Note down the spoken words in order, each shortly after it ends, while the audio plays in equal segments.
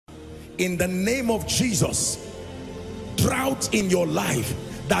in the name of Jesus. Drought in your life,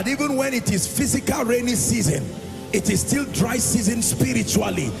 that even when it is physical rainy season, it is still dry season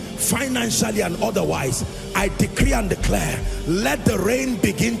spiritually, financially, and otherwise. I decree and declare, let the rain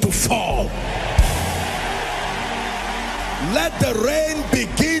begin to fall. Let the rain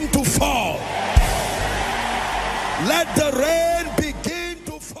begin to fall. Let the rain begin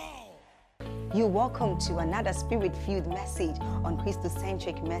to fall. You're welcome to another spirit-filled message on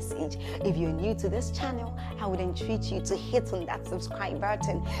Christocentric Message. If you're new to this channel, I would entreat you to hit on that subscribe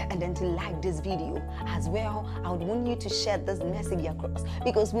button and then to like this video. As well, I would want you to share this message across,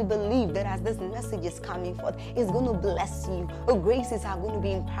 because we believe that as this message is coming forth, it's going to bless you. Graces are going to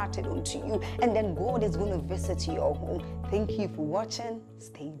be imparted unto you, and then God is going to visit your home. Thank you for watching.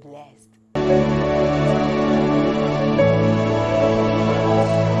 Stay blessed.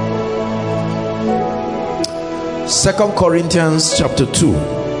 2 Corinthians chapter 2.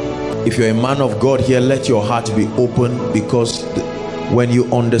 If you're a man of God here, let your heart be open, because when you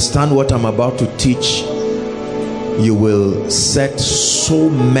understand what I'm about to teach, you will set so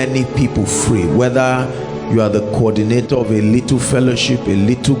many people free. Whether you are the coordinator of a little fellowship, a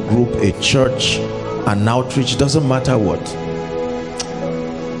little group, a church, an outreach, doesn't matter what.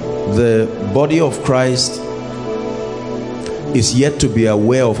 The body of Christ is yet to be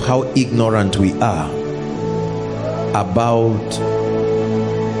aware of how ignorant we are about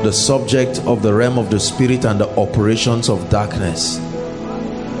the subject of the realm of the spirit and the operations of darkness.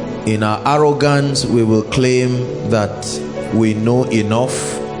 In our arrogance, we will claim that we know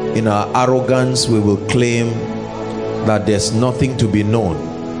enough. In our arrogance, we will claim that there's nothing to be known.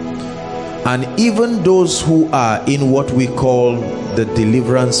 And even those who are in what we call the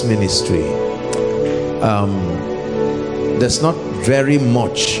deliverance ministry, there's not very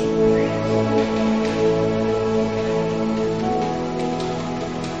much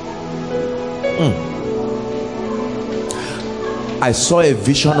I saw a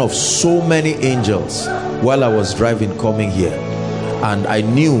vision of so many angels while I was driving coming here, and I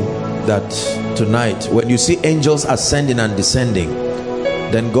knew that tonight, when you see angels ascending and descending,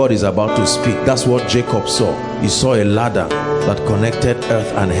 then God is about to speak. That's what Jacob saw. He saw a ladder that connected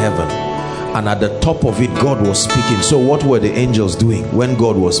earth and heaven, and at the top of it God was speaking. So what were the angels doing when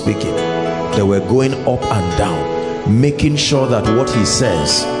God was speaking? They were going up and down, making sure that what he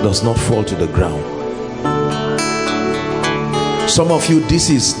says does not fall to the ground. Some of you, this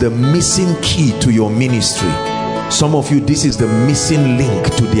is the missing key to your ministry. Some of you, this is the missing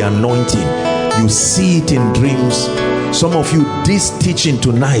link to the anointing. You see it in dreams. Some of you, this teaching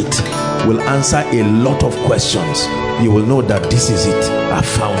tonight will answer a lot of questions. You will know that this is it. I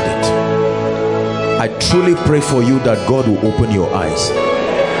found it. I truly pray for you that God will open your eyes.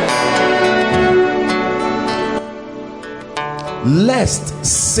 Lest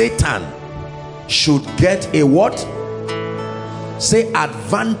Satan should get a what? Say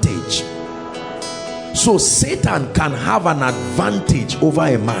advantage. So Satan can have an advantage over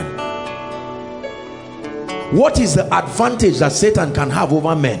a man. What is the advantage that Satan can have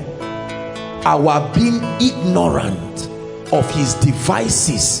over men? Our being ignorant of his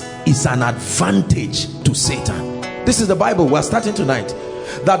devices is an advantage to Satan. This is the Bible. We're starting tonight.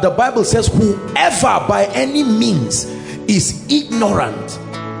 That the Bible says, whoever by any means is ignorant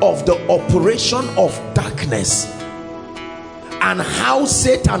of the operation of darkness and how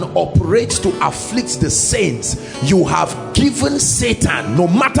Satan operates to afflict the saints, you have given Satan, no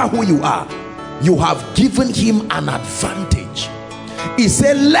matter who you are, you have given him an advantage. He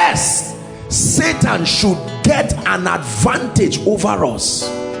said, lest Satan should get an advantage over us,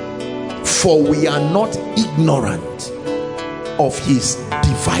 for we are not ignorant of his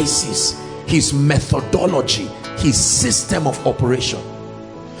devices, his methodology, his system of operation.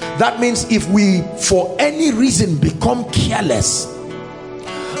 That means if we for any reason become careless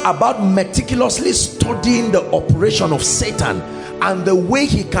about meticulously studying the operation of Satan and the way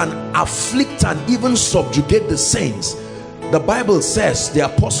he can afflict and even subjugate the saints, the Bible says, the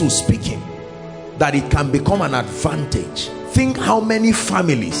apostle speaking, that it can become an advantage. Think how many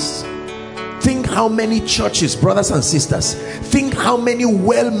families, think how many churches, brothers and sisters, think how many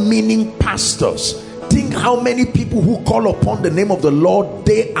well-meaning pastors, think how many people who call upon the name of the Lord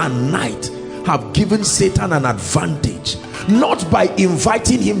day and night have given Satan an advantage, not by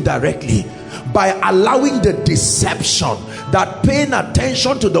inviting him directly, by allowing the deception that paying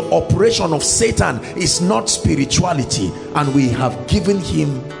attention to the operation of Satan is not spirituality, and we have given him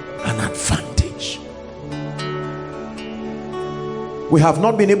an advantage. We have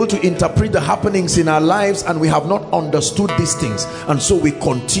not been able to interpret the happenings in our lives, and we have not understood these things, and so we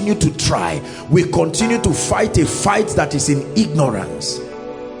continue to try. We continue to fight a fight that is in ignorance.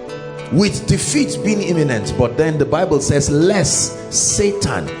 with defeat being imminent. But then the Bible says, lest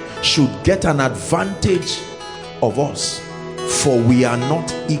Satan should get an advantage of us, for we are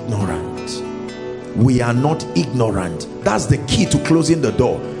not ignorant. We are not ignorant. That's the key to closing the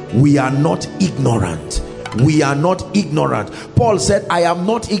door. We are not ignorant. We are not ignorant. Paul said, I am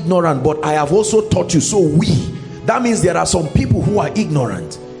not ignorant, but I have also taught you. So we, that means there are some people who are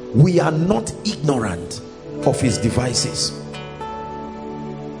ignorant. We are not ignorant of his devices.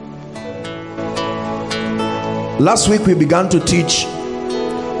 Last week we began to teach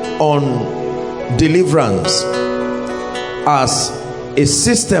on deliverance as a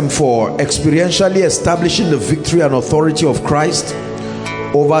system for experientially establishing the victory and authority of Christ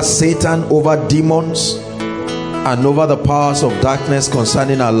over Satan, over demons, and over the powers of darkness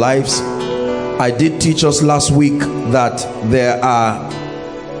concerning our lives. I did teach us last week that there are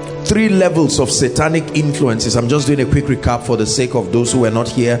 3 levels of satanic influences. I'm just doing a quick recap for the sake of those who were not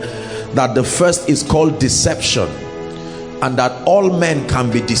here. That the first is called deception, and that all men can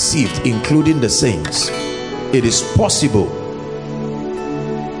be deceived, including the saints. It is possible.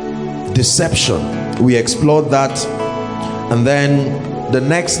 Deception, we explored that. And then the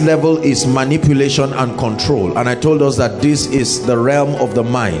next level is manipulation and control, and I told us that this is the realm of the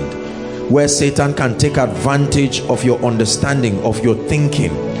mind, where Satan can take advantage of your understanding, of your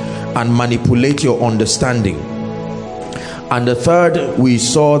thinking, and manipulate your understanding. And the third, we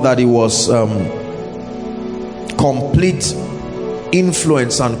saw that it was complete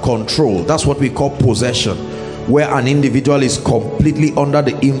influence and control. That's what we call possession, where an individual is completely under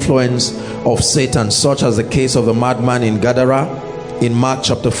the influence of Satan, such as the case of the madman in Gadara in Mark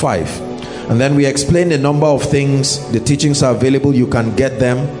chapter 5. And then we explained a number of things. The teachings are available, you can get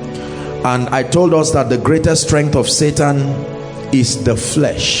them. And I told us that the greatest strength of Satan is the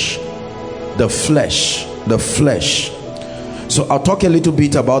flesh. The flesh, the flesh. So I'll talk a little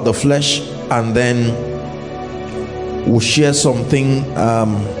bit about the flesh, and then we'll share something.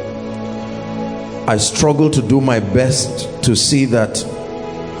 I struggle to do my best to see that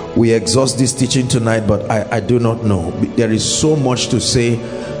we exhaust this teaching tonight, but I do not know. There is so much to say.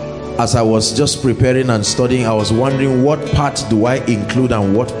 As I was just preparing and studying, I was wondering, what part do I include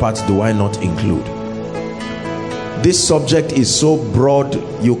and what part do I not include? This subject is so broad,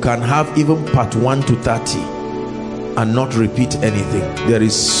 you can have even part 1 to 30 and not repeat anything. There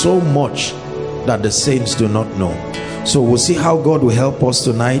is so much that the saints do not know. So we'll see how God will help us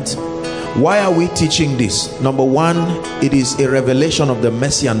tonight. Why are we teaching this? Number one, it is a revelation of the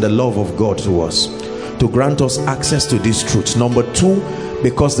mercy and the love of God to us, to grant us access to these truths. Number two,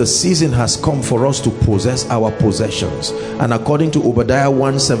 because the season has come for us to possess our possessions. And according to Obadiah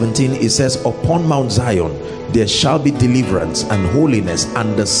 1:17, it says, upon Mount Zion there shall be deliverance and holiness,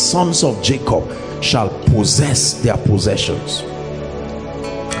 and the sons of Jacob shall possess their possessions.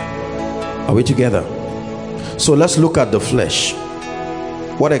 Are we together? So let's look at the flesh.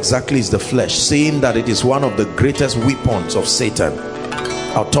 What exactly is the flesh? Saying that it is one of the greatest weapons of Satan.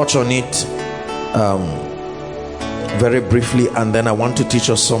 I'll touch on it very briefly, and then I want to teach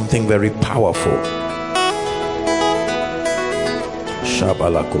us something very powerful.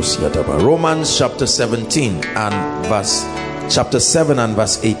 Romans chapter 17 and chapter 7 and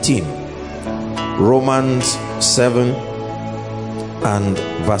verse 18. Romans 7 and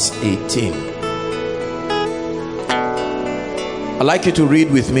verse 18. I'd like you to read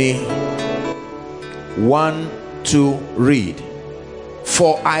with me. 1, 2, read.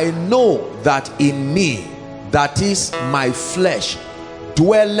 For I know that in me, that is my flesh,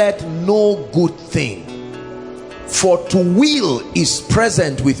 dwelleth no good thing. For to will is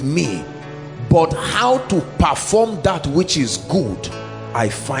present with me, but how to perform that which is good I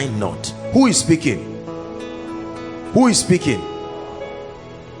find not. Who is speaking? Who is speaking?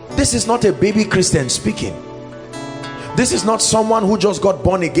 This is not a baby Christian speaking. This is not someone who just got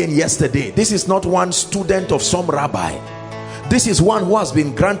born again yesterday. This is not one student of some rabbi. This is one who has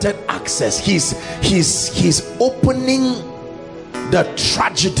been granted access. He's opening the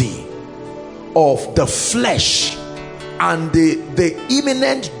tragedy of the flesh and the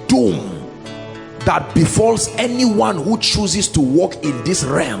imminent doom that befalls anyone who chooses to walk in this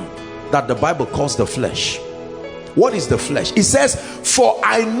realm that the Bible calls the flesh. What is the flesh? It says, for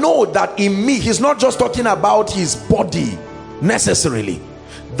I know that in me, he's not just talking about his body necessarily,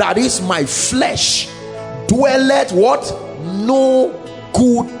 that is my flesh, dwelleth what? No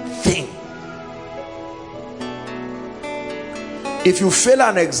good thing. If you fail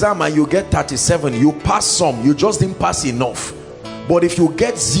an exam and you get 37, you pass some, you just didn't pass enough. But if you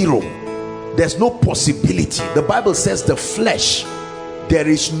get 0, there's no possibility. The Bible says the flesh, there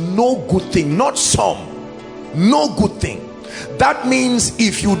is no good thing, not some, no good thing. That means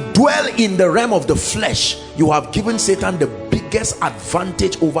if you dwell in the realm of the flesh, you have given Satan the biggest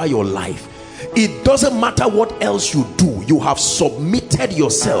advantage over your life. It doesn't matter what else you do, you have submitted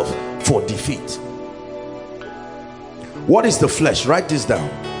yourself for defeat. What is the flesh? Write this down.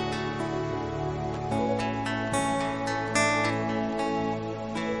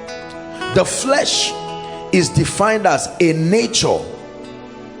 The flesh is defined as a nature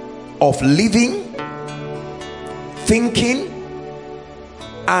of living, thinking,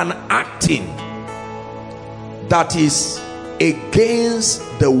 and acting that is against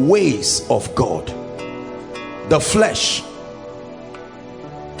the ways of God. The flesh,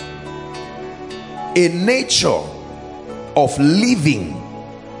 a nature of living,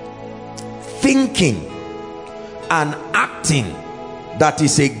 thinking, and acting that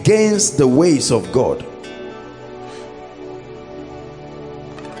is against the ways of God.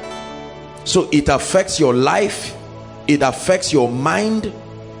 So it affects your life, it affects your mind,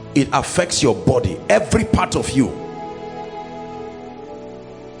 it affects your body, every part of you.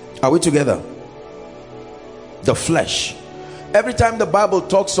 Are we together? The flesh. Every time the Bible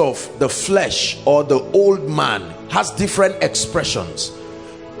talks of the flesh or the old man, has different expressions.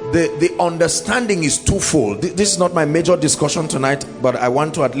 The understanding is twofold. This is not my major discussion tonight, but I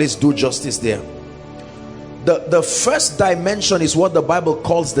want to at least do justice there. The first dimension is what the Bible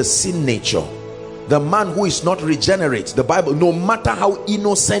calls the sin nature. The man who is not regenerate. The Bible, no matter how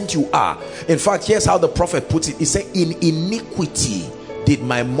innocent you are. In fact, here's how the prophet puts it. He said, in iniquity did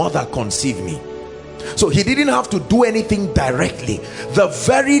my mother conceive me. So he didn't have to do anything directly. The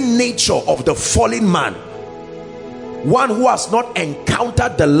very nature of the fallen man, one who has not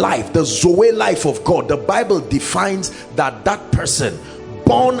encountered the life, the Zoe life of God, the Bible defines that that person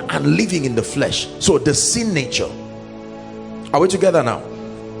born and living in the flesh. So the sin nature. Are we together now?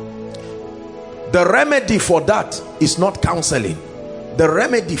 The remedy for that is not counseling. The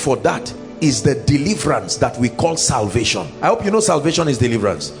remedy for that is the deliverance that we call salvation. I hope you know salvation is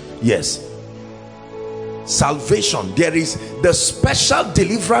deliverance. Yes. Salvation, there is the special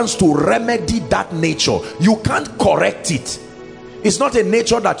deliverance to remedy that nature. You can't correct it. It's not a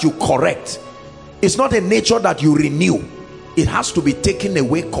nature that you correct. It's not a nature that you renew. It has to be taken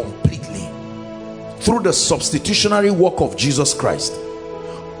away completely through the substitutionary work of Jesus Christ.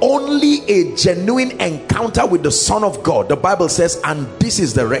 Only a genuine encounter with the Son of God, the Bible says, and this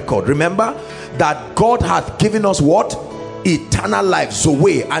is the record. Remember that God hath given us what? Eternal life,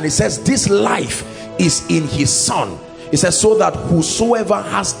 Zoe. And it says this life is in his Son. It says, so that whosoever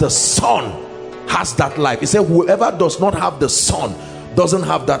has the Son has that life. It says whoever does not have the Son doesn't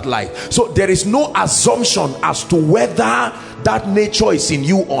have that life. So there is no assumption as to whether that nature is in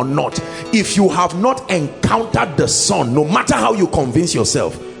you or not. If you have not encountered the Son, no matter how you convince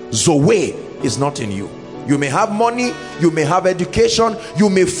yourself, Zoe is not in you. You may have money, you may have education, you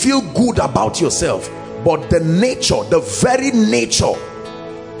may feel good about yourself, but the nature, the very nature,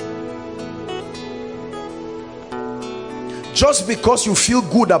 just because you feel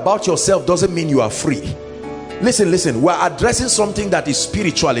good about yourself doesn't mean you are free. Listen, we're addressing something that is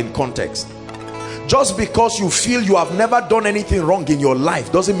spiritual in context. Just because you feel you have never done anything wrong in your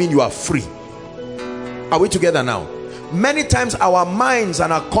life doesn't mean you are free. Are we together now? Many times our minds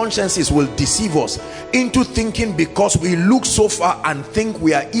and our consciences will deceive us into thinking because we look so far and think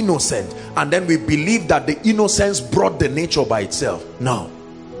we are innocent, and then we believe that the innocence brought the nature by itself. No,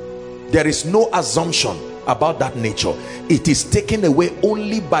 there is no assumption about that nature. It is taken away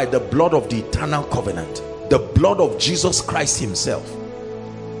only by the blood of the eternal covenant, the blood of Jesus Christ himself.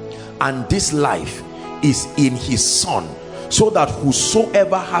 And this life is in his Son, so that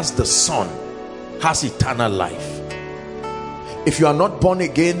whosoever has the Son has eternal life. If you are not born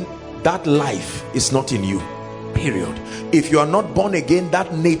again, that life is not in you, period. If you are not born again,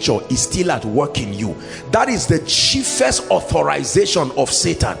 that nature is still at work in you. That is the chiefest authorization of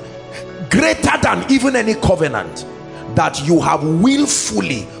Satan, greater than even any covenant, that you have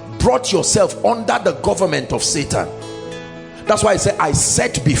willfully brought yourself under the government of Satan. That's why I say, I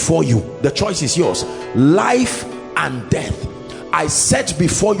set before you, the choice is yours, life and death. I set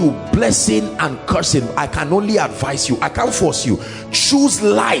before you blessing and cursing. I can only advise you, I can't force you. Choose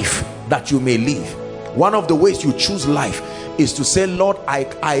life that you may live. One of the ways you choose life is to say, Lord,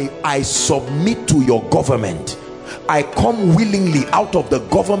 I submit to your government. I come willingly out of the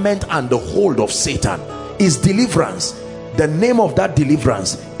government and the hold of Satan. Is deliverance. The name of that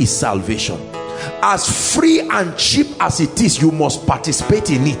deliverance is salvation. As free and cheap as it is, you must participate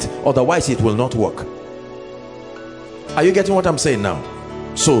in it, otherwise it will not work. Are you getting what I'm saying now?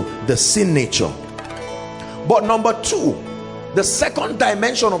 So the sin nature. But number two, the second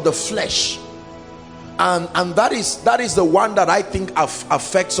dimension of the flesh, And that is the one that I think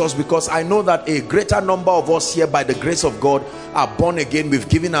affects us, because I know that a greater number of us here, by the grace of God, are born again. We've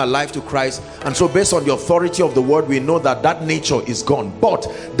given our life to Christ, and so based on the authority of the word, we know that that nature is gone. But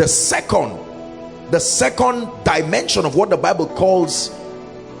the second dimension of what the Bible calls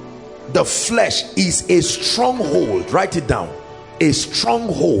the flesh is a stronghold. Write it down. A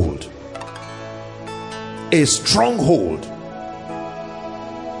stronghold. A stronghold.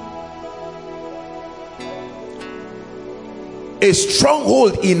 A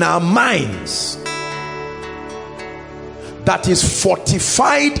stronghold in our minds that is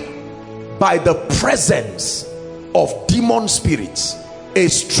fortified by the presence of demon spirits. A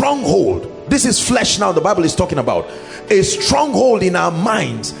stronghold. This is flesh now the Bible is talking about. A stronghold in our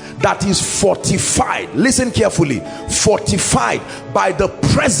minds that is fortified. Listen carefully. Fortified by the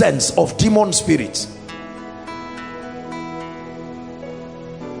presence of demon spirits.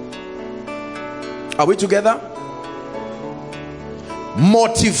 Are we together?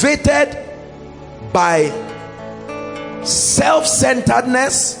 Motivated by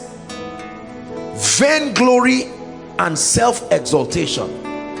self-centeredness, vainglory, and self-exaltation.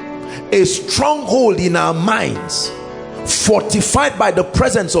 A stronghold in our minds, fortified by the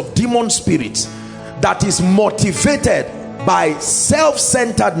presence of demon spirits, that is motivated by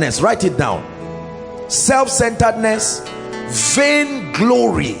self-centeredness. Write it down. Self-centeredness,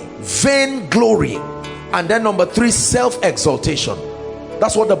 vainglory, and then number 3, self-exaltation.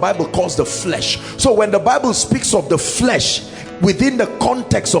 That's what the Bible calls the flesh. So when the Bible speaks of the flesh within the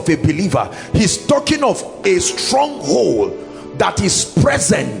context of a believer, he's talking of a stronghold that is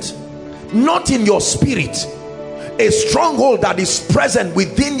present, not in your spirit, a stronghold that is present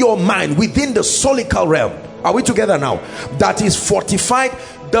within your mind, within the solical realm. Are we together now? That is fortified.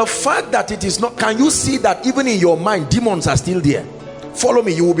 The fact that it is not, can you see that even in your mind demons are still there? Follow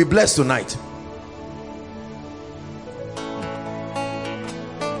me, you will be blessed tonight.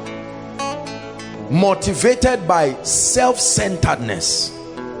 Motivated by self-centeredness.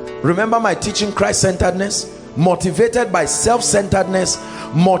 Remember my teaching, Christ-centeredness? Motivated by self-centeredness,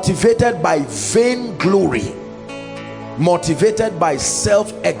 motivated by vainglory, motivated by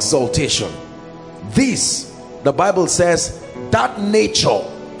self-exaltation. This, the Bible says, that nature,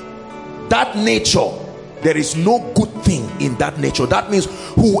 there is no good thing in that nature. That means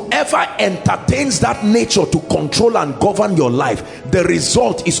whoever entertains that nature to control and govern your life, the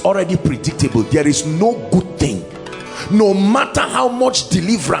result is already predictable. There is no good thing. No matter how much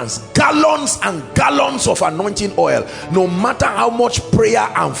deliverance, gallons and gallons of anointing oil, no matter how much prayer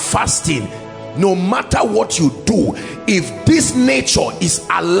and fasting, no matter what you do, if this nature is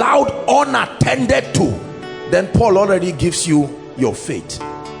allowed unattended to, then Paul already gives you your fate.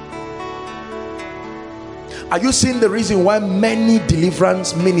 Are you seeing the reason why many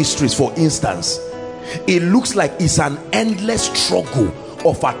deliverance ministries, for instance, it looks like it's an endless struggle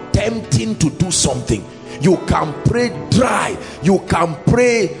of attempting to do something? You can pray dry, you can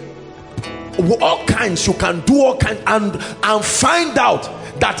pray all kinds, you can do all kinds, and find out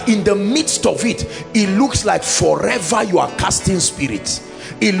that in the midst of it, it looks like forever you are casting spirits.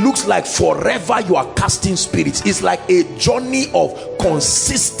 It looks like forever you are casting spirits. It's like a journey of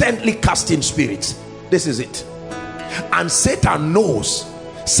consistently casting spirits. This is it. And Satan knows.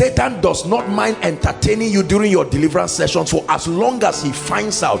 Satan does not mind entertaining you during your deliverance sessions, for as long as he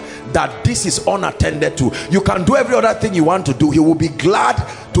finds out that this is unattended to. You can do every other thing you want to do. He will be glad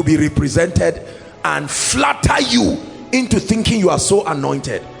to be represented and flatter you into thinking you are so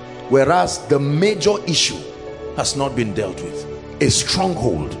anointed, whereas the major issue has not been dealt with. A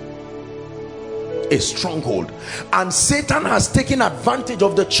stronghold. A stronghold. And Satan has taken advantage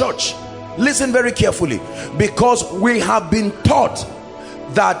of the church. Listen very carefully, because we have been taught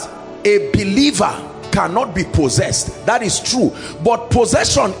that a believer cannot be possessed. That is true, but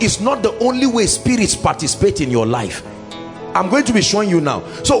possession is not the only way spirits participate in your life. I'm going to be showing you now.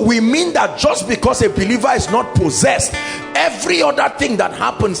 So we mean that just because a believer is not possessed, every other thing that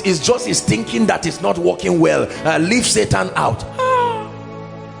happens is just his thinking that is not working well. Leave Satan out.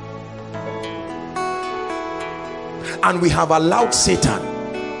 And we have allowed Satan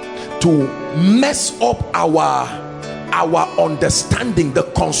to mess up our understanding, the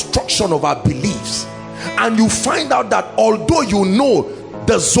construction of our beliefs. And you find out that although you know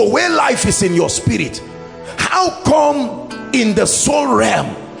the Zoe life is in your spirit, how come in the soul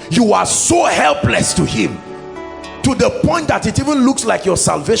realm you are so helpless to him, to the point that it even looks like your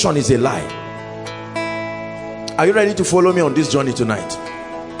salvation is a lie? Are you ready to follow me on this journey tonight?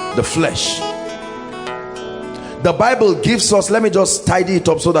 The flesh. The Bible gives us, let me just tidy it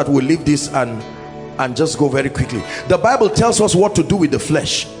up so that we'll leave this and just go very quickly. The Bible tells us what to do with the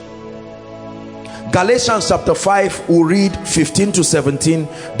flesh. Galatians chapter 5, we'll read 15 to 17.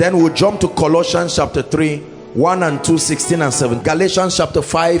 Then we'll jump to Colossians chapter 3, 1 and 2, 16 and 7. Galatians chapter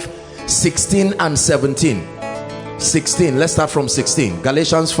 5, 16 and 17. 16, let's start from 16.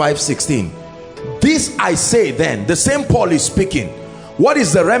 Galatians 5, 16. This I say then, the same Paul is speaking. What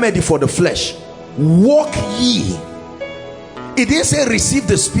is the remedy for the flesh? Walk ye. It didn't say receive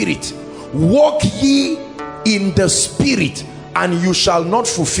the Spirit. Walk ye in the Spirit, and you shall not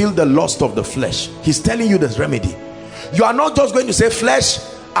fulfill the lust of the flesh. He's telling you the remedy. You are not just going to say, flesh,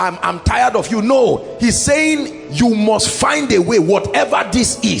 I'm tired of you. No, he's saying you must find a way, whatever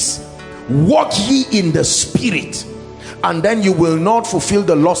this is. Walk ye in the Spirit, and then you will not fulfill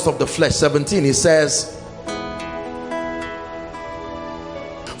the lust of the flesh. 17, he says,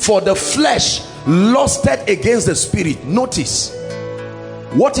 for the flesh lusted against the Spirit. Notice,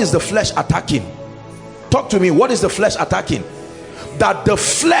 what is the flesh attacking? Talk to me. What is the flesh attacking? That the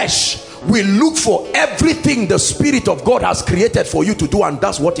flesh will look for everything the Spirit of God has created for you to do, and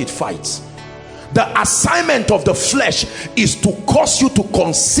that's what it fights. The assignment of the flesh is to cause you to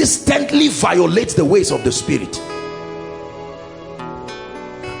consistently violate the ways of the Spirit.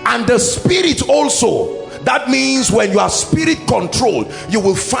 And the Spirit also, that means when you are spirit controlled, you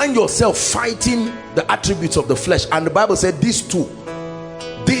will find yourself fighting the attributes of the flesh. And the Bible said these two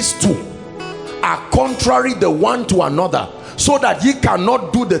are contrary the one to another, so that ye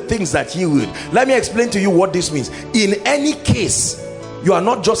cannot do the things that ye would. Let me explain to you what this means. In any case, you are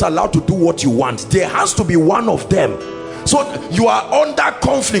not just allowed to do what you want. There has to be one of them. So you are under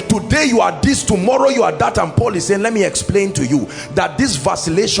conflict. Today you are this, tomorrow you are that. And Paul is saying, let me explain to you that this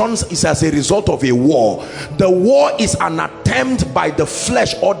vacillations is as a result of a war. The war is an attempt by the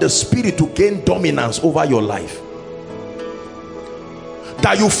flesh or the spirit to gain dominance over your life.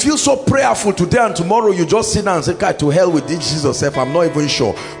 That you feel so prayerful today, and tomorrow you just sit down and say, God, to hell with this Jesus, I'm not even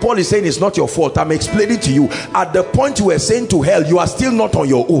sure. Paul is saying it's not your fault. I'm explaining to you, at the point you were saying to hell, you are still not on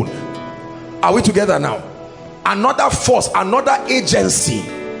your own. Are we together now? Another force, another agency,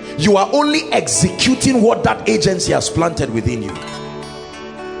 you are only executing what that agency has planted within you.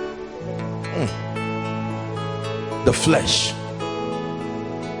 The flesh.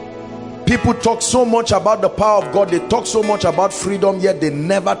 People talk so much about the power of God, they talk so much about freedom, yet they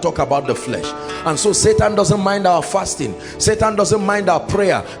never talk about the flesh. And so Satan doesn't mind our fasting, Satan doesn't mind our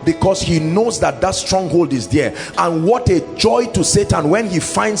prayer, because he knows that that stronghold is there. And what a joy to Satan when he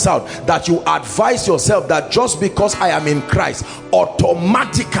finds out that you advise yourself that just because I am in Christ,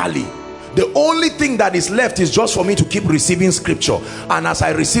 automatically the only thing that is left is just for me to keep receiving scripture, and as I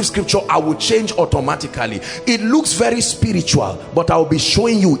receive scripture I will change automatically. It looks very spiritual, but I will be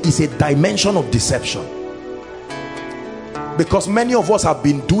showing you it's a dimension of deception, because many of us have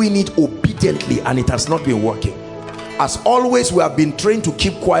been doing it obediently and it has not been working. As always, we have been trained to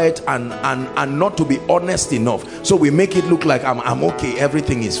keep quiet and not to be honest enough, so we make it look like I'm okay,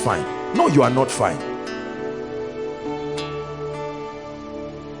 everything is fine. No, you are not fine.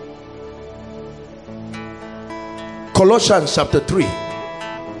 Colossians chapter 3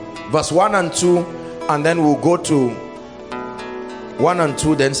 verse 1 and 2, and then we'll go to 1 and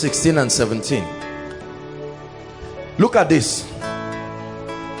 2, then 16 and 17. Look at this.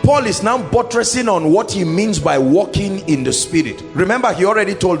 Paul is now buttressing on what he means by walking in the Spirit. Remember, he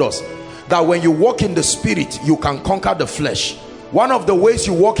already told us that when you walk in the Spirit, you can conquer the flesh. One of the ways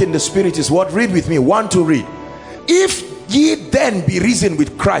you walk in the Spirit is what? Read with me. 1 to read. If ye then be risen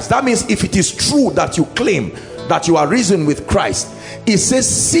with Christ, that means if it is true that you claim that you are risen with Christ, it says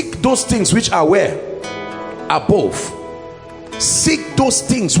seek those things which are where? Above. Seek those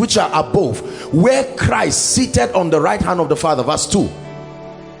things which are above, where Christ seated on the right hand of the Father. Verse 2.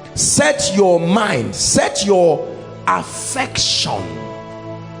 Set your mind, set your affection.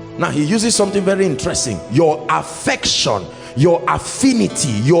 Now he uses something very interesting. Your affection, your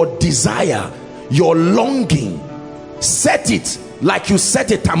affinity, your desire, your longing. Set it like you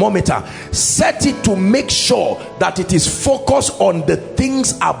set a thermometer. Set it to make sure that it is focused on the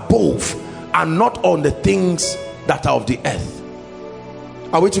things above and not on the things that are of the earth.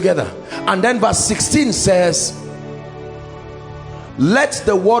 Are we together? And then verse 16 says, let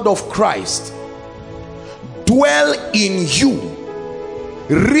the word of Christ dwell in you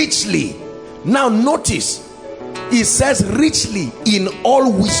richly. Now notice, it says richly in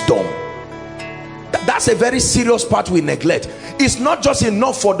all wisdom. That's a very serious part we neglect. It's not just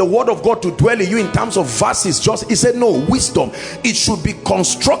enough for the word of God to dwell in you in terms of verses. Just, he said, no, wisdom. It should be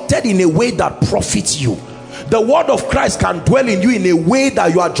constructed in a way that profits you. The word of Christ can dwell in you in a way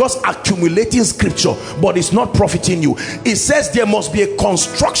that you are just accumulating scripture, but it's not profiting you. It says there must be a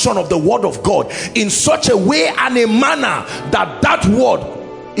construction of the word of God in such a way and a manner that that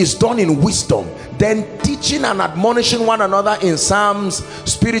word is done in wisdom. then teaching and admonishing one another in psalms,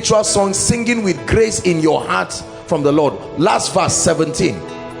 spiritual songs, singing with grace in your heart from the Lord. Last verse 17,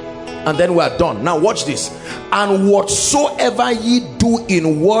 and then we are done. Now watch this. And whatsoever ye do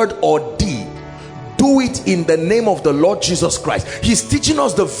in word or deed, do it in the name of the Lord Jesus Christ. He's teaching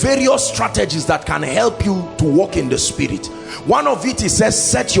us the various strategies that can help you to walk in the spirit. One of it, he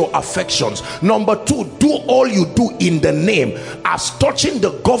says, set your affections. Number two, do all you do in the name. As touching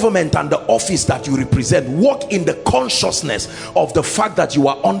the government and the office that you represent, walk in the consciousness of the fact that you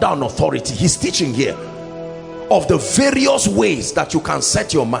are under an authority. He's teaching here of the various ways that you can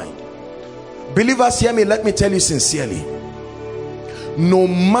set your mind. Believers, hear me, let me tell you sincerely, no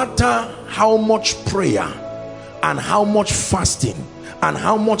matter how much prayer and how much fasting and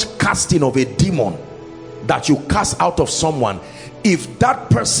how much casting of a demon that you cast out of someone, if that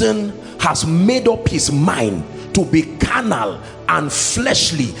person has made up his mind to be carnal and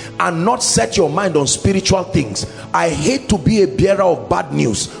fleshly and not set your mind on spiritual things, I hate to be a bearer of bad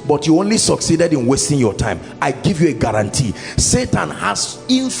news, but you only succeeded in wasting your time. I give you a guarantee. Satan has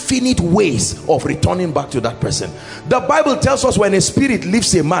infinite ways of returning back to that person. The Bible tells us when a spirit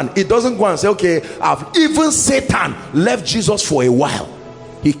leaves a man, it doesn't go and say, okay, even Satan left Jesus for a while.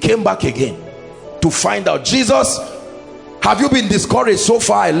 He came back again to find out, Jesus, have you been discouraged so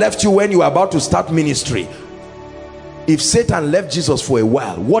far? I left you when you were about to start ministry. If Satan left Jesus for a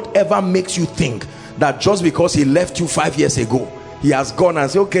while, whatever makes you think that just because he left you 5 years ago, he has gone and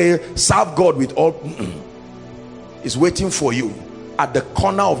said, okay, serve God with all, is waiting for you at the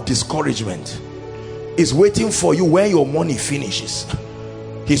corner of discouragement. Is waiting for you where your money finishes.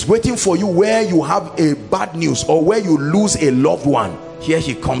 He's waiting for you where you have a bad news or where you lose a loved one. Here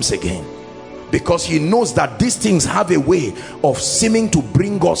he comes again, because he knows that these things have a way of seeming to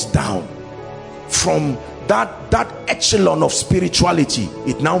bring us down from that echelon of spirituality.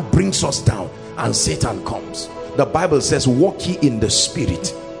 It now brings us down, and Satan comes. The Bible says, walk ye in the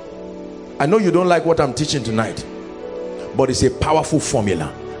spirit. I know you don't like what I'm teaching tonight, but it's a powerful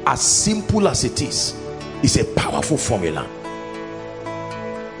formula. As simple as it is, it's a powerful formula.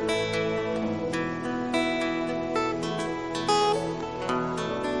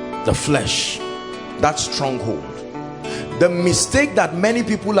 The flesh, that stronghold. The mistake that many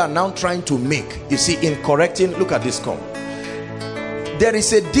people are now trying to make, you see, in correcting, look at this, come. There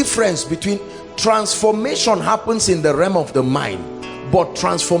is a difference between transformation happens in the realm of the mind, but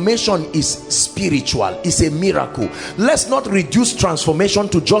transformation is spiritual, is a miracle. Let's not reduce transformation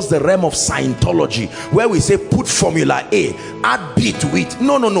to just the realm of Scientology, where we say put formula A, add B to it.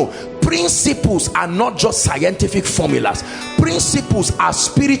 No, no, no. Principles are not just scientific formulas. Principles are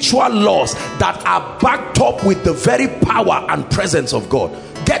spiritual laws that are backed up with the very power and presence of God.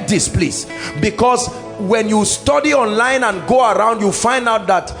 Get this, please, because when you study online and go around, you find out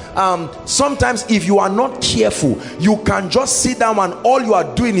that sometimes if you are not careful, you can just sit down and all you are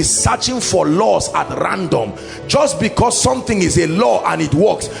doing is searching for laws at random. Just because something is a law and it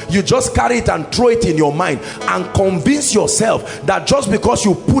works, you just carry it and throw it in your mind and convince yourself that just because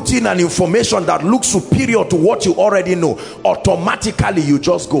you put in an information that looks superior to what you already know, automatically you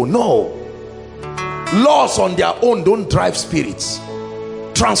just go. No, laws on their own don't drive spirits.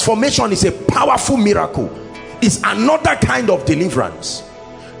 Transformation is a powerful miracle. It's another kind of deliverance.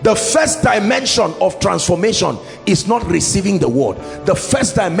 The first dimension of transformation is not receiving the word. The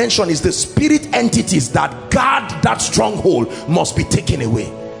first dimension is the spirit entities that guard that stronghold must be taken away.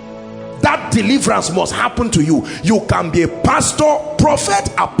 That deliverance must happen to you. You can be a pastor,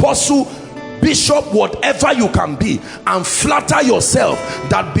 prophet, apostle, bishop, whatever you can be, and flatter yourself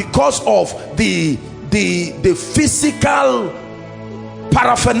that because of the physical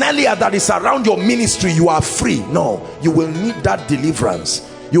paraphernalia that is around your ministry, you are free. No, you will need that deliverance.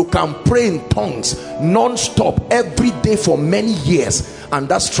 You can pray in tongues non-stop every day for many years, and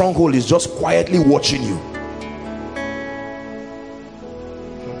that stronghold is just quietly watching you.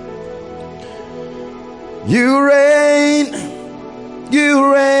 You reign,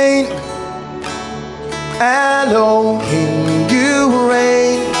 Elohim, you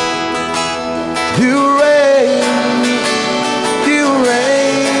reign, you reign, you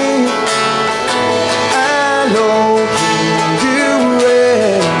reign, Elohim, you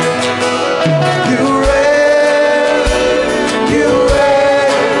reign, you reign, you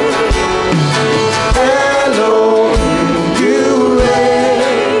reign, Elohim, you reign,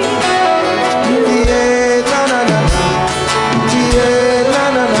 yeah, na na na na, yeah, na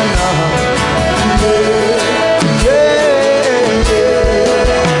na na na, yeah, yeah.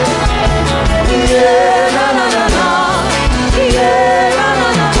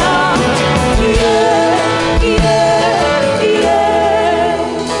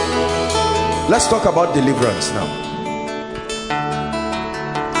 talk about deliverance now.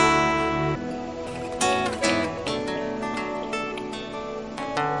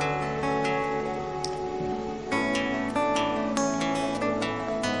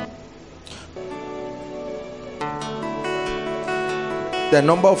 There are a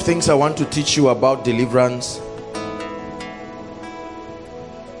number of things I want to teach you about deliverance.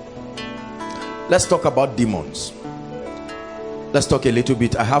 Let's talk about demons. Let's talk a little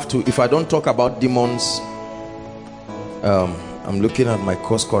bit. I have to, if I don't talk about demons, I'm looking at my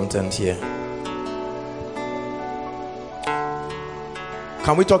course content here.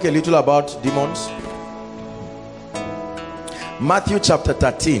 Can we talk a little about demons? Matthew chapter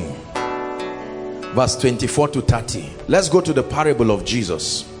 13. Verse 24 to 30. Let's go to the parable of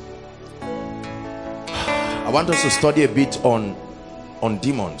Jesus. I want us to study a bit on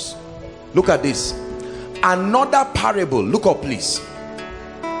demons. Look at this. Another parable. Look up, please.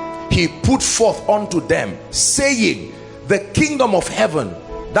 He put forth unto them, saying, the kingdom of heaven,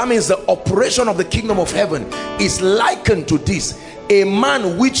 that means the operation of the kingdom of heaven, is likened to this: a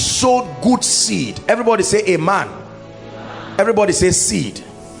man which sowed good seed. Everybody say a man. Everybody say seed.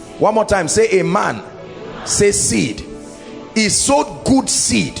 One more time, say a man. Say seed. He sowed good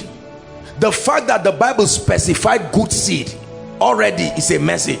seed. The fact that the Bible specified good seed already is a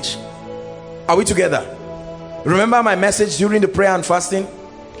message. Are we together? Remember my message during the prayer and fasting?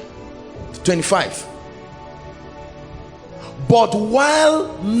 25. But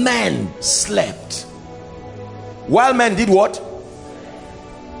while men slept, while men did what?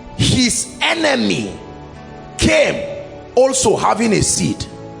 His enemy came also having a seed.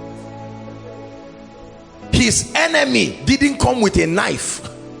 His enemy didn't come with a knife.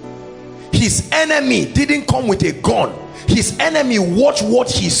 His enemy didn't come with a gun. His enemy watched what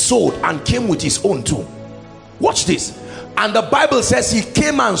he sowed and came with his own too. Watch this. And the Bible says he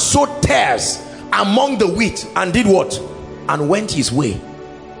came and sowed tares among the wheat and did what? And went his way.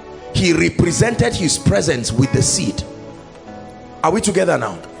 He represented his presence with the seed. Are we together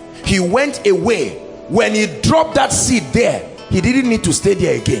now? He went away. When he dropped that seed there, he didn't need to stay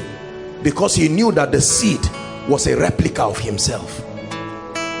there again, because he knew that the seed was a replica of himself.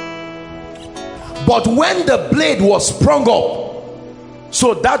 But when the blade was sprung up,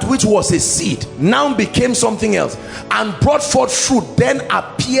 so that which was a seed now became something else and brought forth fruit, then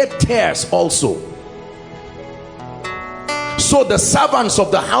appeared tares also. So the servants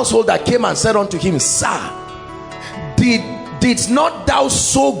of the household that came and said unto him, Sir, did not thou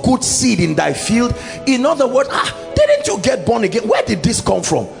sow good seed in thy field? In other words, didn't you get born again? Where did this come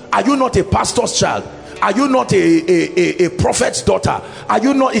from? Are you not a pastor's child? Are you not a prophet's daughter? Are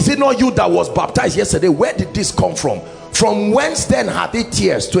you not? Is it not you that was baptized yesterday? Where did this come from? From whence then hath it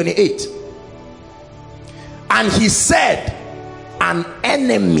tears? 28. And he said, an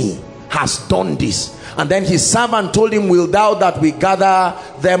enemy has done this. And then his servant told him, will thou that we gather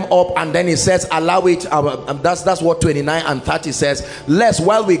them up? And then he says, allow it. That's what 29 and 30 says. Lest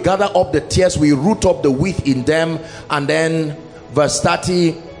while we gather up the tares, we root up the wheat in them. And then verse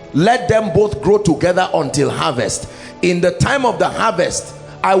 30, let them both grow together until harvest. In the time of the harvest,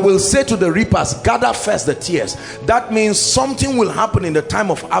 I will say to the reapers, gather first the tares. That means something will happen in the time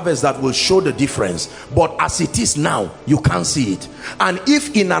of harvest that will show the difference. But as it is now, you can't see it. And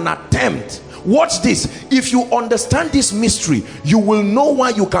if in an attempt, watch this, if you understand this mystery, you will know why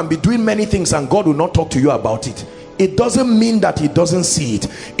you can be doing many things and God will not talk to you about it. It doesn't mean that he doesn't see it.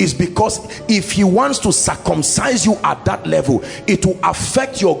 It's because if he wants to circumcise you at that level, it will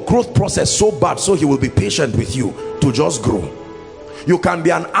affect your growth process so bad, so he will be patient with you to just grow. You can be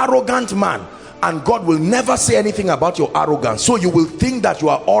an arrogant man and God will never say anything about your arrogance, so you will think that you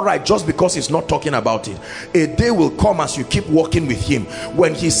are all right just because he's not talking about it. A day will come as you keep walking with him,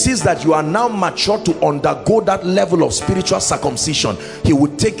 when he sees that you are now mature to undergo that level of spiritual circumcision, he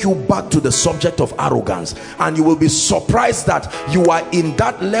will take you back to the subject of arrogance, and you will be surprised that you are in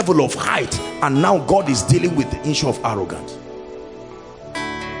that level of height and now God is dealing with the issue of arrogance.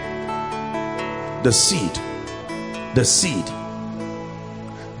 The seed.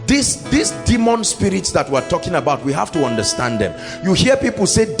 These demon spirits that we're talking about, we have to understand them. You hear people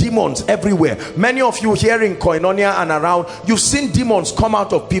say demons everywhere. Many of you here in Koinonia and around, you've seen demons come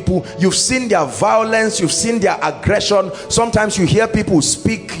out of people. You've seen their violence, you've seen their aggression. Sometimes you hear people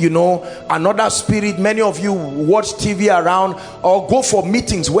speak, you know, another spirit. Many of you watch TV around or go for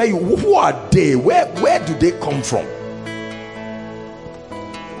meetings where who are they? Where do they come from?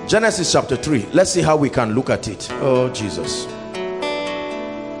 Genesis chapter 3. Let's see how we can look at it. Oh, Jesus.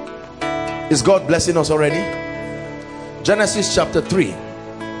 Is God blessing us already? Genesis chapter 3.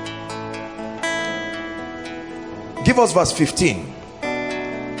 Give us verse 15.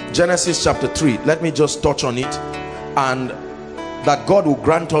 Genesis chapter 3. Let me just touch on it, and that God will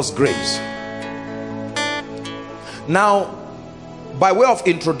grant us grace. Now, by way of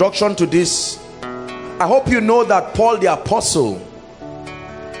introduction to this, I hope you know that Paul the apostle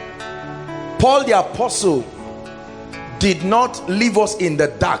did not leave us in the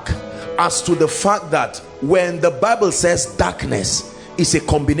dark as to the fact that when the Bible says darkness, it's a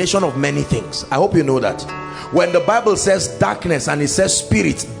combination of many things. I hope you know that. When the Bible says darkness and it says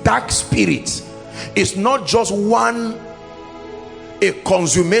spirits, dark spirits, it's not just a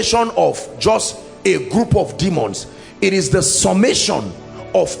consummation of just a group of demons. It is the summation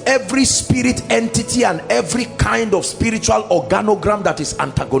of every spirit entity and every kind of spiritual organogram that is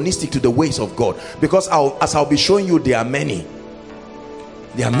antagonistic to the ways of God. Because as I'll be showing you, there are many.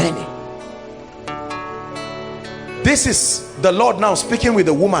 There are many. This is the Lord now speaking with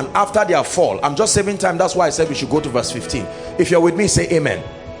the woman after their fall. I'm just saving time. That's why I said we should go to verse 15. If you're with me, say amen.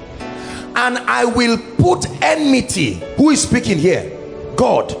 And I will put enmity. Who is speaking here?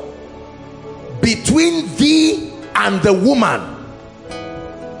 God. Between thee and the woman.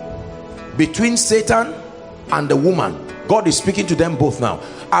 Between Satan and the woman. God is speaking to them both now.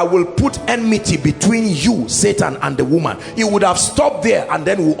 I will put enmity between you, Satan, and the woman. He would have stopped there and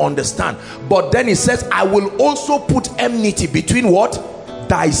then we'll understand. But then he says, I will also put enmity between what?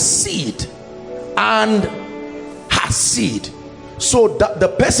 Thy seed and her seed. So the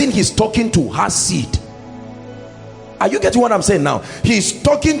person he's talking to has seed. Are you getting what I'm saying now? He's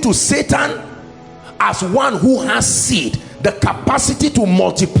talking to Satan as one who has seed, the capacity to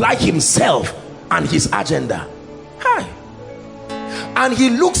multiply himself and his agenda. Hi. And he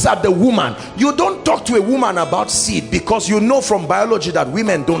looks at the woman. You don't talk to a woman about seed, because you know from biology that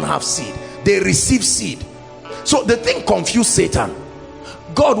women don't have seed. They receive seed. So the thing confused Satan.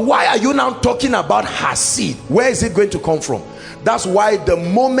 God, why are you now talking about her seed? Where is it going to come from? That's why the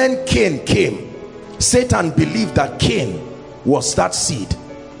moment Cain came, Satan believed that Cain was that seed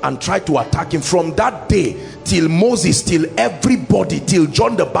and tried to attack him. From that day till Moses, till everybody, till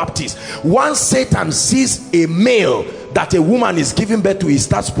John the Baptist, once Satan sees a male that a woman is giving birth to, he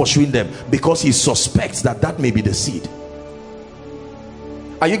starts pursuing them, because he suspects that that may be the seed.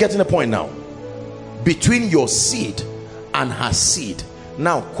 Are you getting the point now? Between your seed and her seed.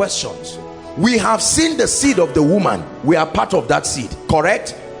 Now, questions. We have seen the seed of the woman. We are part of that seed,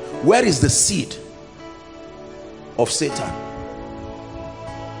 correct? Where is the seed of Satan?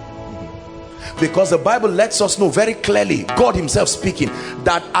 Because the Bible lets us know very clearly, God himself speaking,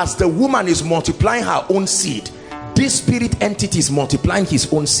 that as the woman is multiplying her own seed, this spirit entity is multiplying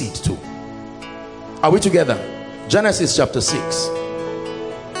his own seed too. Are we together? Genesis chapter 6.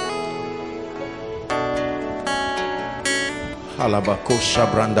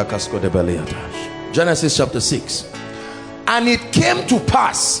 Genesis chapter 6. And it came to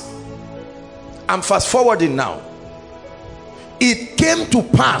pass, I'm fast forwarding now, it came to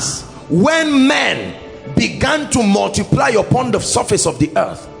pass when men began to multiply upon the surface of the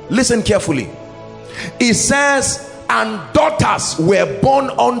earth. Listen carefully. It says, and daughters were born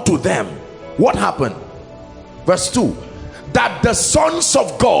unto them. What happened? Verse 2. That the sons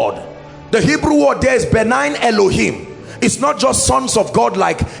of God, the Hebrew word there is benign Elohim. It's not just sons of God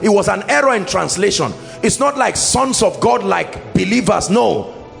like, it was an error in translation. It's not like sons of God like believers.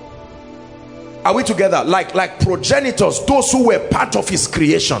 No. Are we together? Like progenitors, those who were part of his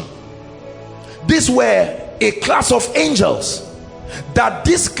creation. These were a class of angels. That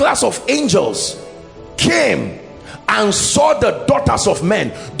this class of angels came and saw the daughters of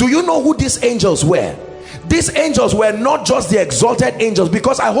men. Do you know who these angels were? These angels were not just the exalted angels,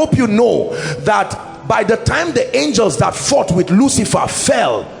 because I hope you know that by the time the angels that fought with Lucifer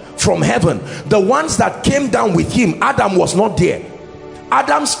fell from heaven, the ones that came down with him, Adam was not there.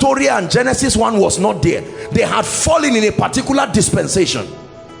 Adam's story and Genesis 1 was not there. They had fallen in a particular dispensation.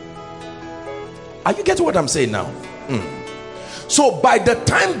 Are you getting what I'm saying now? So by the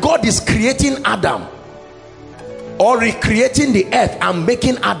time God is creating Adam, or recreating the earth and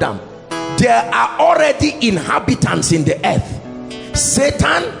making Adam, there are already inhabitants in the earth.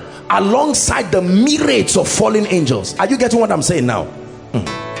 Satan alongside the myriads of fallen angels. Are you getting what I'm saying now?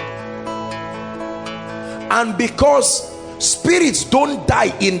 And because spirits don't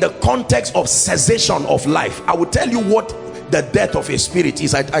die in the context of cessation of life, I will tell you what the death of a spirit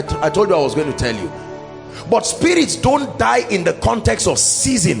is. I told you I was going to tell you. But spirits don't die in the context of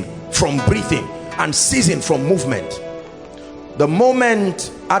ceasing from breathing and ceasing from movement. The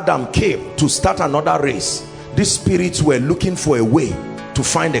moment Adam came to start another race, these spirits were looking for a way to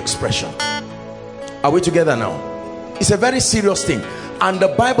find expression. Are we together now? It's a very serious thing. And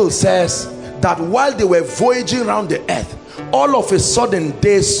the Bible says that while they were voyaging around the earth, all of a sudden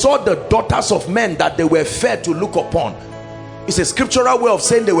they saw the daughters of men that they were fair to look upon. It's a scriptural way of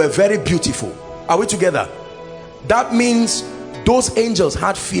saying they were very beautiful. Are we together? That means those angels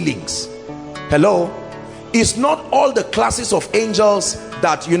had feelings. Hello? It's not all the classes of angels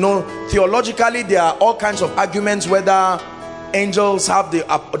that, you know, theologically there are all kinds of arguments whether angels have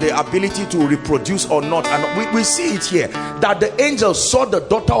the ability to reproduce or not, and we see it here that the angels saw the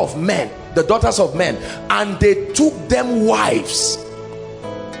daughters of men, and they took them wives.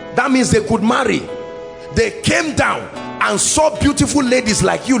 That means they could marry. They came down and saw beautiful ladies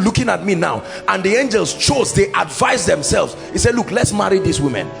like you looking at me now, and the angels chose, they advised themselves. He said, look, let's marry these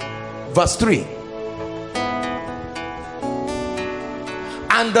women. Verse 3.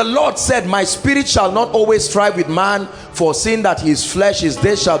 And the Lord said, my spirit shall not always strive with man, for seeing that his flesh, his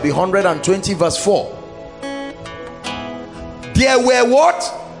days shall be 120. Verse 4. There were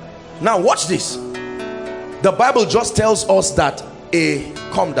what? Now watch this. The Bible just tells us that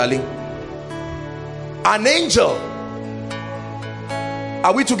come darling, an angel,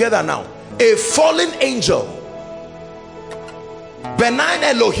 are we together now? A fallen angel, benign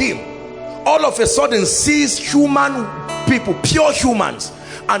Elohim, all of a sudden sees human people, pure humans,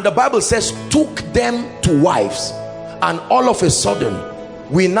 and the Bible says took them to wives. And all of a sudden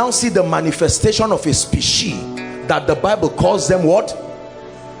we now see the manifestation of a species that the Bible calls them what?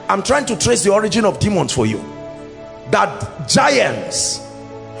 I'm trying to trace the origin of demons for you. That giants,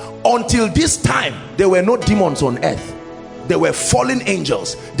 until this time there were no demons on earth. There were fallen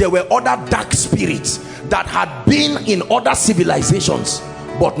angels. There were other dark spirits that had been in other civilizations,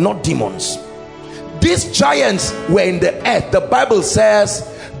 but not demons. These giants were in the earth. The Bible says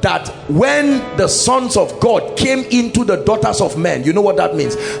that when the sons of God came into the daughters of men, you know what that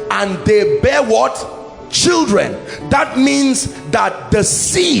means? And they bear what? Children. That means that the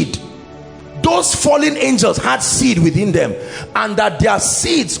seed, those fallen angels had seed within them, and that their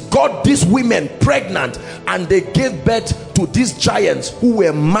seeds got these women pregnant, and they gave birth to these giants who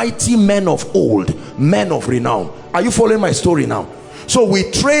were mighty men of old, men of renown. Are you following my story now? So we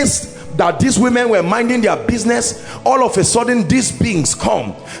traced that these women were minding their business. All of a sudden these beings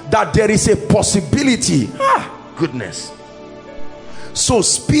come, that there is a possibility. Goodness. So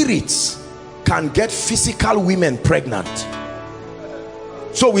spirits can get physical women pregnant.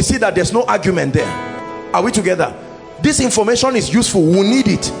 So we see that there's no argument there. Are we together? This information is useful. We need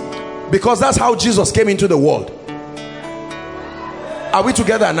it, because that's how Jesus came into the world. Are we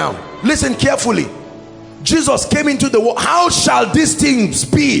together now? Listen carefully. Jesus came into the world. How shall these things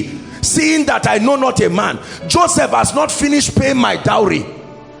be, seeing that I know not a man? Joseph has not finished paying my dowry.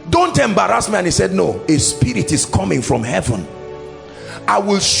 Don't embarrass me. And he said, no, a spirit is coming from heaven. I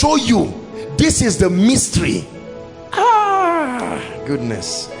will show you. This is the mystery.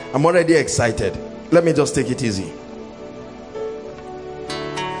 Goodness, I'm already excited. Let me just take it easy.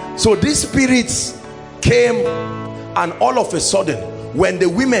 So these spirits came, and all of a sudden when the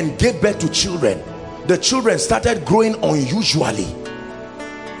women gave birth to children, the children started growing unusually.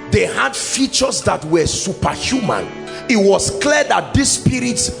 They had features that were superhuman. It was clear that these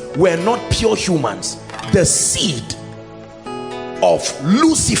spirits were not pure humans. The seed of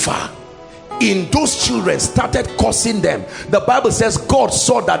Lucifer in those children started causing them. The Bible says God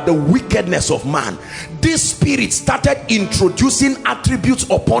saw that the wickedness of man. This spirit started introducing attributes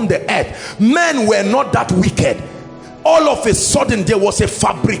upon the earth. Men were not that wicked. All of a sudden there was a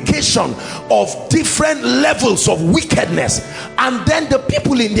fabrication of different levels of wickedness, and then the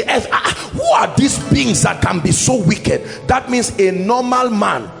people in the earth, who are these beings that can be so wicked? That means a normal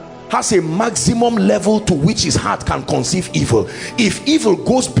man has a maximum level to which his heart can conceive evil. If evil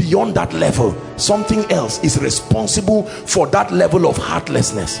goes beyond that level, something else is responsible for that level of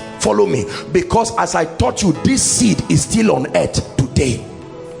heartlessness. Follow me, because as I taught you, this seed is still on earth today.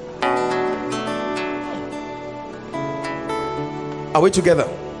 Are we together?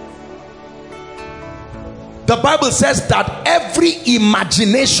 The Bible says that every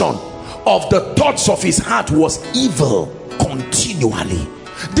imagination of the thoughts of his heart was evil continually.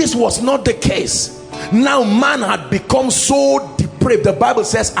 This was not the case. Now man had become so depraved. The Bible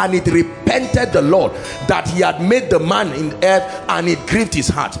says, and it repented the Lord that he had made the man in earth, and it grieved his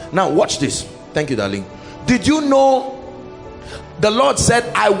heart. Now watch this. Thank you, darling. Did you know the Lord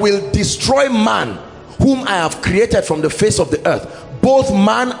said, I will destroy man whom I have created from the face of the earth, both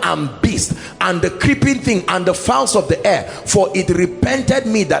man and beast, and the creeping thing, and the fowls of the air, for it repented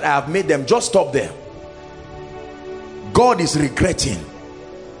me that I have made them. Just stop there. God is regretting.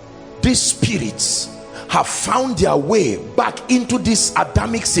 These spirits have found their way back into this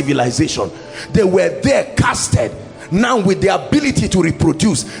Adamic civilization. They were there casted, Now with the ability to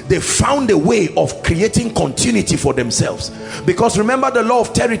reproduce, they found a way of creating continuity for themselves. Because remember the law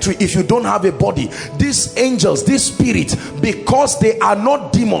of territory, if you don't have a body, these angels, these spirits, because they are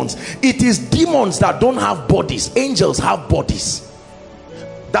not demons, it is demons that don't have bodies. Angels have bodies.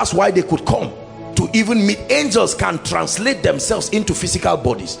 That's why they could come to even meet. Angels can translate themselves into physical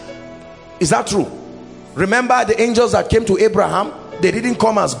bodies. Is that true? Remember the angels that came to Abraham? They didn't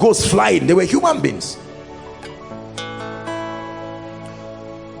come as ghosts flying. They were human beings.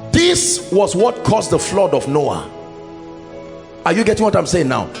 This was what caused the flood of Noah. Are you getting what I'm saying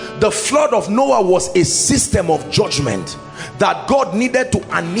now? The flood of Noah was a system of judgment that God needed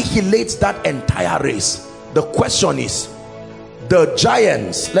to annihilate that entire race. The question is, the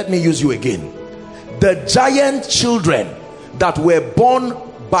giants, let me use you again, the giant children that were born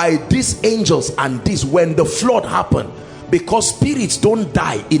by these angels and this, when the flood happened, because spirits don't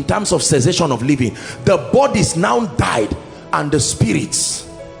die in terms of cessation of living, the bodies now died, and the spirits,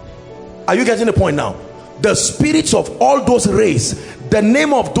 are you getting the point now? The spirits of all those race, the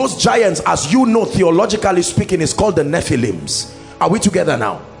name of those giants, as you know, theologically speaking, is called the Nephilims. Are we together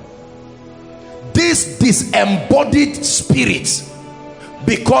now? These disembodied spirits,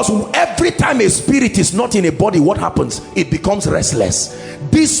 because every time a spirit is not in a body, what happens? It becomes restless.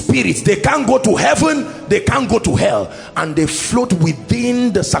 These spirits, they can't go to heaven, they can't go to hell, and they float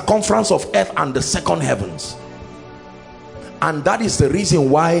within the circumference of earth and the second heavens. And that is the reason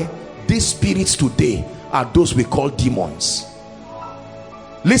why these spirits today are those we call demons.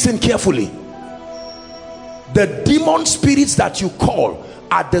 Listen carefully. The demon spirits that you call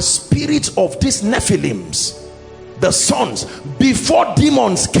are the spirits of these Nephilims, the sons. Before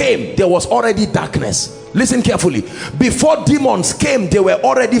demons came, there was already darkness. Listen carefully. Before demons came, there were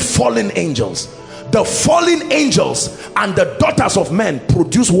already fallen angels. The fallen angels and the daughters of men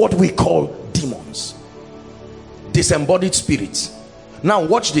produce what we call demons, disembodied spirits. Now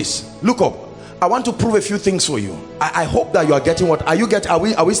watch this. Look up. I want to prove a few things for you. I hope that you are getting what, are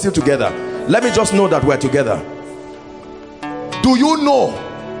we still together? Let me just know that we're together. Do you know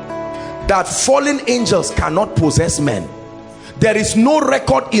that fallen angels cannot possess men? There is no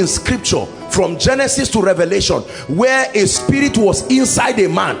record in scripture from Genesis to Revelation where a spirit was inside a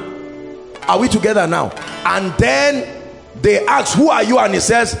man. Are we together now? And then they ask, who are you? And he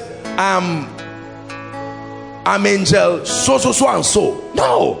says, I'm angel so and so.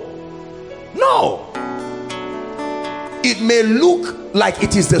 No. It may look like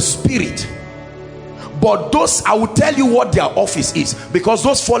it is the spirit, but those, I will tell you what their office is, because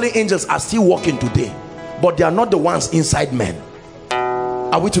those fallen angels are still working today, but they are not the ones inside men.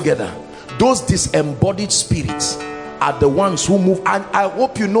 Are we together? Those disembodied spirits are the ones who move. And I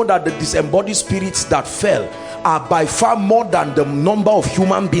hope you know that the disembodied spirits that fell are by far more than the number of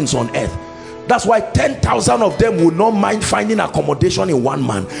human beings on earth. That's why 10,000 of them will not mind finding accommodation in one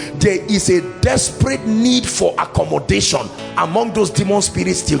man. There is a desperate need for accommodation among those demon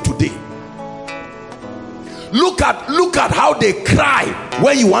spirits till today. Look at how they cry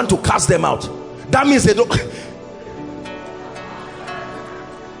when you want to cast them out. That means they don't.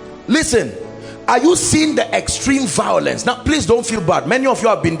 Listen, are you seeing the extreme violence? Now please don't feel bad. Many of you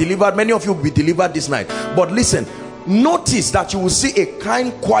have been delivered, many of you will be delivered this night. But listen, notice that you will see a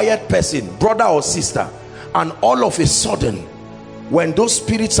kind, quiet person, brother or sister, and all of a sudden, when those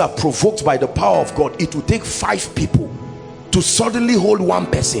spirits are provoked by the power of God, it will take 5 people to suddenly hold one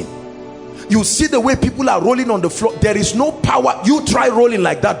person. You see the way people are rolling on the floor. There is no power. You try rolling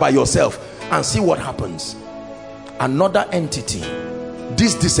like that by yourself and see what happens. Another entity,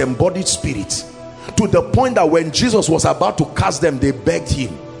 these disembodied spirits, to the point that when Jesus was about to cast them, they begged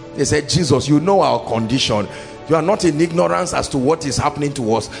him. They said, Jesus, you know our condition. You are not in ignorance as to what is happening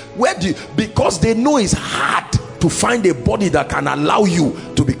to us. Because they know it's hard to find a body that can allow you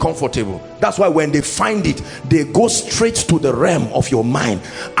to be comfortable. That's why when they find it, they go straight to the realm of your mind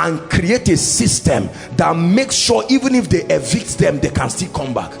and create a system that makes sure even if they evict them, they can still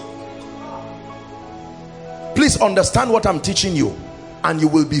come back. Please understand what I'm teaching you, and you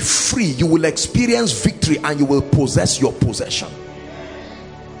will be free. You will experience victory and you will possess your possession.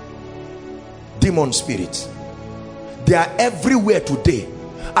 Demon spirits, they are everywhere today.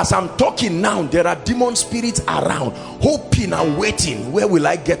 As I'm talking now, there are demon spirits around, hoping and waiting. Where will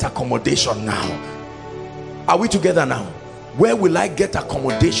I get accommodation now? Are we together now? Where will I get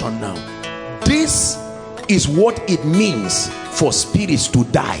accommodation now? This is what it means for spirits to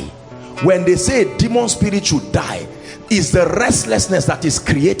die. When they say a demon spirit should die, is the restlessness that is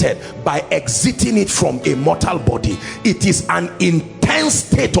created by exiting it from a mortal body. It is an intense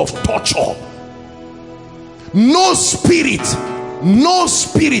state of torture. No spirit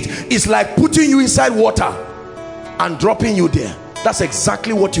is like putting you inside water and dropping you there. That's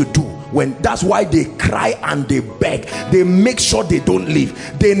exactly what you do. That's why they cry and they beg. They make sure they don't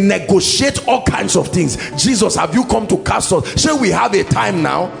leave. They negotiate all kinds of things. Jesus, have you come to cast us? Shall we have a time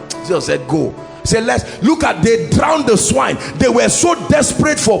now? Jesus said, go. Say, let's look at, they drowned the swine. They were so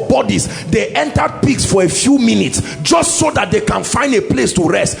desperate for bodies, they entered pigs for a few minutes just so that they can find a place to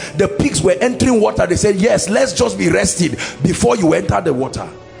rest. The pigs were entering water. They said, yes, let's just be rested before you enter the water.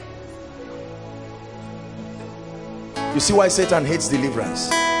 You see why Satan hates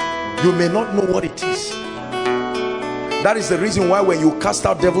deliverance? You may not know what it is. That is the reason why when you cast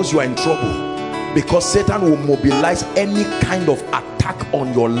out devils, you are in trouble, because Satan will mobilize any kind of attack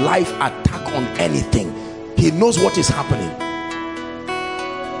on your life, attack on anything. He knows what is happening.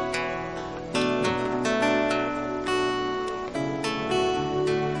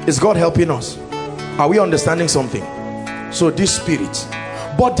 Is God helping us? Are we understanding something? So this spirit,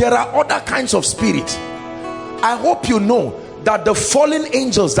 but there are other kinds of spirits. I hope you know that the fallen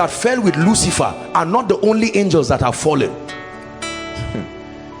angels that fell with Lucifer are not the only angels that have fallen.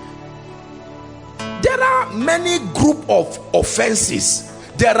 There are many group of offenses.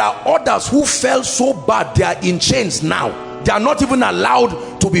 There are others who fell so bad they are in chains now. They are not even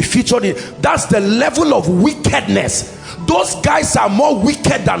allowed to be featured in. That's the level of wickedness. Those guys are more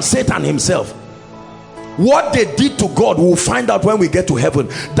wicked than Satan himself. What they did to God, we'll find out when we get to heaven.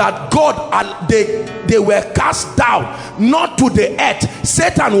 That God, they were cast down, not to the earth.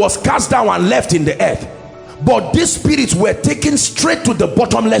 Satan was cast down and left in the earth. But these spirits were taken straight to the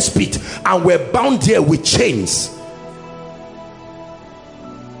bottomless pit and were bound there with chains.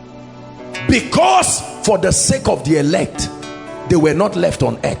 Because for the sake of the elect, they were not left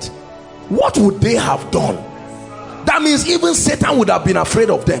on earth. What would they have done? That means even Satan would have been afraid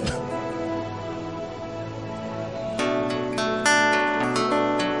of them.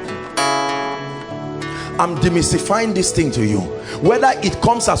 I'm demystifying this thing to you. Whether it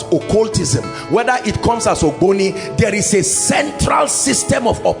comes as occultism, whether it comes as Ogoni, there is a central system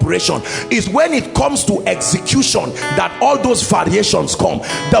of operation. It's when it comes to execution that all those variations come.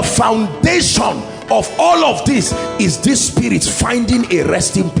 The foundation of all of this is this spirit finding a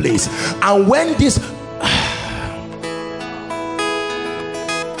resting place. And when these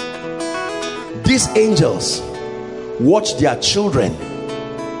angels watch their children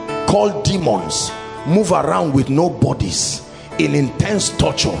called demons move around with no bodies in intense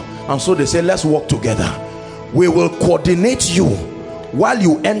torture, and so they say, let's work together. We will coordinate you. While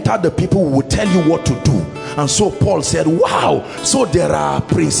you enter, the people will tell you what to do. And so Paul said, wow, so there are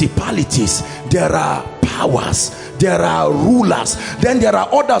principalities, there are powers, there are rulers, then there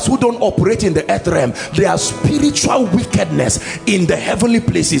are others who don't operate in the earth realm. There are spiritual wickedness in the heavenly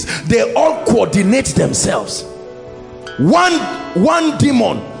places. They all coordinate themselves. One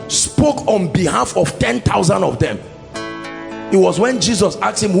demon spoke on behalf of 10,000 of them. It was when Jesus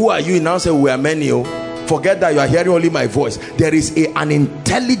asked him, who are you? He now said, we are many. Oh, forget that, you are hearing only my voice. There is an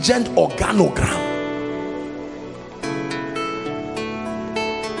intelligent organogram.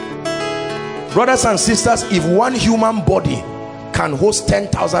 Brothers and sisters, if one human body can host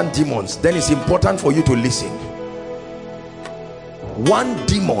 10,000 demons, then it's important for you to listen. One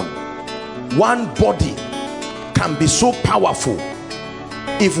demon, one body can be so powerful.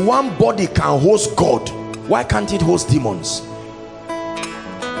 If one body can host God, why can't it host demons?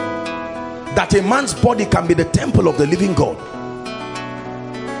 That a man's body can be the temple of the living God.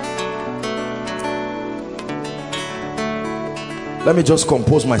 Let me just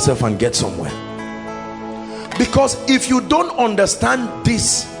compose myself and get somewhere. Because if you don't understand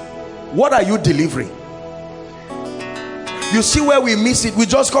this, what are you delivering? You see where we miss it. We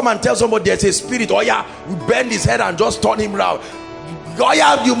just come and tell somebody there's a spirit. Oh yeah, we bend his head and just turn him round. Oh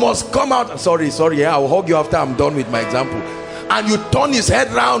yeah, you must come out. Sorry, yeah, I'll hug you after I'm done with my example. And you turn his head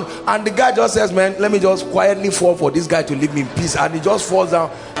round and the guy just says, man, let me just quietly fall for this guy to leave me in peace. And he just falls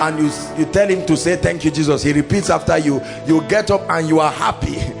down and you tell him to say thank you Jesus. He repeats after you. You get up and you are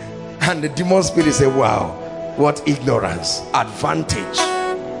happy. And the demon spirit say, wow, what ignorance. Advantage.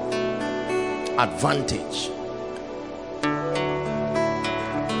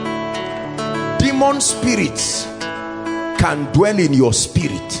 Demon spirits can dwell in your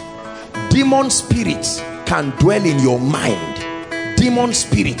spirit. Demon spirits can dwell in your mind. Demon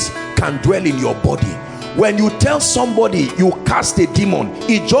spirits can dwell in your body. When you tell somebody you cast a demon,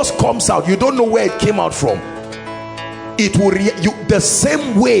 it just comes out. You don't know where it came out from. It will the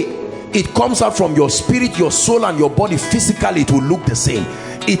same way it comes out from your spirit, your soul, and your body. Physically it will look the same.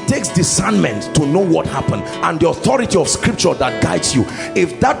 It takes discernment to know what happened, and the authority of scripture that guides you.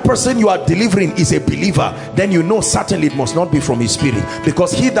 If that person you are delivering is a believer, then you know certainly it must not be from his spirit,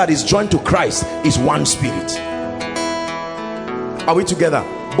 because he that is joined to Christ is one spirit. Are we together?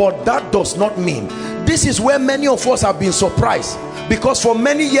 But that does not mean, this is where many of us have been surprised, because for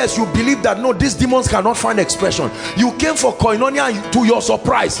many years you believe that no, these demons cannot find expression. You came for koinonia, and to your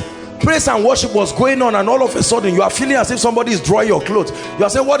surprise, praise and worship was going on, and all of a sudden you are feeling as if somebody is drawing your clothes. You are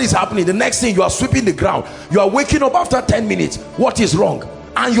saying, what is happening? The next thing, you are sweeping the ground. You are waking up after 10 minutes. What is wrong?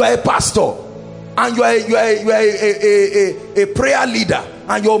 And you are a pastor, and you are a prayer leader,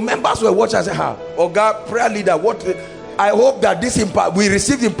 and your members were watching and say, oh God, prayer leader, what? I hope that this we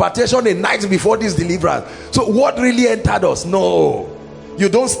received impartation a night before this deliverance. So what really entered us? No, you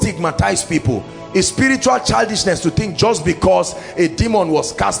don't stigmatize people. It's spiritual childishness to think just because a demon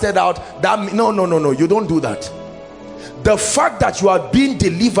was casted out that no, you don't do that. The fact that you are being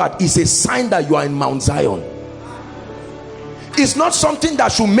delivered is a sign that you are in Mount Zion. It's not something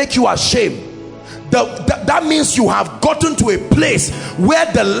that should make you ashamed. That means you have gotten to a place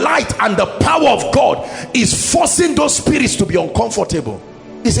where the light and the power of God is forcing those spirits to be uncomfortable.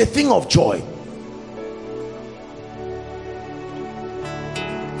 It's a thing of joy.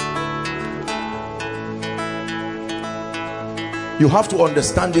 You have to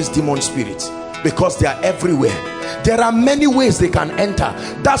understand these demon spirits, because they are everywhere. There are many ways they can enter.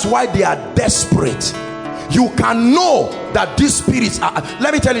 That's why they are desperate. You can know that these spirits are,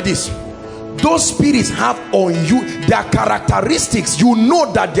 let me tell you this, those spirits have on you their characteristics. You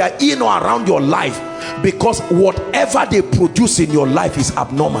know that they are in or around your life, because whatever they produce in your life is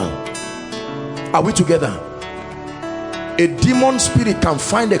abnormal. Are we together? A demon spirit can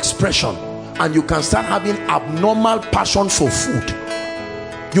find expression, and you can start having abnormal passion for food.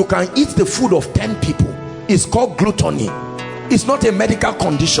 You can eat the food of 10 people. It's called gluttony. It's not a medical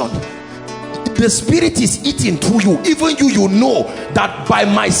condition. The spirit is eating through you. Even you know that by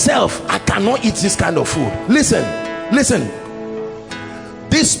myself I cannot eat this kind of food. Listen,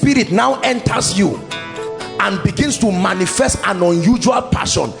 this spirit now enters you and begins to manifest an unusual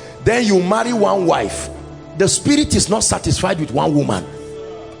passion. Then you marry one wife. The spirit is not satisfied with one woman.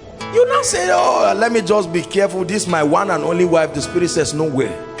 You now say, oh, let me just be careful, this is my one and only wife. The spirit says no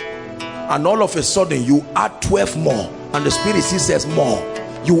way. And all of a sudden you add 12 more, and the spirit says more.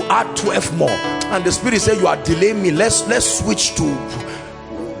 You add 12 more, and the spirit says you are delaying me. Let's switch to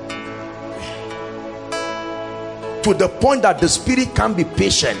the point that the spirit can't be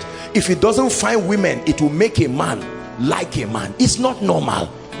patient. If it doesn't find women, it will make a man like a man. It's not normal.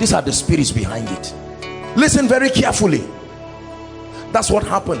 These are the spirits behind it. Listen very carefully. That's what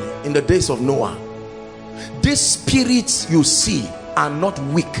happened in the days of Noah. These spirits you see are not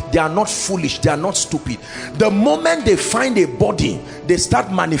weak, they are not foolish, they are not stupid. The moment they find a body, they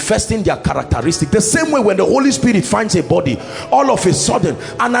start manifesting their characteristic. The same way when the Holy Spirit finds a body, all of a sudden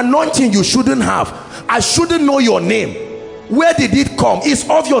an anointing you shouldn't have. I shouldn't know your name. Where did it come? It's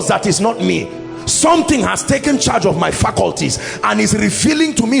obvious that it's not me. Something has taken charge of my faculties and is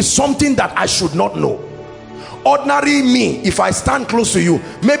revealing to me something that I should not know. Ordinary me, if I stand close to you,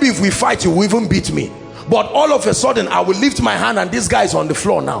 maybe if we fight, you will even beat me. But all of a sudden I will lift my hand and this guy is on the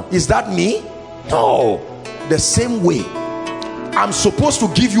floor now. Is that me? No. The same way, I'm supposed to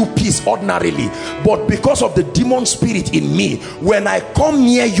give you peace ordinarily, but because of the demon spirit in me, when I come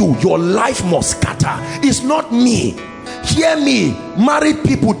near you, your life must scatter. It's not me. Hear me, married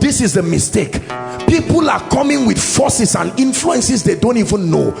people, this is a mistake. People are coming with forces and influences they don't even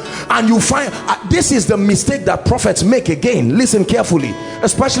know, and you find this is the mistake that prophets make. Again, listen carefully,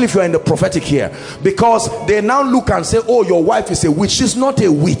 especially if you're in the prophetic here, because they now look and say, oh, your wife is a witch. She's not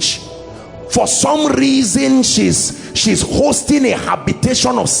a witch. For some reason she's hosting a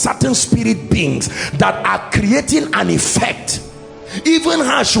habitation of certain spirit beings that are creating an effect. Even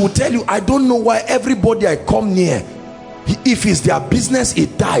her, she will tell you, I don't know why everybody I come near, if it's their business,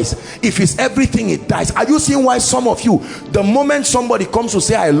 it dies. If it's everything, it dies. Are you seeing why some of you, the moment somebody comes to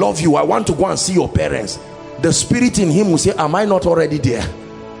say, I love you, I want to go and see your parents, the spirit in him will say, am I not already there?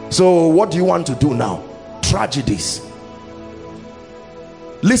 So what do you want to do now? Tragedies.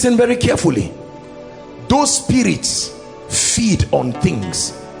 Listen very carefully. Those spirits feed on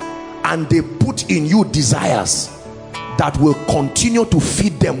things, and they put in you desires that will continue to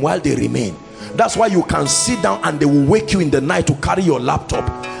feed them while they remain. That's why you can sit down and they will wake you in the night to carry your laptop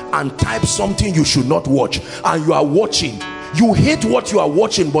and type something you should not watch, and you are watching. You hate what you are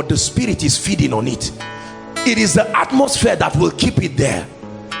watching, but the spirit is feeding on it. It is the atmosphere that will keep it there.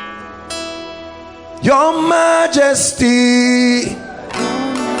 Your Majesty,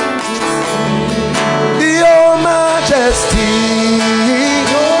 Your Majesty,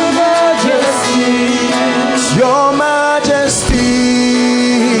 Your Majesty, Your Majesty.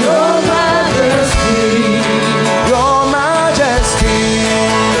 Your Majesty,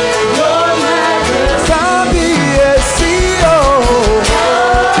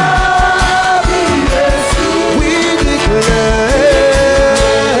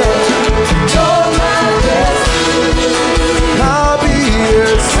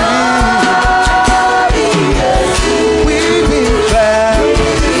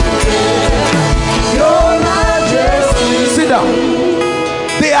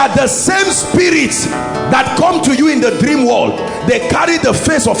 the same spirits that come to you in the dream world, they carry the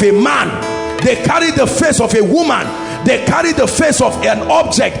face of a man, they carry the face of a woman, they carry the face of an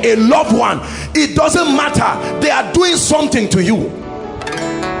object, a loved one. It doesn't matter, they are doing something to you.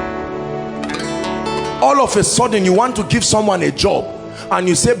 All of a sudden you want to give someone a job and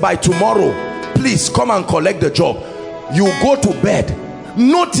you say, by tomorrow please come and collect the job. You go to bed,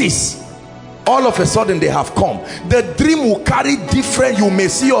 notice all of a sudden they have come. The dream will carry different. You may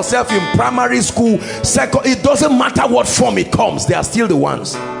see yourself in primary school, second, it doesn't matter what form it comes, they are still the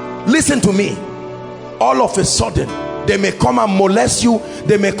ones. Listen to me, all of a sudden they may come and molest you,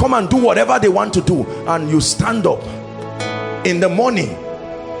 they may come and do whatever they want to do, and you stand up in the morning.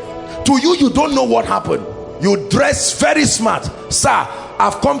 To you, you don't know what happened. You dress very smart. Sir,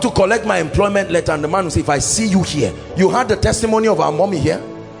 I've come to collect my employment letter. And the man will say, if I see you here, you heard the testimony of our mommy here.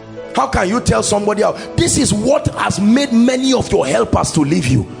 How can you tell somebody else? This is what has made many of your helpers to leave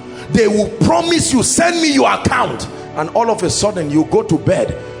you. They will promise you, send me your account, and all of a sudden you go to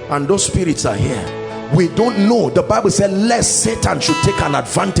bed and those spirits are here. We don't know. The Bible said, lest Satan should take an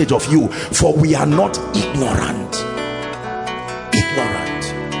advantage of you, for we are not ignorant.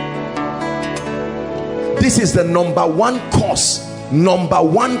 This is the number one cause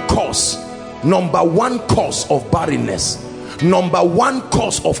of barrenness, number one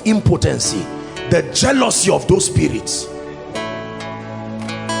cause of impotency, the jealousy of those spirits,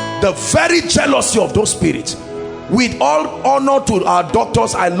 the very jealousy of those spirits. With all honor to our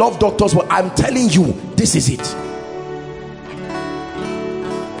doctors, I love doctors, but I'm telling you, this is it.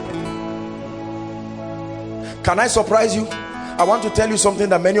 Can I surprise you? I want to tell you something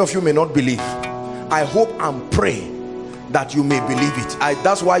that many of you may not believe. I hope and pray that you may believe it.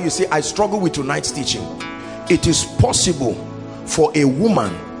 That's why you see I struggle with tonight's teaching. It is possible for a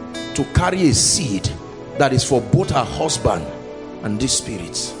woman to carry a seed that is for both her husband and these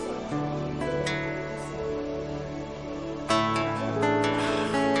spirits.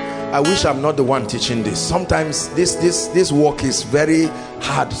 I wish I'm not the one teaching this. Sometimes this work is very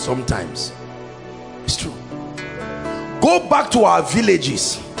hard. Sometimes it's true. Go back to our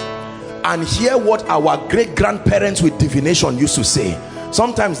villages and hear what our great-grandparents with divination used to say.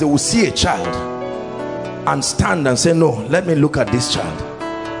 Sometimes they will see a child and stand and say, no, let me look at this child,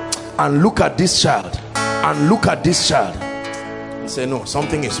 and look at this child, and look at this child, and say, no,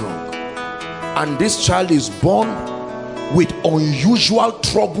 something is wrong. And this child is born with unusual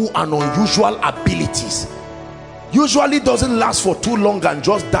trouble and unusual abilities. Usually doesn't last for too long and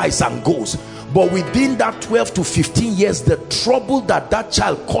just dies and goes. But within that 12 to 15 years, the trouble that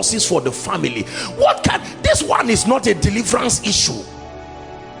child causes for the family. This one is not a deliverance issue.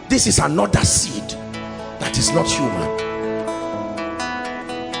 This is another seed that is not human.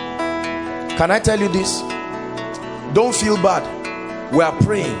 Can I tell you this? Don't feel bad. We are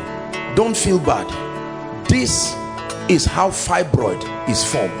praying. Don't feel bad. This is how fibroid is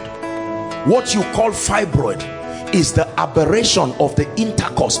formed. What you call fibroid is the aberration of the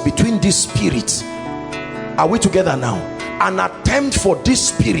intercourse between these spirits. Are we together now? An attempt for these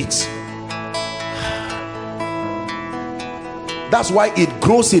spirits. That's why it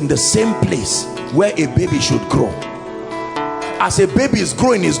grows in the same place where a baby should grow. As a baby is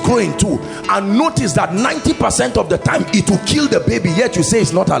growing too. And notice that 90% of the time it will kill the baby, yet you say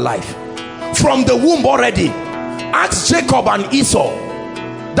it's not alive. From the womb already. Ask Jacob and Esau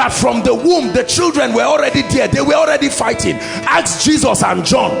that from the womb the children were already there, they were already fighting. Ask Jesus and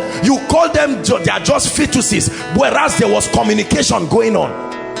John, you call them, they are just fetuses, whereas there was communication going on.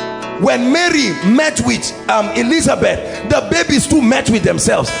 When Mary met with Elizabeth, the babies too met with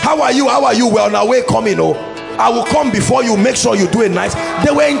themselves. How are you? How are you? We're on our way coming. Oh, I will come before you, make sure you do it nice.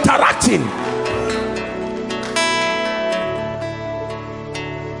 They were interacting.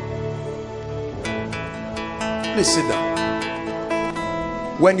 Please sit down.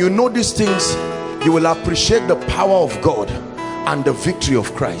 When you know these things, you will appreciate the power of God and the victory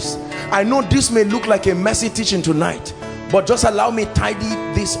of Christ. I know this may look like a messy teaching tonight, but just allow me tidy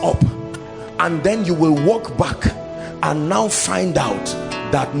this up, and then you will walk back and now find out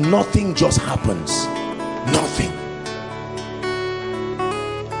that nothing just happens. Nothing.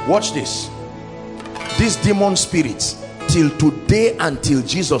 Watch this. These demon spirits, till today, until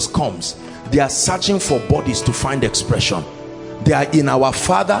Jesus comes, they are searching for bodies to find expression. They are in our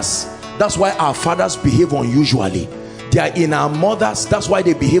fathers. That's why our fathers behave unusually. They are in our mothers. That's why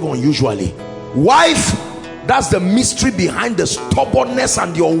they behave unusually. Wife, that's the mystery behind the stubbornness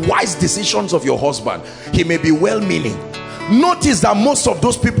and the unwise decisions of your husband. He may be well-meaning. Notice that most of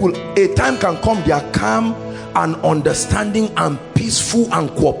those people, a time can come, they are calm and understanding and peaceful and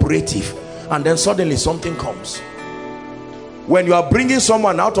cooperative, and then suddenly something comes. When you are bringing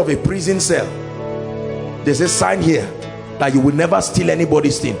someone out of a prison cell, they say sign here that you will never steal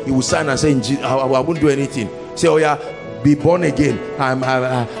anybody's thing. You will sign and say, I won't do anything. Say, oh yeah, be born again.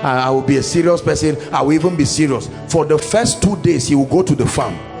 I will be a serious person. I will even be serious. For the first 2 days he will go to the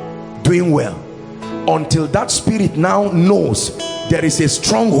farm doing well, until that spirit now knows there is a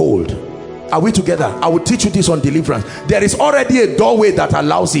stronghold. Are we together? I will teach you this on deliverance. There is already a doorway that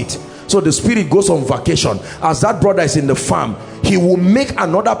allows it. So the spirit goes on vacation. As that brother is in the farm, he will make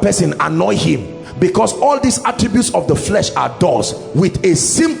another person annoy him, because all these attributes of the flesh are doors. With a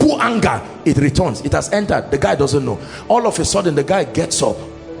simple anger, it returns. It has entered. The guy doesn't know. All of a sudden the guy gets up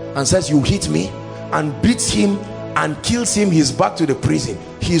and says, you hit me, and beats him and kills him. He's back to the prison.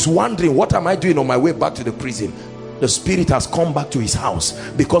 He's wondering, what am I doing on my way back to the prison? The spirit has come back to his house,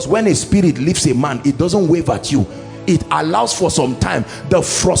 because when a spirit leaves a man, it doesn't wave at you. It allows for some time. The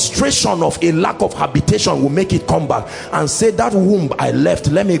frustration of a lack of habitation will make it come back and say, that womb I left,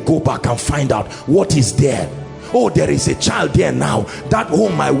 let me go back and find out what is there. Oh, there is a child there now. That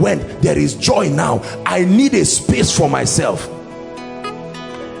home I went, there is joy now. I need a space for myself.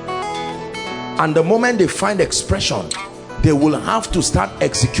 And the moment they find expression, they will have to start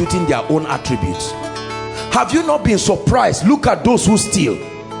executing their own attributes. Have you not been surprised? Look at those who steal.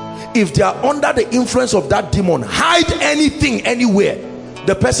 If they are under the influence of that demon, hide anything anywhere,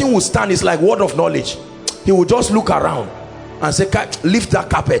 the person will stand. It's like word of knowledge. He will just look around and say, lift that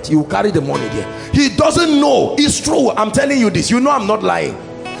carpet. You will carry the money there. He doesn't know. It's true. I'm telling you this. You know I'm not lying.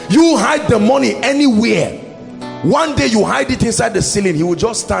 You hide the money anywhere. One day you hide it inside the ceiling. He will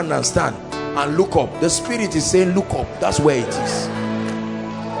just stand and look up. The spirit is saying, look up. That's where it is.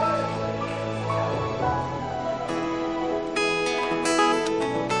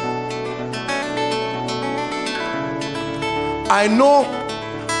 I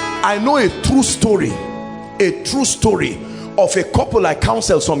know a true story of a couple I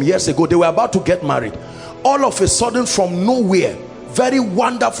counseled some years ago. They were about to get married. All of a sudden, from nowhere, very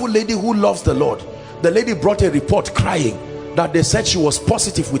wonderful lady who loves the Lord, the lady brought a report crying that they said she was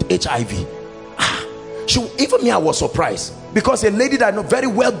positive with HIV. Even me, I was surprised, because a lady that I know, very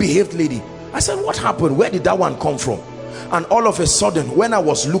well behaved lady. I said, what happened? Where did that one come from? And all of a sudden, when I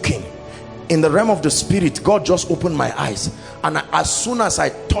was looking in the realm of the spirit, God just opened my eyes, and as soon as I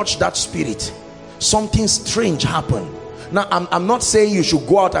touched that spirit, something strange happened. Now I'm not saying you should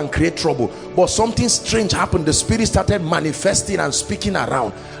go out and create trouble, but something strange happened. The spirit started manifesting and speaking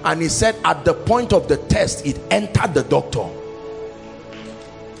around, and he said at the point of the test, it entered the doctor.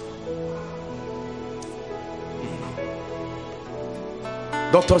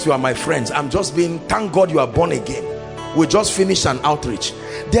 Doctors, you are my friends. I'm just being, thank God you are born again. We just finished an outreach.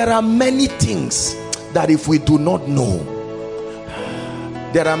 There are many things that if we do not know,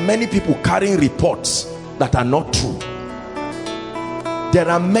 there are many people carrying reports that are not true. There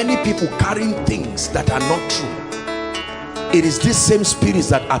are many people carrying things that are not true. It is these same spirits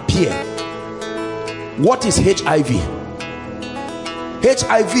that appear. What is HIV?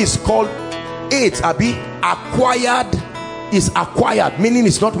 HIV is called AIDS, Abi. Acquired is acquired, meaning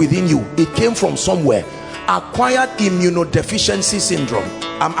it's not within you. It came from somewhere. Acquired immunodeficiency syndrome.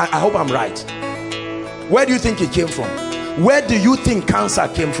 I hope I'm right. Where do you think it came from? Where do you think cancer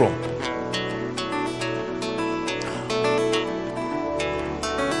came from?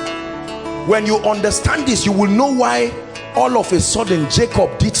 When you understand this, you will know why all of a sudden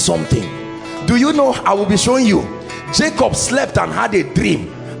Jacob did something. Do you know? I will be showing you. Jacob slept and had a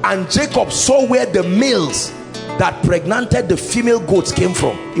dream, and Jacob saw where the males that pregnanted the female goats came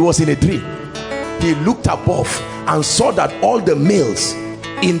from. It was in a dream. He looked above and saw that all the males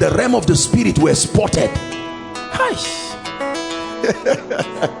in the realm of the spirit were spotted.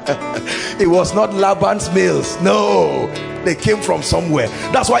 It was not Laban's males. No, they came from somewhere.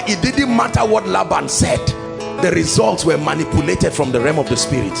 That's why it didn't matter what Laban said. The results were manipulated from the realm of the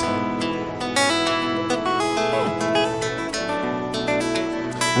spirit.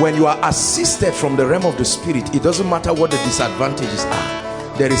 When you are assisted from the realm of the spirit, it doesn't matter what the disadvantages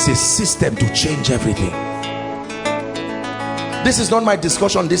are. There is a system to change everything. This is not my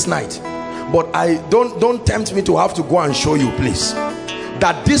discussion this night, but I don't tempt me to have to go and show you, please,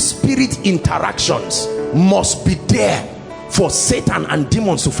 that these spirit interactions must be there for Satan and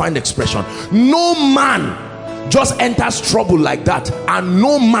demons to find expression. No man just enters trouble like that, and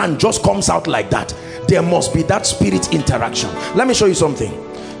no man just comes out like that. There must be that spirit interaction. Let me show you something.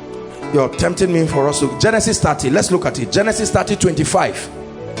 You're tempting me for us to Genesis 30. Let's look at it. Genesis 30, 25.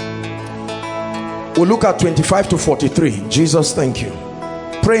 We'll look at 25 to 43. Jesus, thank you.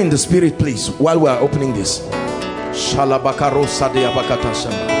 Pray in the spirit, please, while we are opening this.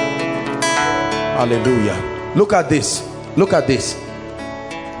 Hallelujah. Look at this. Look at this.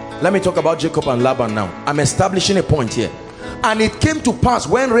 Let me talk about Jacob and Laban now. I'm establishing a point here. And it came to pass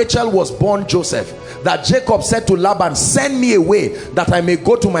when Rachel was born Joseph, that Jacob said to Laban, send me away that I may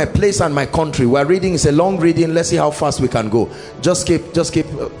go to my place and my country. We're reading, it's a long reading. Let's see how fast we can go. Just keep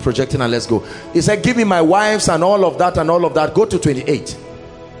projecting and let's go. He said, give me my wives and all of that and all of that. Go to 28.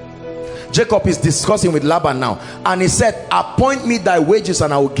 Jacob is discussing with Laban now, and he said, appoint me thy wages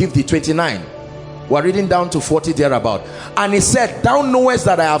and I will give thee. 29. We're reading down to 40 thereabout. And he said, thou knowest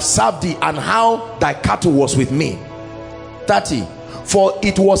that I have served thee, and how thy cattle was with me. 30. For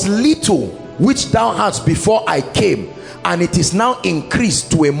it was little which thou hadst before I came, and it is now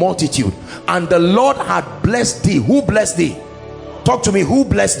increased to a multitude. And the Lord had blessed thee. Who blessed thee? Talk to me. Who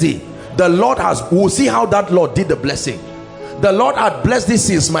blessed thee? The Lord has. We'll see how that Lord did the blessing. The Lord had blessed thee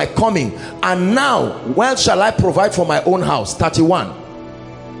since my coming, and now well shall I provide for my own house. 31.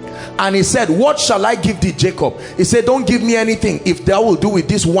 And he said, what shall I give thee, Jacob? He said, don't give me anything. If thou will do with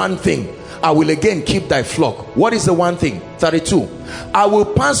this one thing, I will again keep thy flock. What is the one thing? 32. I will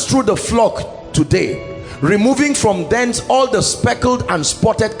pass through the flock today, removing from thence all the speckled and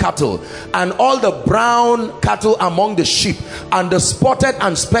spotted cattle, and all the brown cattle among the sheep, and the spotted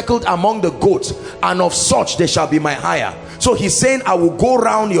and speckled among the goats, and of such they shall be my hire. So he's saying, I will go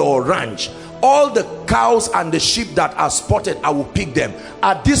round your ranch. All the cows and the sheep that are spotted, I will pick them.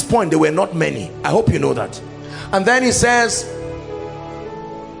 At this point, there were not many. I hope you know that. And then he says,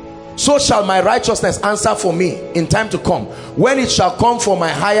 so shall my righteousness answer for me in time to come, when it shall come for my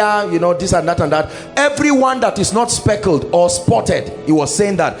hire, you know, this and that and that. Everyone that is not speckled or spotted, he was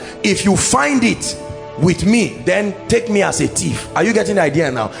saying that if you find it with me, then take me as a thief. Are you getting the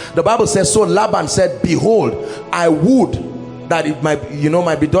idea now? The Bible says, so Laban said, behold, I would that it might, you know,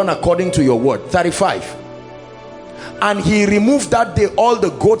 might be done according to your word. 35. And he removed that day all the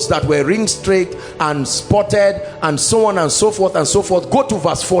goats that were ring straight and spotted, and so on and so forth and so forth. Go to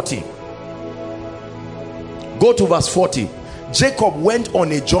verse 40. Go to verse 40. Jacob went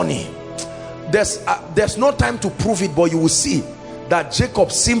on a journey. There's no time to prove it, but you will see that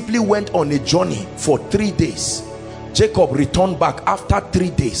Jacob simply went on a journey for 3 days. Jacob returned back after 3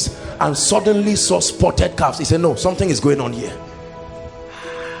 days and suddenly saw spotted calves. He said, no, something is going on here.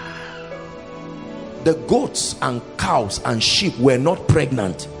 The goats and cows and sheep were not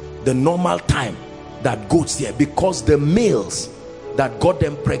pregnant the normal time that goats there, because the males that got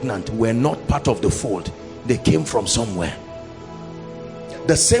them pregnant were not part of the fold. They came from somewhere.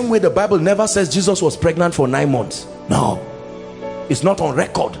 The same way the Bible never says Jesus was pregnant for 9 months. No, it's not on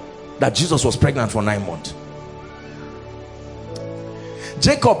record that Jesus was pregnant for 9 months.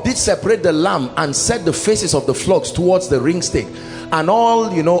 Jacob did separate the lamb and set the faces of the flocks towards the ring stake and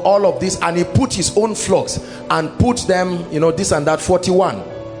all, you know, all of this, and he put his own flocks and put them, you know, this and that. 41.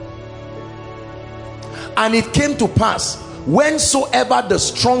 And it came to pass, whensoever the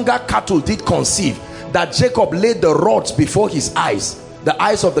stronger cattle did conceive, that Jacob laid the rods before his eyes, the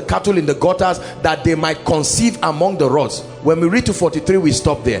eyes of the cattle in the gutters, that they might conceive among the rods. When we read to 43, we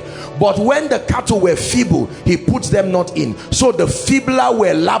stop there. But when the cattle were feeble, he puts them not in. So the feebler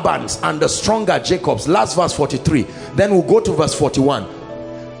were Laban's and the stronger Jacob's. Last verse 43. Then we'll go to verse 41.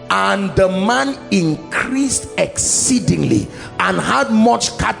 And the man increased exceedingly, and had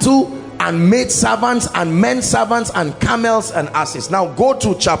much cattle, and maid servants, and men servants, and camels, and asses. Now go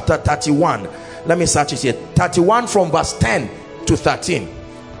to chapter 31. Let me search it here. 31 from verse 10 to 13.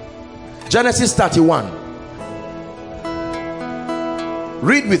 Genesis 31.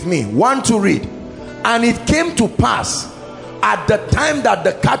 Read with me. 1 to read. And it came to pass at the time that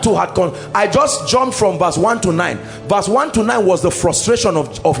the cattle had gone. I just jumped from verse 1 to 9. Verse 1 to 9 was the frustration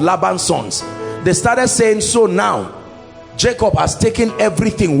of Laban's sons. They started saying, so now Jacob has taken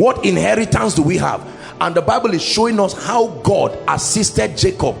everything. What inheritance do we have? And the Bible is showing us how God assisted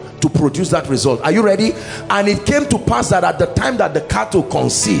Jacob to produce that result. Are you ready? And it came to pass that at the time that the cattle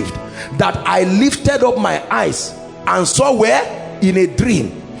conceived, that I lifted up my eyes and saw where? In a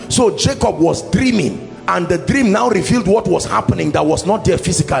dream. So Jacob was dreaming, and the dream now revealed what was happening that was not there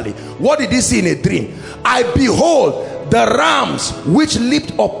physically. What did he see in a dream? I behold, the rams which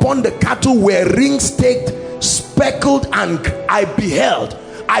leaped upon the cattle were ring-staked, speckled, and I beheld.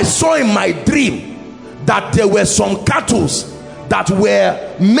 I saw in my dream that there were some cattle that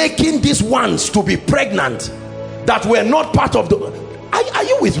were making these ones to be pregnant, that were not part of the... Are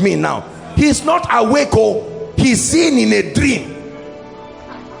you with me now? He's not awake, oh, he's seeing in a dream.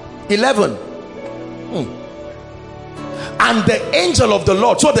 11. And the angel of the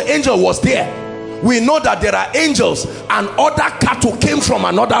Lord, so the angel was there. We know that there are angels, and other cattle came from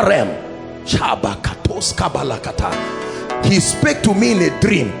another realm. He spake to me in a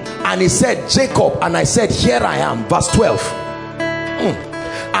dream, And he said, Jacob. And I said, here I am. Verse 12.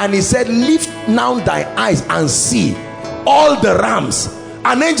 And he said, lift now thy eyes and see all the rams.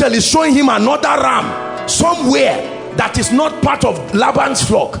 An angel is showing him another ram somewhere that is not part of Laban's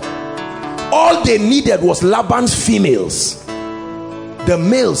flock. All they needed was Laban's females. The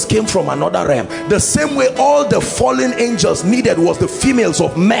males came from another ram. The same way all the fallen angels needed was the females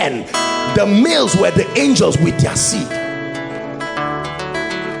of men. The males were the angels with their seed.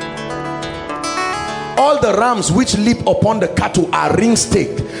 All the rams which leap upon the cattle are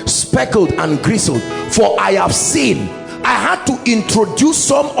ring-staked, speckled and grizzled. For I have seen. I had to introduce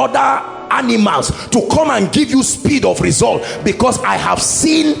some other animals to come and give you speed of result, because I have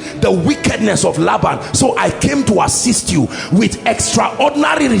seen the wickedness of Laban. So I came to assist you with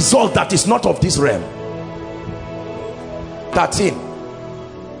extraordinary result that is not of this realm. 13.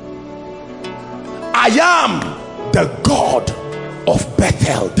 I am the God of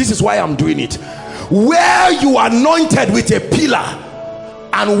Bethel. This is why I'm doing it. Where you anointed with a pillar,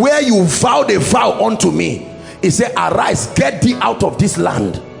 and where you vowed a vow unto me, he said, arise, get thee out of this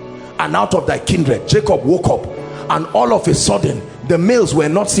land and out of thy kindred. Jacob woke up, and all of a sudden the males were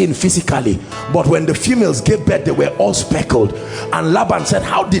not seen physically, but when the females gave birth, they were all speckled. And Laban said,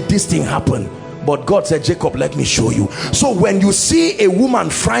 how did this thing happen? But God said, Jacob, let me show you. So when you see a woman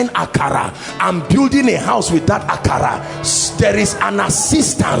frying akara and building a house with that akara, there is an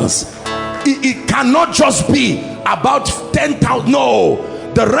assistance. It cannot just be about 10,000. No,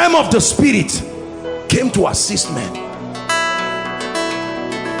 the realm of the spirit came to assist men.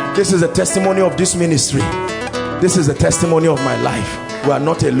 This is a testimony of this ministry. This is a testimony of my life. We are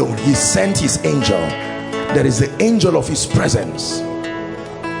not alone. He sent his angel. There is the angel of his presence.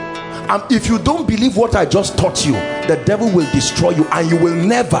 If you don't believe what I just taught you, the devil will destroy you, and you will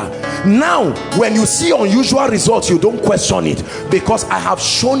never. Now when you see unusual results, you don't question it, because I have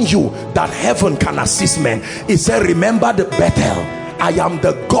shown you that heaven can assist men. He said, remember the Bethel. I am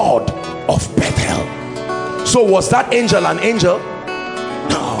the God of Bethel. So was that angel an angel?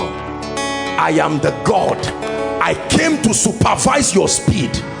 No. I am the God. I came to supervise your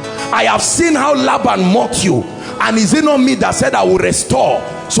speed. I have seen how Laban mocked you, and is it not me that said I will restore?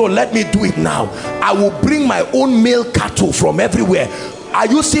 So let me do it now. I will bring my own male cattle from everywhere. Are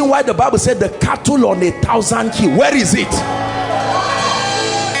you seeing why the Bible said the cattle on 1,000 hills? Where is it?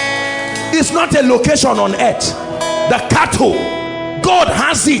 It's not a location on earth. The cattle, God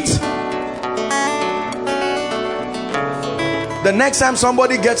has it. The next time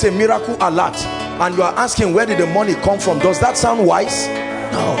somebody gets a miracle alert and you are asking where did the money come from, does that sound wise?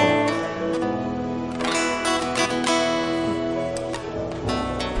 No.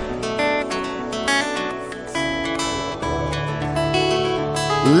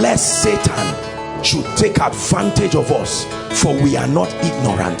 Lest Satan should take advantage of us, for we are not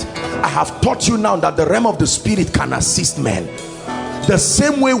ignorant. I have taught you now that the realm of the spirit can assist men. The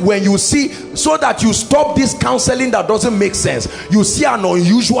same way when you see, so that you stop this counseling that doesn't make sense, you see an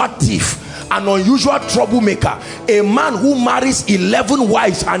unusual thief, an unusual troublemaker, a man who marries 11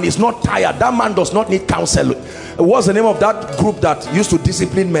 wives and is not tired, that man does not need counseling. What's the name of that group that used to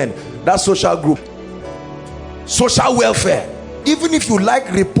discipline men? That social group, social welfare. Even if you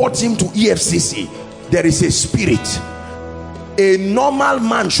like, report him to EFCC. There is a spirit. A normal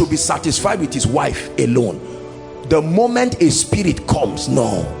man should be satisfied with his wife alone. The moment a spirit comes,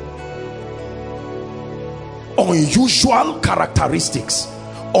 no. Unusual characteristics,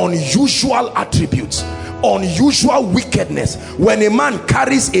 unusual attributes, unusual wickedness. When a man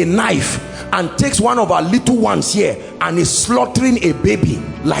carries a knife and takes one of our little ones here and is slaughtering a baby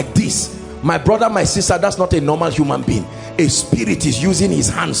like this, my brother, my sister, that's not a normal human being. A spirit is using his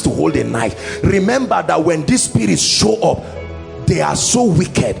hands to hold a knife. Remember that when these spirits show up, they are so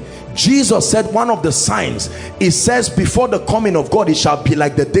wicked. Jesus said one of the signs, it says before the coming of God it shall be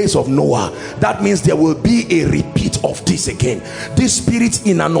like the days of Noah. That means there will be a repeat of this again. These spirits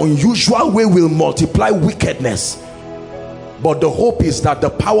in an unusual way will multiply wickedness. But the hope is that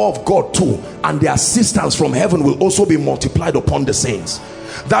the power of God too and the assistance from heaven will also be multiplied upon the saints.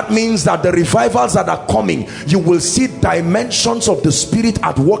 That means that the revivals that are coming, you will see dimensions of the spirit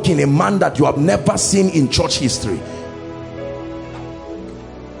at work in a man that you have never seen in church history.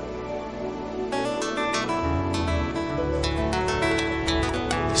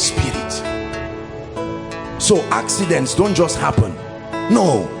 Spirit. So accidents don't just happen.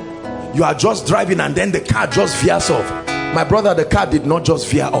 No, you are just driving and then the car just veers off. My brother, the car did not just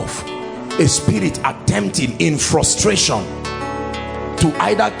veer off. A spirit attempting in frustration to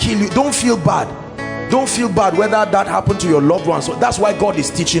either kill you. Don't feel bad. Don't feel bad whether that happened to your loved ones. So that's why God is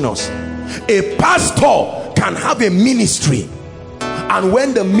teaching us. A pastor can have a ministry And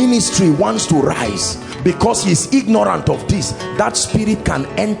when the ministry wants to rise, because he's ignorant of this, that spirit can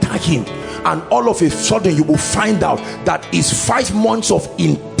enter him, and all of a sudden you will find out that it's 5 months of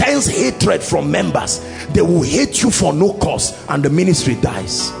intense hatred from members. They will hate you for no cause, and the ministry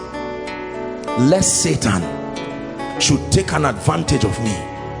dies. Lest Satan should take an advantage of me.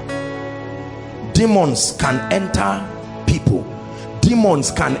 Demons can enter people.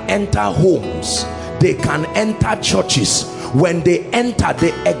 Demons can enter homes. They can enter churches. When they enter,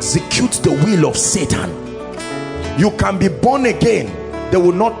 they execute the will of Satan. You can be born again, they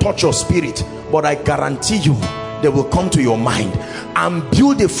will not touch your spirit, but I guarantee you they will come to your mind and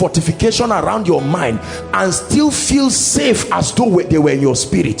build a fortification around your mind and still feel safe as though they were in your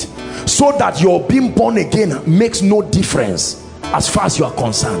spirit, so that your being born again makes no difference as far as you are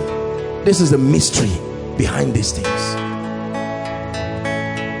concerned. This is the mystery behind these things.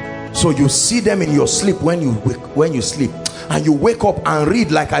 So you see them in your sleep when you sleep, and you wake up and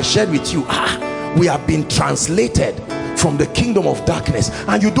read, like I shared with you, we have been translated from the kingdom of darkness,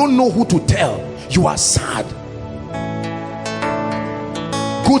 and you don't know who to tell. You are sad.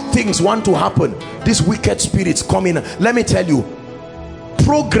 Good things want to happen, these wicked spirits come in. Let me tell you,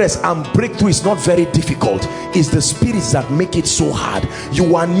 progress and breakthrough is not very difficult. It's the spirits that make it so hard.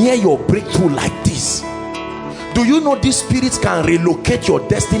 You are near your breakthrough like this. Do you know these spirits can relocate your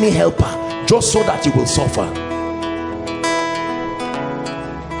destiny helper just so that you will suffer?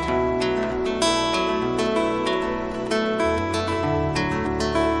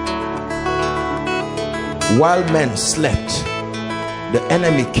 While men slept, the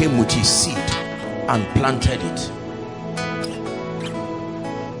enemy came with his seed and planted it.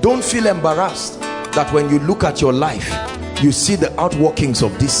 Don't feel embarrassed that when you look at your life, you see the outworkings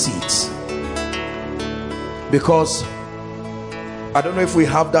of these seeds. Because I don't know if we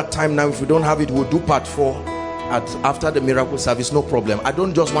have that time now. If we don't have it, we'll do part 4 after the miracle service. No problem. I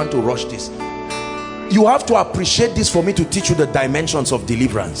don't just want to rush this. You have to appreciate this for me to teach you the dimensions of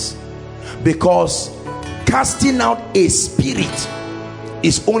deliverance. Because casting out a spirit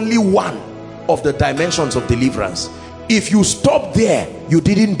is only one of the dimensions of deliverance. If you stop there, you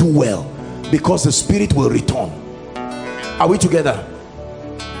didn't do well, because the spirit will return. Are we together?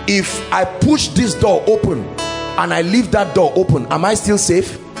 If I push this door open and I leave that door open, am I still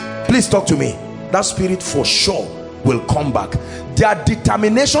safe? Please talk to me. That spirit for sure will come back. Their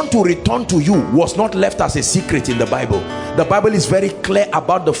determination to return to you was not left as a secret in the Bible. The Bible is very clear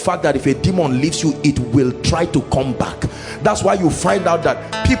about the fact that if a demon leaves you, it will try to come back. That's why you find out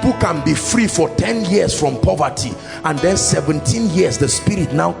that people can be free for 10 years from poverty, and then 17 years the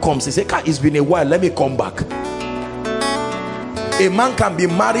spirit now comes. They say, it's been a while, let me come back. A man can be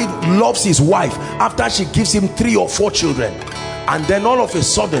married, loves his wife, after she gives him 3 or 4 children, and then all of a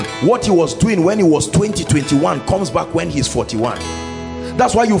sudden what he was doing when he was 20, 21 comes back when he's 41.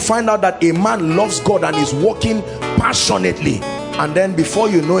 That's why you find out that a man loves God and is walking passionately, and then before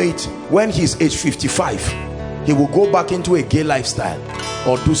you know it, when he's age 55, he will go back into a gay lifestyle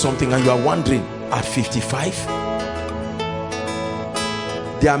or do something, and you are wondering, at 55?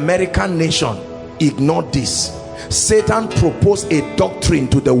 The American nation ignored this. Satan proposed a doctrine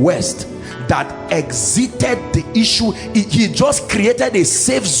to the West that exited the issue. He just created a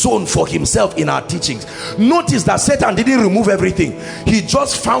safe zone for himself in our teachings. Notice that Satan didn't remove everything. He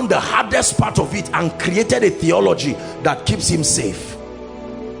just found the hardest part of it and created a theology that keeps him safe.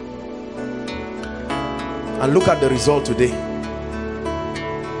 And look at the result today.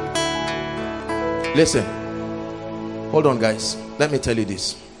 Listen, hold on guys, let me tell you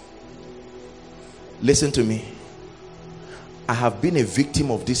this. Listen to me. I have been a victim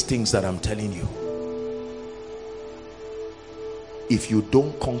of these things that I'm telling you. If you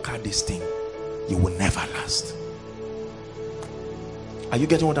don't conquer this thing, you will never last. Are you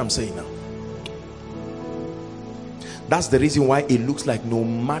getting what I'm saying now? That's the reason why it looks like no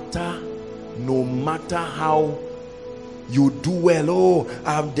matter how you do well,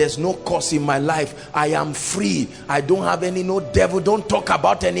 there's no curse in my life, I am free, I don't have any, no devil, don't talk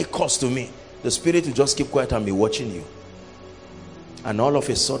about any curse to me. The spirit will just keep quiet and be watching you. And all of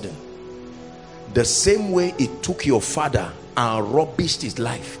a sudden, the same way it took your father and rubbished his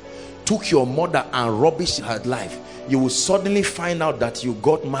life, took your mother and rubbished her life, you will suddenly find out that you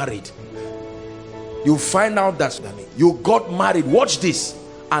got married. You find out that you got married, watch this,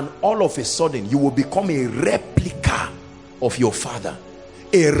 and all of a sudden you will become a replica of your father.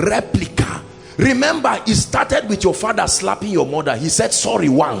 A replica. Remember, it started with your father slapping your mother. He said sorry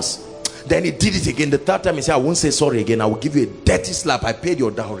once, then he did it again. The third time he said, I won't say sorry again, I will give you a dirty slap, I paid your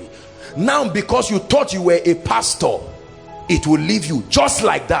dowry. Now because you thought you were a pastor, it will leave you just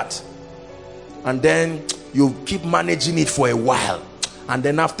like that, and then you keep managing it for a while. and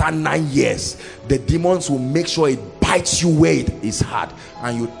then after 9 years the demons will make sure it bites you where it is hard,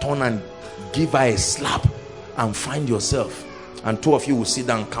 and you turn and give her a slap and find yourself, and two of you will sit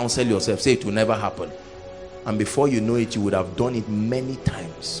down and counsel yourself, say it will never happen, and before you know it, you would have done it many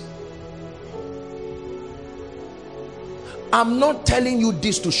times. I'm not telling you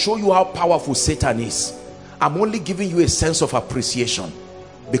this to show you how powerful Satan is. I'm only giving you a sense of appreciation,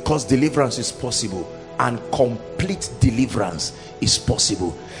 because deliverance is possible, and complete deliverance is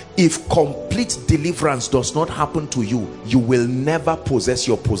possible. If complete deliverance does not happen to you, you will never possess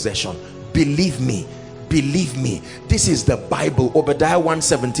your possession. Believe me, believe me. This is the Bible. Obadiah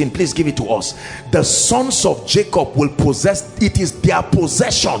 1:17, please give it to us. The sons of Jacob will possess, it is their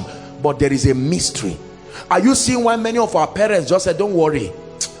possession, but there is a mystery. Are you seeing why many of our parents just said, don't worry,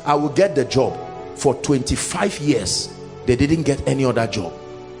 I will get the job? For 25 years they didn't get any other job.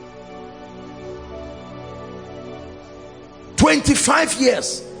 25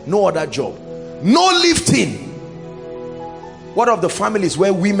 years, no other job, no lifting. What of the families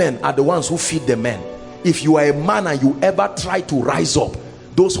where women are the ones who feed the men? If you are a man and you ever try to rise up,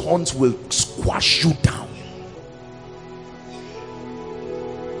 those horns will squash you down.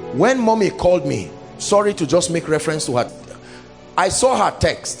 When mommy called me, sorry to just make reference to her, I saw her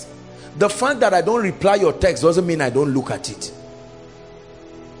text. The fact that I don't reply your text doesn't mean I don't look at it.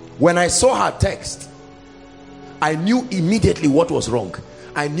 When I saw her text, I knew immediately what was wrong.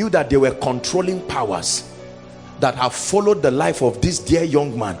 I knew that there were controlling powers that have followed the life of this dear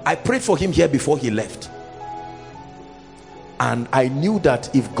young man. I prayed for him here before he left, and I knew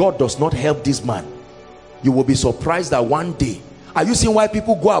that if God does not help this man, you will be surprised that one day. Are you seeing why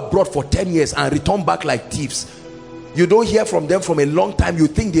people go abroad for 10 years and return back like thieves? You don't hear from them from a long time. You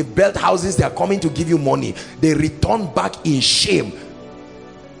think they've built houses, they are coming to give you money. They return back in shame.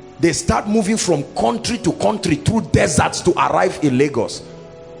 They start moving from country to country through deserts to arrive in Lagos.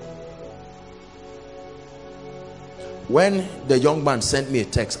 When the young man sent me a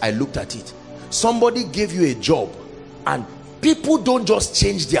text, I looked at it. Somebody gave you a job, and people don't just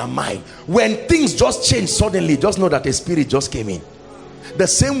change their mind. When things just change suddenly, just know that a spirit just came in. The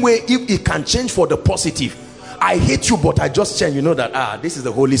same way, if it can change for the positive, I hate you but I just change, you know that this is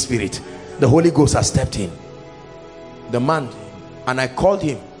the Holy Spirit, the Holy Ghost has stepped in. The man, and I called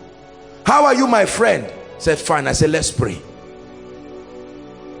him, how are you, my friend? Said fine. I said, let's pray.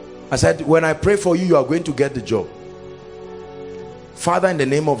 I said, when I pray for you, you are going to get the job. Father, in the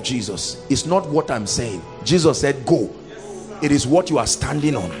name of Jesus, it's not what I'm saying. Jesus said go. It is what you are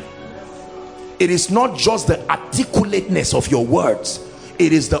standing on. It is not just the articulateness of your words,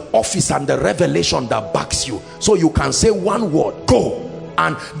 it is the office and the revelation that backs you. So you can say one word, go,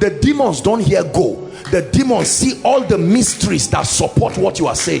 and the demons don't hear go. The demons see all the mysteries that support what you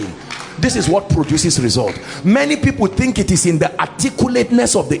are saying. This is what produces result. Many people think it is in the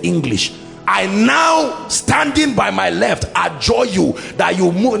articulateness of the English. I now, standing by my left, adjure you that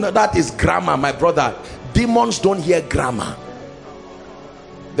you move. No, that is grammar, my brother. Demons don't hear grammar.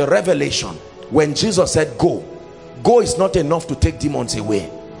 The revelation, when Jesus said go, go is not enough to take demons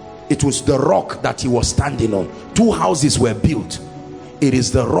away. It was the rock that he was standing on. 2 houses were built. It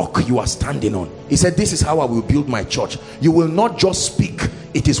is the rock you are standing on. He said, this is how I will build my church. You will not just speak,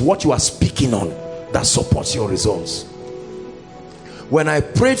 it is what you are speaking on that supports your results. When I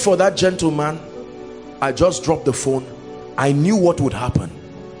prayed for that gentleman, I just dropped the phone. I knew what would happen,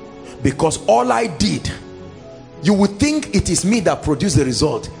 because all I did, you would think it is me that produced the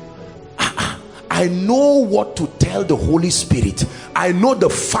result. I know what to tell the Holy Spirit. I know the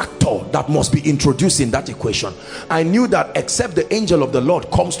factor that must be introduced in that equation. I knew that except the angel of the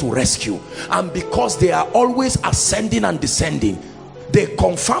Lord comes to rescue, and because they are always ascending and descending, they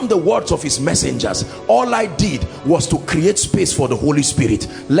confirm the words of his messengers. All I did was to create space for the Holy Spirit.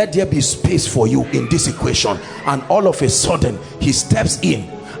 Let there be space for you in this equation. And all of a sudden he steps in,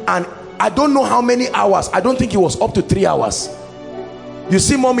 and I don't know how many hours. I don't think it was up to 3 hours. You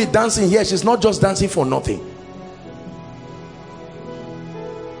see mommy dancing here, she's not just dancing for nothing.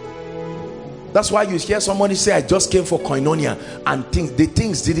 That's why you hear somebody say, I just came for koinonia, and the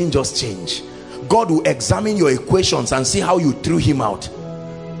things didn't just change. God will examine your equations and see how you threw him out,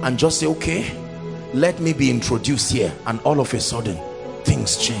 and just say, okay, let me be introduced here. And all of a sudden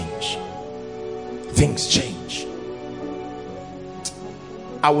things change. Things change.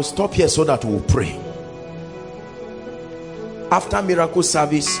 I will stop here so that we'll pray. After miracle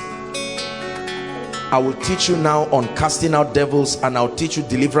service, I will teach you now on casting out devils, and I'll teach you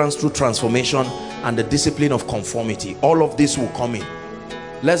deliverance through transformation and the discipline of conformity. All of this will come in.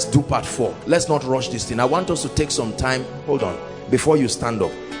 Let's do part 4. Let's not rush this thing. I want us to take some time, hold on, before you stand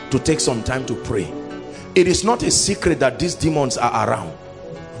up, to take some time to pray. It is not a secret that these demons are around.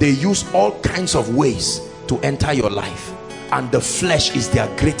 They use all kinds of ways to enter your life, and the flesh is their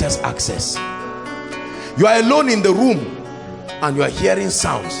greatest access. You are alone in the room and you are hearing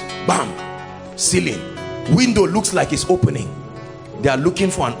sounds. Bam, ceiling, window looks like it's opening. They are looking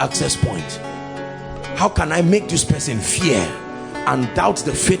for an access point. How can I make this person fear and doubt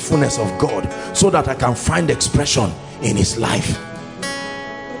the faithfulness of God so that I can find expression in his life?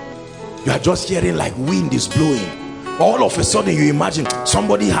 You are just hearing like wind is blowing. All of a sudden you imagine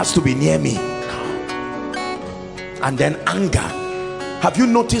somebody has to be near me. And then anger. Have you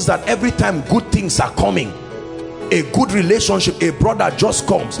noticed that every time good things are coming, a good relationship, a brother just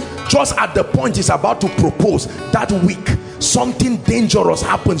comes, just at the point he's about to propose, that week something dangerous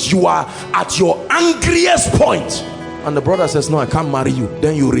happens, you are at your angriest point, and the brother says, no, I can't marry you.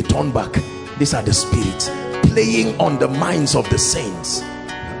 Then you return back. These are the spirits playing on the minds of the saints,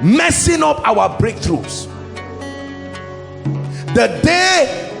 messing up our breakthroughs. The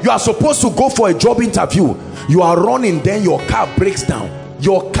day you are supposed to go for a job interview, you are running, then your car breaks down.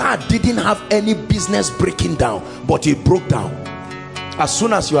 Your car didn't have any business breaking down, but it broke down. As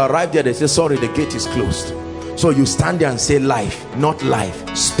soon as you arrive there, they say, sorry, the gate is closed. So you stand there and say, life, not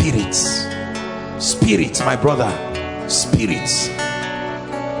life, spirits. Spirits, my brother, spirits.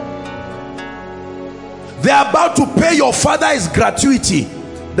 They are about to pay your father's gratuity.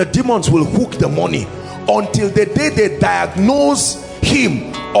 The demons will hook the money until the day they diagnose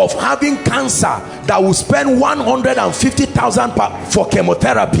him of having cancer that will spend 150,000 for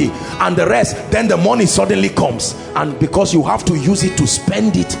chemotherapy and the rest. Then the money suddenly comes, and because you have to use it to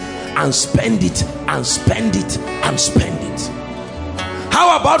spend it and spend it and spend it and spend it.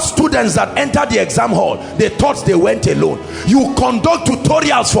 How about students that enter the exam hall? They thought they went alone. You conduct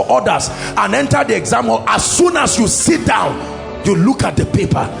tutorials for others and enter the exam hall. As soon as you sit down, you look at the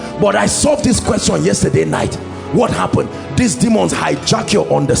paper. But I solved this question yesterday night. What happened? These demons hijack your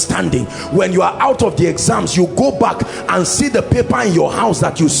understanding. When you are out of the exams, you go back and see the paper in your house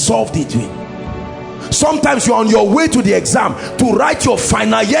that you solved it with. Sometimes you're on your way to the exam to write your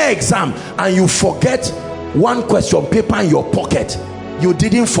final year exam and you forget one question paper in your pocket. You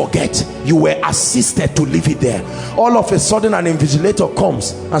didn't forget, you were assisted to leave it there. All of a sudden an invigilator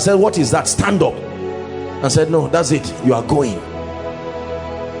comes and said, what is that? Stand up. And said, no, that's it, you are going.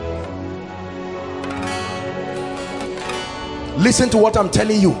 Listen to what I'm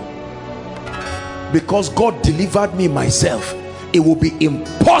telling you. Because God delivered me myself, it will be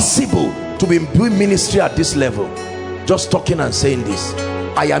impossible to be doing ministry at this level. Just talking and saying this.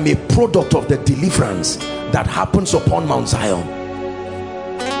 I am a product of the deliverance that happens upon Mount Zion.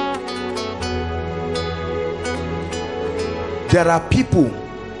 There are people,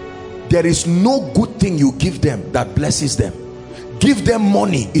 there is no good thing you give them that blesses them. Give them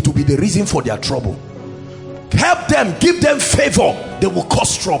money, it will be the reason for their trouble. Help them, give them favor, they will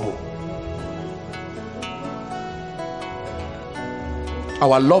cause trouble.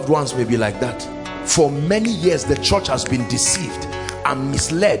 Our loved ones may be like that. For many years the church has been deceived and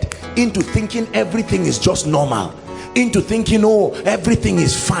misled into thinking everything is just normal, into thinking, oh, everything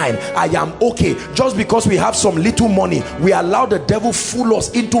is fine, I am okay. Just because we have some little money, we allow the devil fool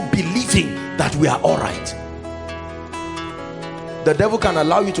us into believing that we are all right. The devil can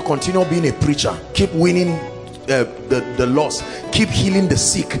allow you to continue being a preacher, keep winning the lost, keep healing the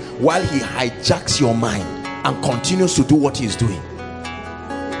sick, while he hijacks your mind and continues to do what he's doing.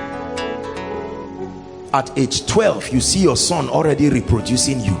 At age 12, you see your son already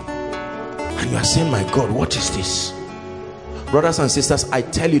reproducing you, and you are saying, my God, what is this? Brothers and sisters, I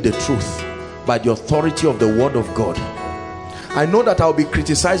tell you the truth by the authority of the word of God. I know that I'll be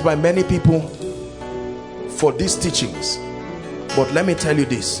criticized by many people for these teachings, but let me tell you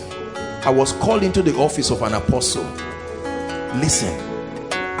this. I was called into the office of an apostle. Listen,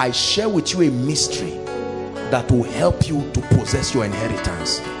 I share with you a mystery that will help you to possess your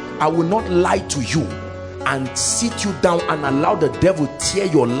inheritance. I will not lie to you and sit you down and allow the devil tear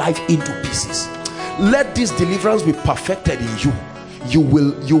your life into pieces. Let this deliverance be perfected in you. You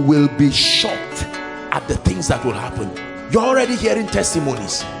will be shocked at the things that will happen. You're already hearing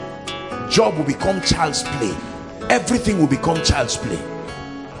testimonies. Job will become child's play. Everything will become child's play.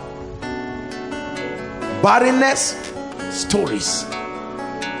 Barrenness, stories.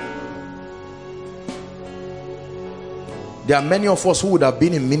 There are many of us who would have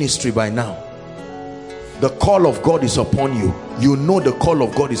been in ministry by now. The call of God is upon you. You know the call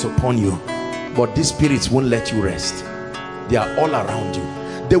of God is upon you, but these spirits won't let you rest. They are all around you.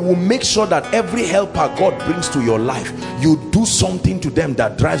 They will make sure that every helper God brings to your life, you do something to them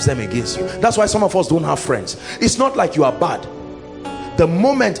that drives them against you. That's why some of us don't have friends. It's not like you are bad. The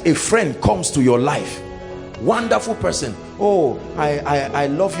moment a friend comes to your life, Wonderful person. Oh, I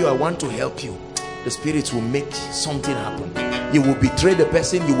love you, I want to help you. The spirits will make something happen. You will betray the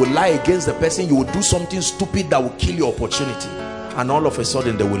person, you will lie against the person, you will do something stupid that will kill your opportunity, and all of a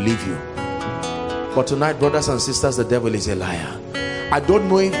sudden they will leave you. But tonight, brothers and sisters, the devil is a liar. I don't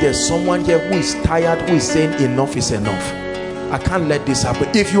know if there's someone here who is tired, who is saying enough is enough. I can't let this happen.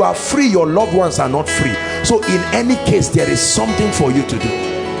 If you are free, your loved ones are not free. So in any case, there is something for you to do.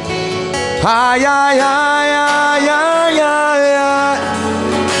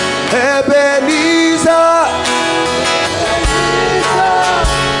 Ebenezer,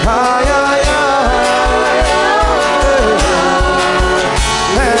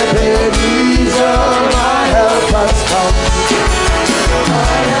 Ebenezer, my help has come.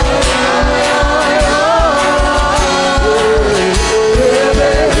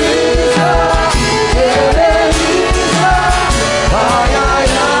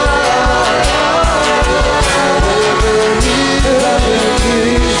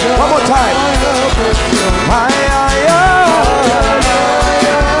 One more time.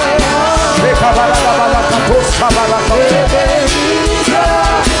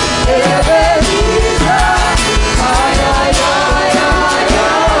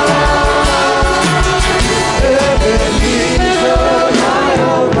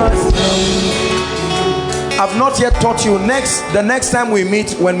 I've not yet taught you. The next time we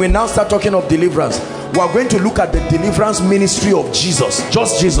meet, when we now start talking of deliverance, we are going to look at the deliverance ministry of Jesus.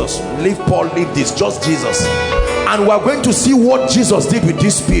 Just Jesus. Leave Paul, leave this. Just Jesus. And we are going to see what Jesus did with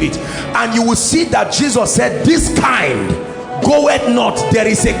this spirit. And you will see that Jesus said, this kind goeth not. There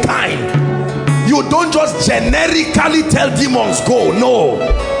is a kind. You don't just generically tell demons go. No.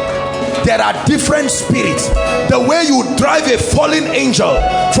 There are different spirits. The way you drive a fallen angel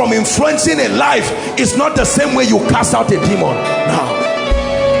from influencing a life is not the same way you cast out a demon. No.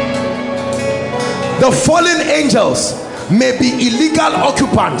 The fallen angels may be illegal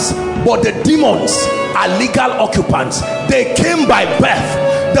occupants, but the demons are legal occupants. They came by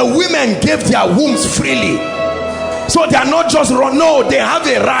birth. The women gave their wombs freely. So they are not just wrong. No, they have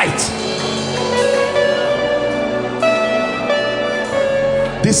a right.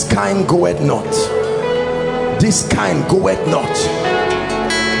 This kind goeth not. This kind goeth not.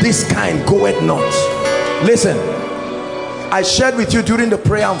 This kind goeth not. Listen, I shared with you during the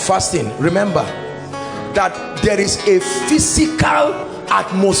prayer and fasting, remember, that there is a physical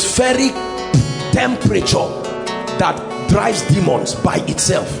atmospheric temperature that drives demons by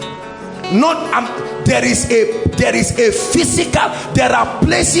itself. There is a physical, there are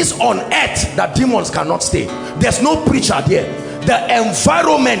places on earth that demons cannot stay. There's no preacher there. The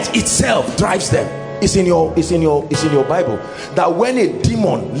environment itself drives them. It's in your Bible that when a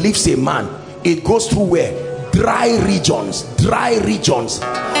demon leaves a man, it goes through where? Dry regions,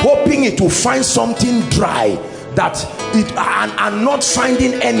 hoping it will find something dry, that it and not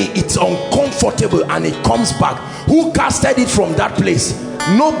finding any, it's uncomfortable, and it comes back. Who casted it from that place?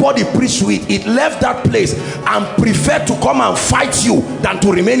 Nobody preached to it. It left that place and preferred to come and fight you than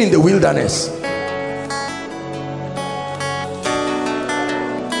to remain in the wilderness.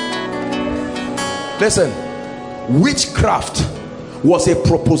 Listen, witchcraft was a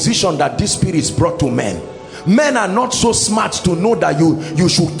proposition that these spirits brought to men. Men are not so smart to know that you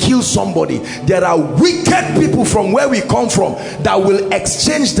should kill somebody. There are wicked people from where we come from that will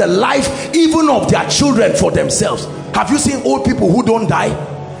exchange the life even of their children for themselves. Have you seen old people who don't die?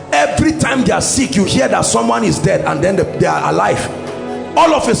 Every time they are sick, you hear that someone is dead and then they are alive.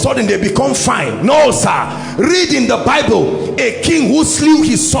 All of a sudden they become fine. No, sir. Read in the Bible a king who slew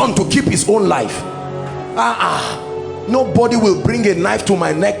his son to keep his own life. Nobody will bring a knife to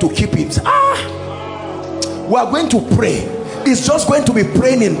my neck to keep it. We are going to pray. It's just going to be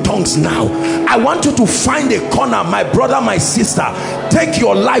praying in tongues now. I want you to find a corner, my brother, my sister. Take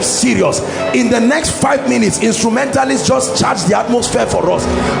your life serious. In the next 5 minutes, instrumentalists just charge the atmosphere for us.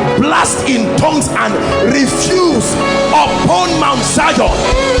 Blast in tongues and refuse upon Mount Zion.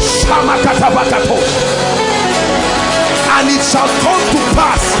 And it shall come to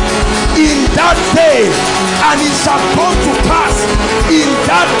pass in that day, and it shall come to pass in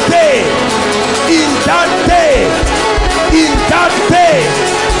that day, in that day, in that day,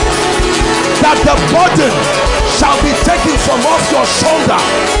 that the burden shall be taken from off your shoulder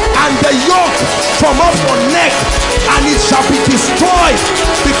and the yoke from off your neck, and it shall be destroyed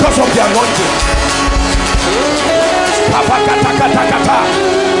because of the anointing.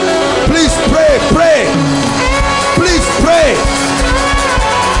 Please pray, pray. Please pray.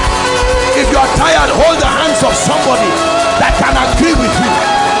 If you are tired, hold the hands of somebody that can agree with you.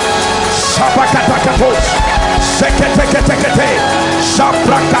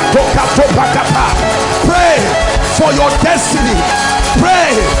 Pray. for your destiny.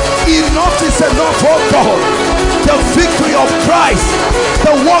 Pray. Enough is enough, oh God. The victory of Christ,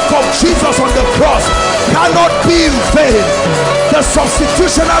 the work of Jesus on the cross cannot be in vain. The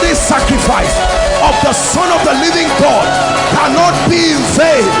substitutionary sacrifice of the Son of the living God cannot be in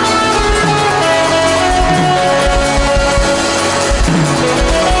vain.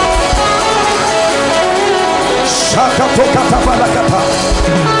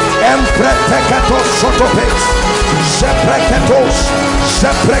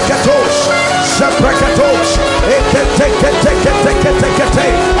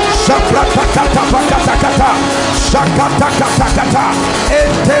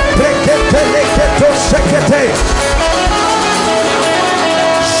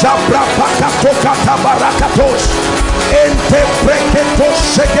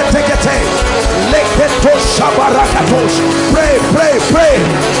 Pray, pray, pray.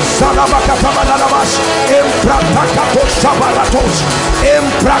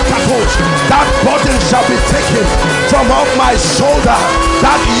 That burden shall be taken from off my shoulder,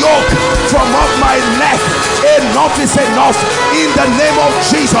 that yoke from off my neck. Enough is enough in the name of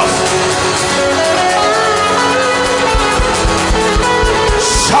Jesus.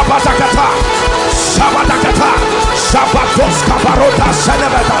 Shabatakata, Shabatakata, Shabatos Kabarota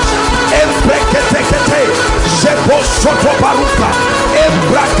Senevetas, Embreketekete, Shebo Soto Baruka,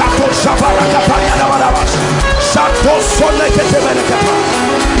 Embrakato Shabarakata Yanavas, Shato Sonekete Venekata.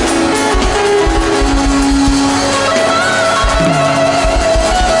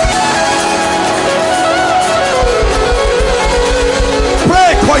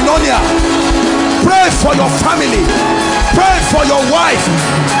 Pray, Koinonia. Pray for your family. Pray for your wife.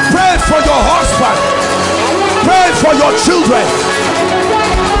 Pray for your husband. Pray for your children.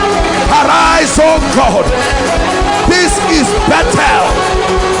 Arise, oh God. This is Bethel.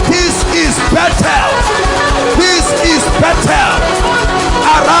 This is Bethel. This is Bethel.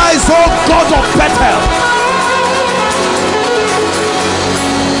 Arise, oh God of Bethel.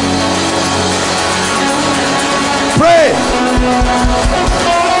 Pray.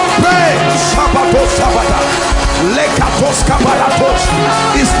 Pray. Shabbato Shabbata.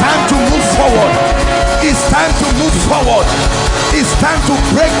 It's time to move forward. It's time to move forward. It's time to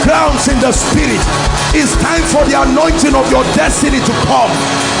break grounds in the spirit. It's time for the anointing of your destiny to come.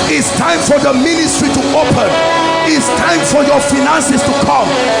 It's time for the ministry to open. It's time for your finances to come.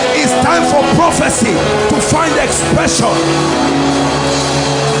 It's time for prophecy to find expression.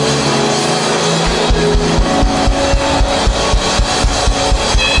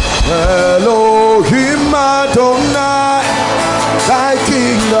 Elohim Adonai, thy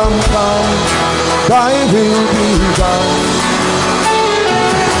kingdom come, thy will be done.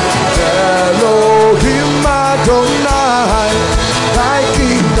 Elohim Adonai, thy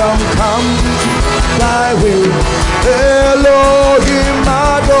kingdom come, thy will. Elohim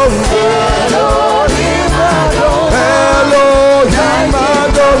Adonai, Elohim Adonai,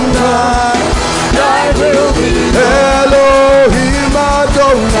 thy will be done. Elohim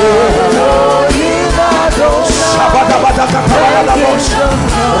Adonai.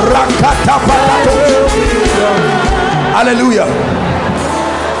 Hallelujah.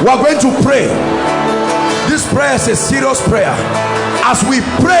 We are going to pray. This prayer is a serious prayer. As we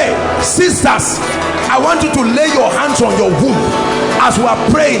pray, sisters, I want you to lay your hands on your womb. As we are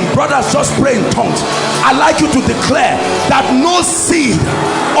praying, brothers, just pray in tongues. I'd like you to declare that no seed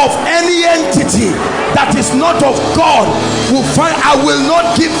of any entity that is not of God will find. I will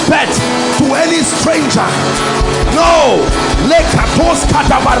not give birth to any stranger. No.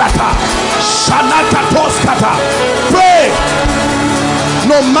 Pray.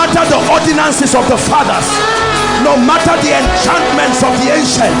 No matter the ordinances of the fathers, no matter the enchantments of the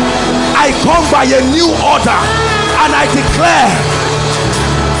ancient, I come by a new order and I declare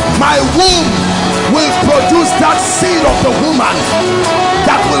my womb will produce that seed of the woman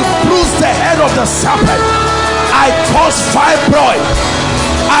that will bruise the head of the serpent. I cause fibroid.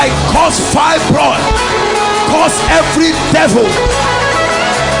 I cause fibroid. Cause every devil.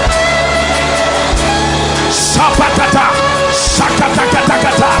 Shapatata,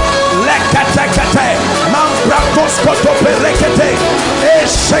 shakatakatakata, lekatakate, mambrakoskoto perekete,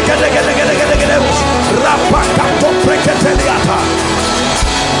 eshekedegedegedegede, rapakato preketeliata.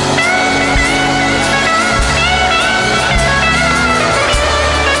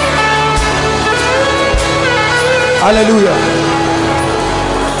 Hallelujah.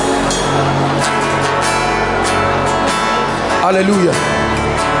 Hallelujah.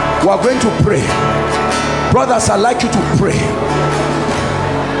 We are going to pray. Brothers, I'd like you to pray.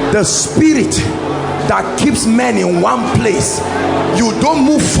 The spirit that keeps men in one place You don't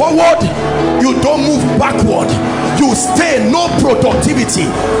move forward, you don't move backward, you stay. No productivity.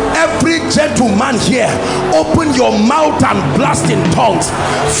 Every gentleman here, open your mouth and blast in tongues.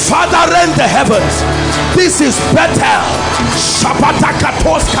 Father, rend the heavens. This is Bethel.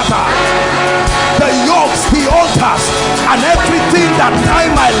 The yokes, the altars, and everything that tie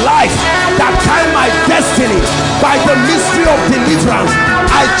my life, that tie my destiny, by the mystery of deliverance,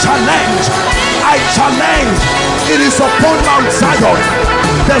 I challenge. It is upon Mount Zion,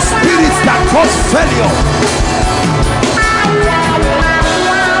 the spirits that cause failure.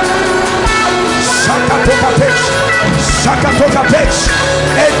 Shakatokapesh,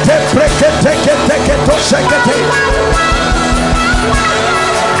 ete prekete to shekete.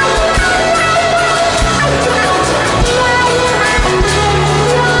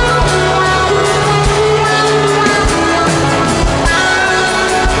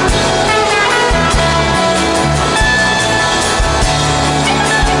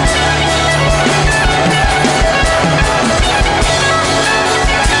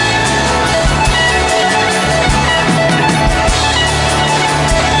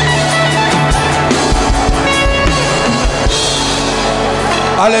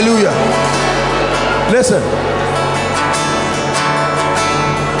 Hallelujah. Listen.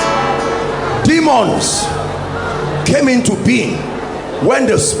 Demons came into being when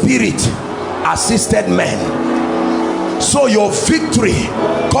the Spirit assisted men. So your victory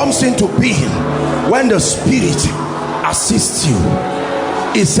comes into being when the Spirit assists you.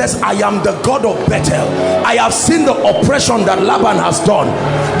 It says, I am the God of Bethel. I have seen the oppression that Laban has done.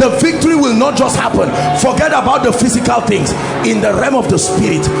 The victory will not just happen. Forget about the physical things. In the realm of the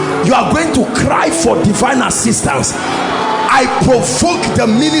spirit, you are going to cry for divine assistance. I provoke the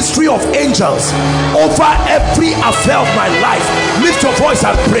ministry of angels over every affair of my life. Lift your voice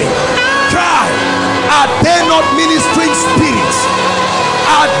and pray. Cry. Are they not ministering spirits?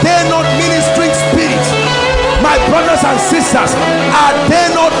 Are they not ministering spirits? My brothers and sisters, are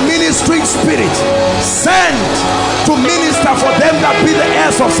they not ministering spirits sent to minister for them that be the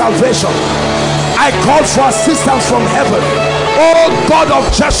heirs of salvation? I call for assistance from heaven. Oh God of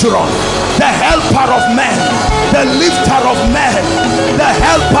Jeshurun, the helper of men, the lifter of men, the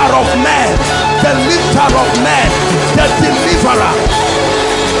helper of men, the lifter of men, the deliverer.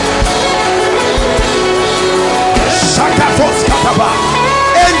 Shakatos Kataba.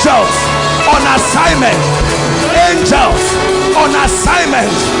 Angels on assignment. Angels on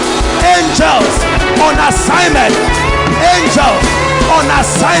assignment. Angels on assignment. Angels on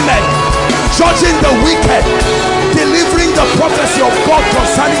assignment. Judging the wicked, delivering the prophecy of God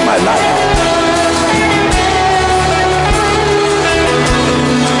concerning my life.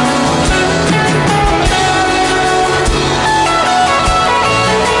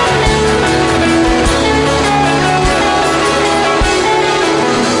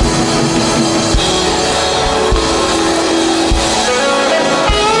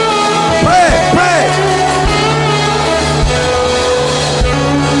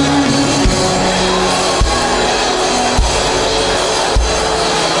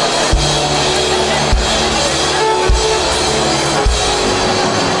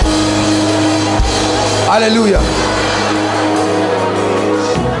 Hallelujah.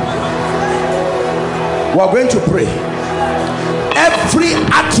 We are going to pray. Every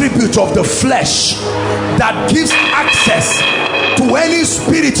attribute of the flesh that gives access to any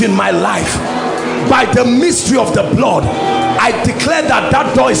spirit in my life, by the mystery of the blood, I declare that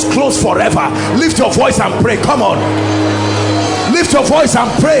that door is closed forever. Lift your voice and pray. Come on. Lift your voice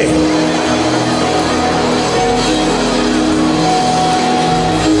and pray.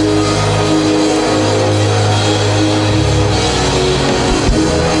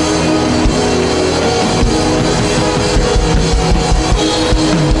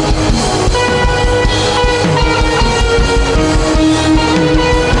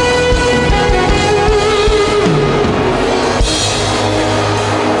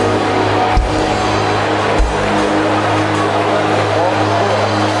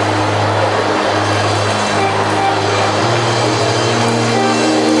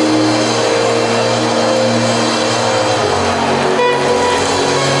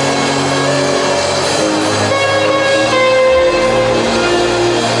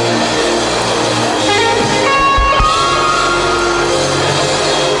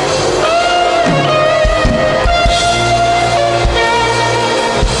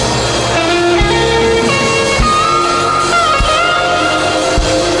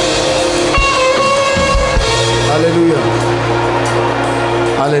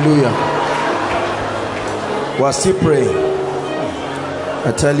 Hallelujah. We are still praying.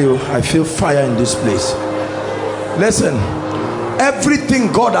 I tell you, I feel fire in this place. Listen,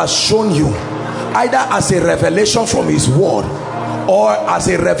 Everything God has shown you, either as a revelation from his word or as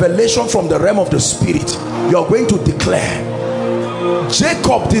a revelation from the realm of the spirit, you're going to declare.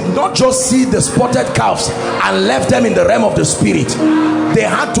 Jacob did not just see the spotted calves and left them in the realm of the spirit. They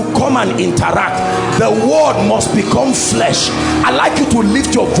had to come and interact. The word must become flesh. I'd like you to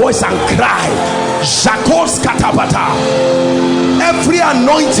lift your voice and cry. Jakos katabata. Every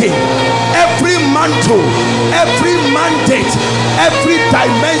anointing, every mantle, every mandate, every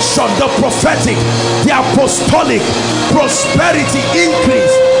dimension, the prophetic, the apostolic, prosperity,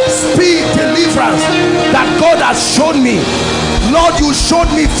 increase, speed, deliverance that God has shown me. Lord, you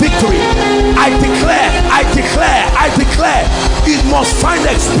showed me victory. I declare, I declare, I declare, it must find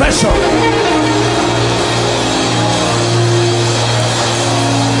expression.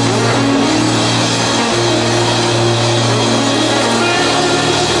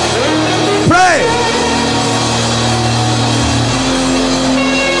 Pray.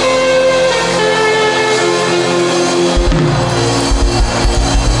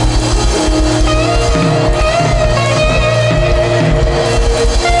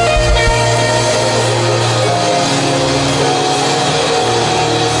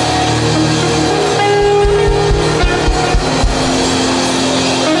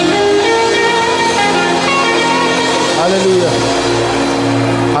 Hallelujah.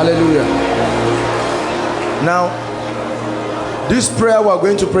 Hallelujah. Now, this prayer we're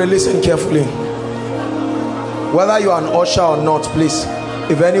going to pray, listen carefully. Whether you are an usher or not, please,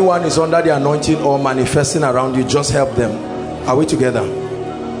 if anyone is under the anointing or manifesting around you, just help them. Are we together?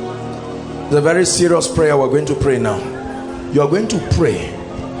 It's a very serious prayer we're going to pray now. You're going to pray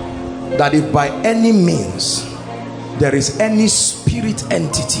that if by any means there is any spirit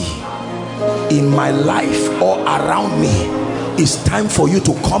entity in my life or around me, it's time for you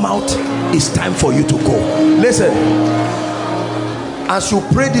to come out. It's time for you to go. Listen, as you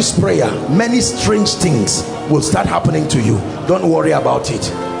pray this prayer, many strange things will start happening to you. Don't worry about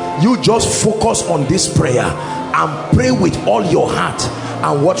it. You just focus on this prayer and pray with all your heart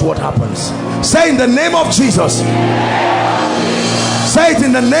and watch what happens. Say, in the name of Jesus. Say it,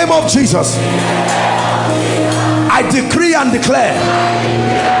 in the name of Jesus. I decree and declare,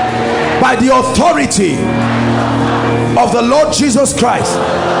 by the authority of the Lord Jesus Christ,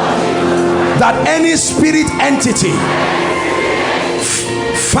 that any spirit entity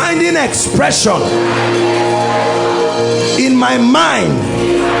finding expression in my mind,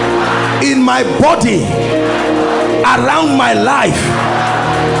 in my body, around my life,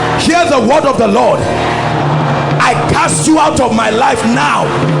 hear the word of the Lord. I cast you out of my life now.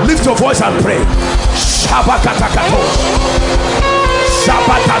 Lift your voice and pray.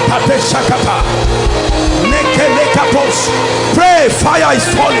 Pray, fire is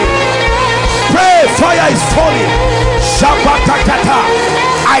falling. Pray, fire is falling.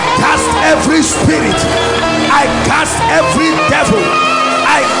 I cast every spirit, I cast every devil,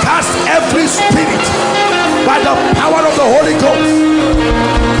 I cast every spirit by the power of the Holy Ghost.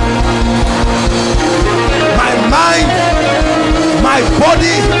 My mind, my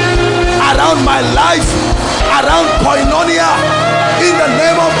body, around my life, around koinonia, in the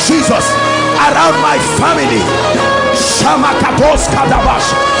name of Jesus, around my family. Shamakatos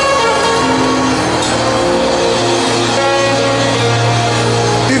Kadabash.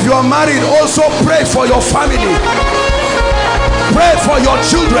 If you are married, also pray for your family. Pray for your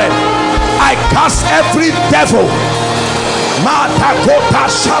children. I cast every devil. Matakota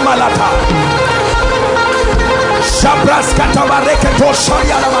Shamalata. Shabraskata Mareketo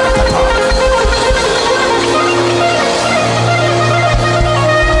Shariana Marekata.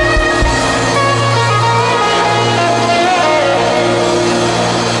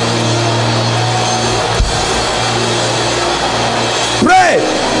 Pray.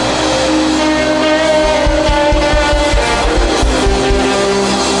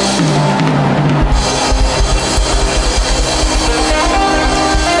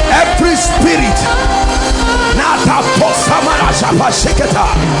 Every spirit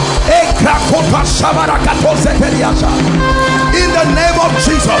in the name of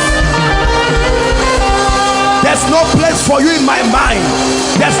Jesus, there's no place for you in my mind,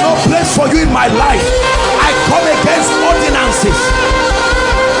 there's no place for you in my life. I come against ordinances.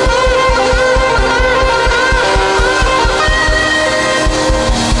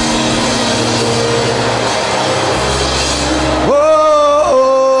 Oh,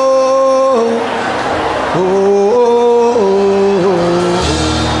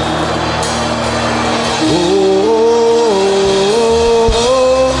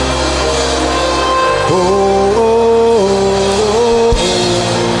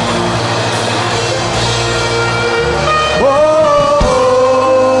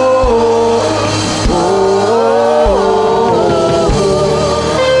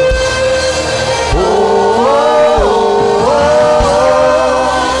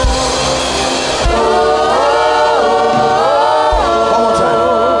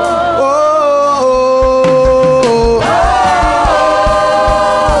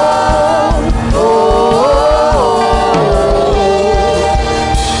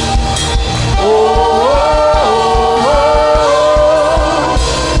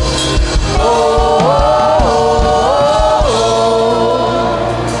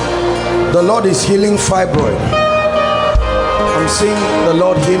 is healing fibroid. I'm seeing the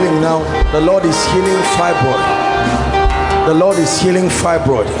Lord healing now. The Lord is healing fibroid. The Lord is healing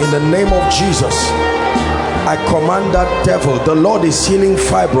fibroid. In the name of Jesus, I command that devil. The Lord is healing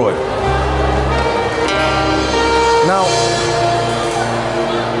fibroid. Now,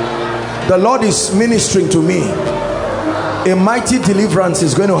 the Lord is ministering to me. A mighty deliverance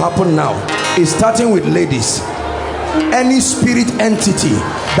is going to happen now. It's starting with ladies. Any spirit entity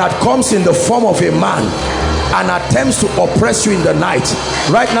that comes in the form of a man and attempts to oppress you in the night,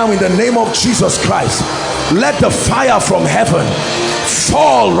 right now in the name of Jesus Christ, let the fire from heaven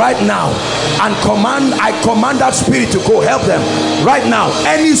fall right now and I command that spirit to go. Help them right now.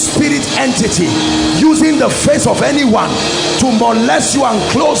 Any spirit entity using the face of anyone to molest you and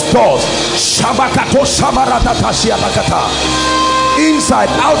close doors,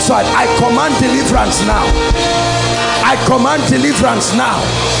 inside, outside, I command deliverance now. I command deliverance now.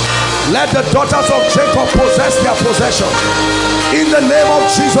 Let the daughters of Jacob possess their possession in the name of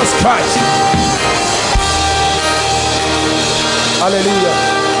Jesus Christ. Hallelujah.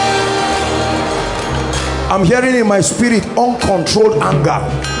 I'm hearing in my spirit uncontrolled anger.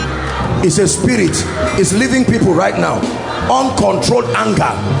 It's a spirit. It's living people right now. Uncontrolled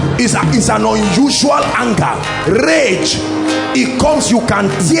anger is an unusual anger. Rage. It comes, you can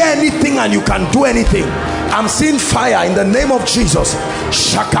tear anything and you can do anything. I'm seeing fire in the name of Jesus.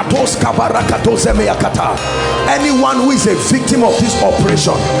 Anyone who is a victim of this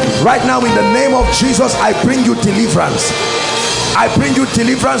operation, right now in the name of Jesus, I bring you deliverance. I bring you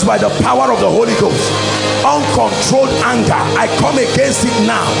deliverance by the power of the Holy Ghost. Uncontrolled anger, I come against it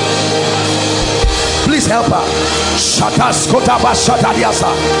now. Please help her.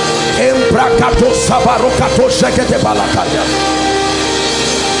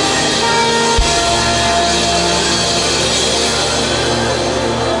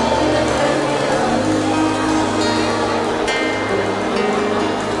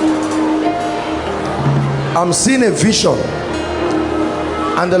 I'm seeing a vision,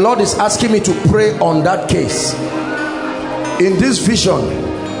 and the Lord is asking me to pray on that case. In this vision,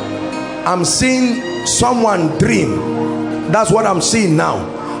 I'm seeing someone dream. That's what I'm seeing now.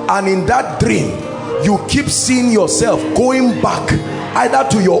 And in that dream, you keep seeing yourself going back either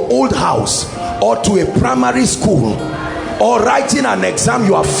to your old house or to a primary school, or writing an exam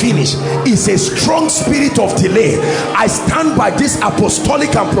you have finished. It's a strong spirit of delay. I stand by this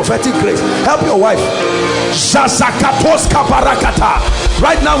apostolic and prophetic grace. Help your wife.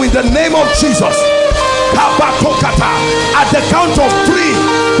 Right now in the name of Jesus, at the count of 3,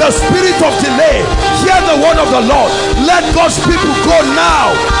 the spirit of delay, hear the word of the Lord. Let God's people go now.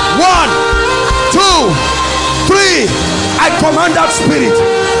 1, 2, 3. I command that spirit,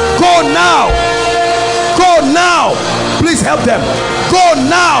 go now. Go now. Please help them. Go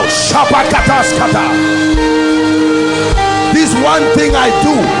now. This one thing I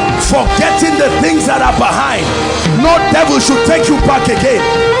do, forgetting the things that are behind. No devil should take you back again.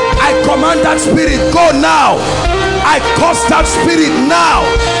 I command that spirit, go now. I curse that spirit now.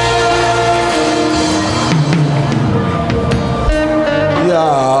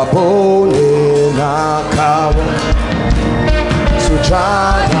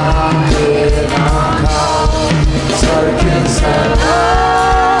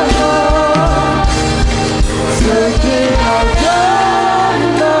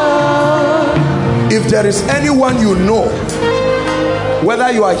 If there is anyone you know,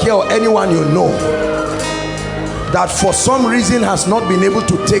 whether you are here or anyone you know, that for some reason has not been able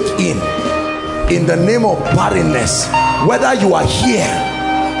to take in the name of barrenness, whether you are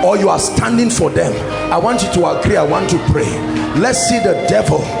here or you are standing for them, I want you to agree. I want to pray. Let's see the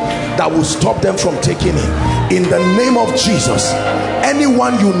devil that will stop them from taking it. In the name of Jesus,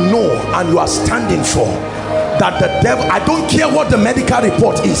 anyone you know and you are standing for, that the devil, I don't care what the medical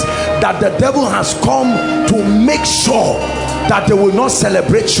report is, that the devil has come to make sure that they will not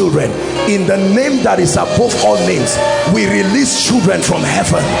celebrate children. In the name that is above all names, we release children from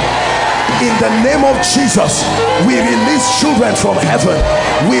heaven. In the name of Jesus, we release children from heaven.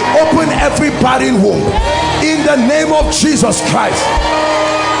 We open every barren womb in the name of Jesus Christ.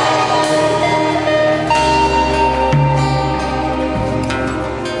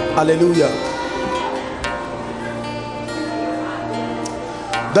 Hallelujah.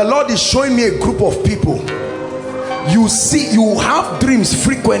 The Lord is showing me a group of people. You see, you have dreams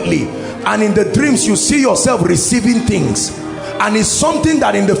frequently, and in the dreams you see yourself receiving things, and it's something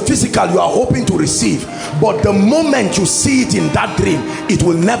that in the physical you are hoping to receive, but the moment you see it in that dream, it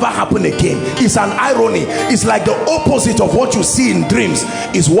will never happen again. It's an irony. It's like the opposite of what you see in dreams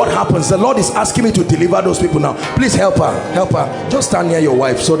is what happens. The Lord is asking me to deliver those people now. Please help her, help her. Just stand near your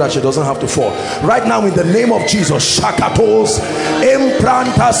wife so that she doesn't have to fall. Right now, in the name of Jesus, Shakatos,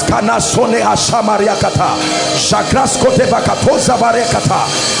 Emprantas Kanasone Hashamariakata, Shakraskote Bakatoza Barekata,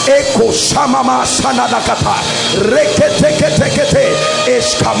 Eko Shamama Sanadakata, Reketekete,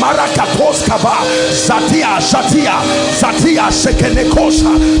 Eshkamarakatos Kaba, Zatia,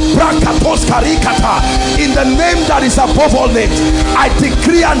 Shekenekosha, Brakatos Karikata. In the name that is above all names, I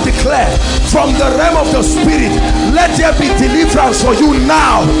decree and declare from the realm of the spirit, let there be deliverance for you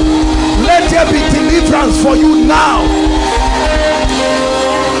now. Let there be deliverance for you now.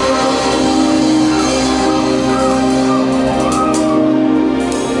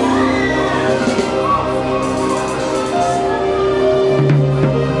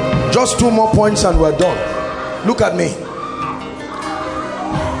 Just 2 more points and we're done. Look at me.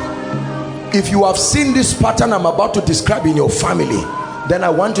 If you have seen this pattern I'm about to describe in your family, then I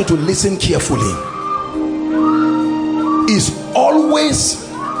want you to listen carefully. It's always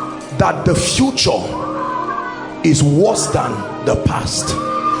that the future is worse than the past.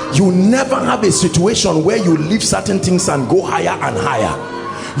 You never have a situation where you leave certain things and go higher and higher.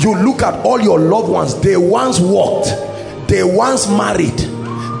 You look at all your loved ones. They once walked, they once married,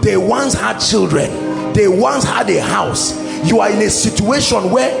 they once had children, they once had a house. You are in a situation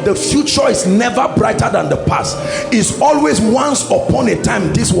where the future is never brighter than the past. It's always once upon a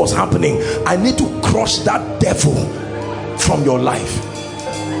time this was happening. I need to crush that devil from your life.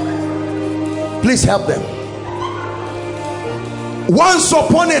 Please help them. Once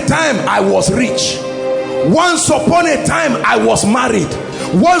upon a time I was rich. Once upon a time I was married.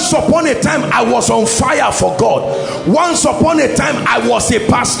 Once upon a time I was on fire for God. Once upon a time I was a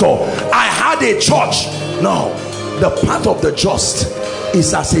pastor. I had a church. No. The path of the just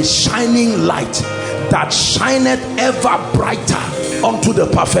is as a shining light that shineth ever brighter unto the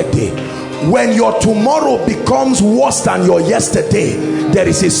perfect day. When your tomorrow becomes worse than your yesterday, there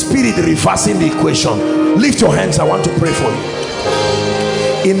is a spirit reversing the equation. Lift your hands. I want to pray for you.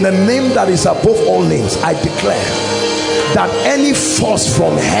 In the name that is above all names, I declare that any force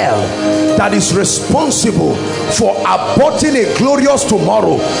from hell that is responsible for aborting a glorious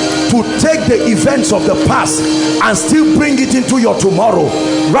tomorrow, to take the events of the past and still bring it into your tomorrow,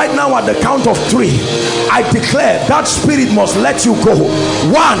 right now at the count of 3, I declare that spirit must let you go. 1,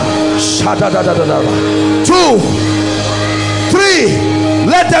 2, 3,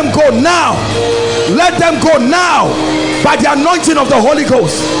 let them go now. Let them go now by the anointing of the Holy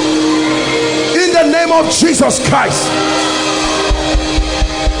Ghost. In the name of Jesus Christ.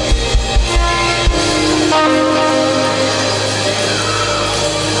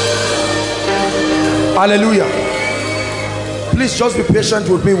 Hallelujah. Please just be patient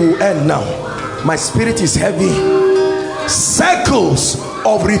with me. We'll end now. My spirit is heavy. Circles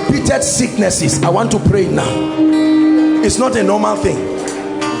of repeated sicknesses. I want to pray now. It's not a normal thing.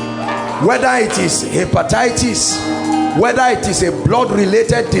 Whether it is hepatitis, whether it is a blood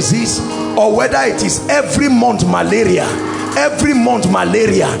related disease, or whether it is every month malaria, every month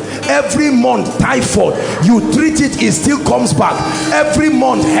typhoid, you treat it, it still comes back. Every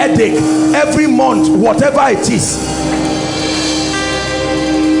month headache, every month whatever it is.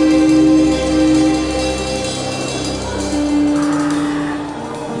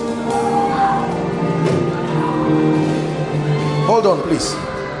 Hold on please.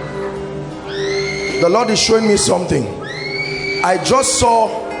 The Lord is showing me something. I just saw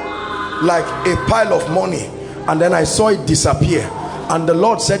like a pile of money, and then I saw it disappear. And the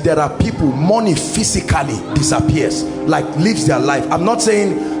Lord said there are people, money physically disappears, like leaves their life. I'm not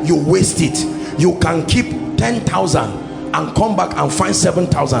saying you waste it. You can keep 10,000 and come back and find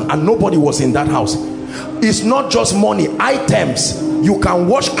 7,000 and nobody was in that house. It's not just money, items. You can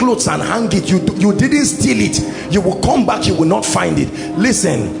wash clothes and hang it. You didn't steal it. You will come back, you will not find it.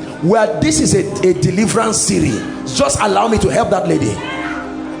 Listen, where this is a deliverance series, just allow me to help that lady.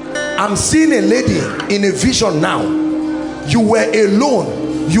 I'm seeing a lady in a vision now. You were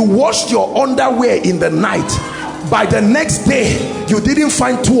alone. You washed your underwear in the night. By the next day, you didn't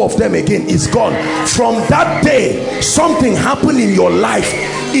find 2 of them again. It's gone. From that day, something happened in your life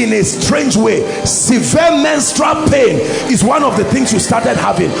in a strange way. Severe menstrual pain is one of the things you started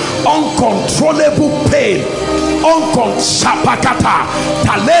having. Uncontrollable pain. In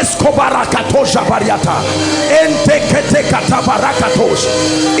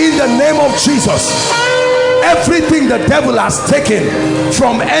the name of Jesus, Everything the devil has taken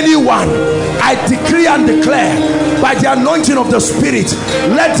from anyone, I decree and declare by the anointing of the Spirit,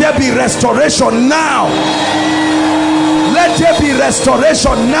 let there be restoration now. Let there be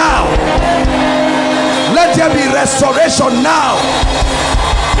restoration now. Let there be restoration now.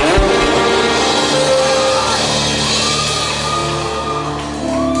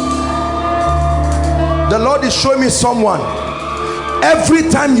 The Lord is showing me someone. Every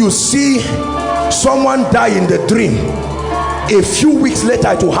time you see someone die in the dream, a few weeks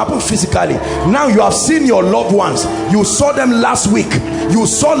later it will happen physically. Now you have seen your loved ones. You saw them last week. You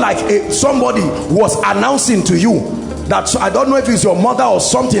saw like somebody was announcing to you that, I don't know if it's your mother or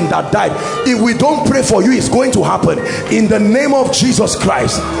something that died. If we don't pray for you, it's going to happen. In the name of Jesus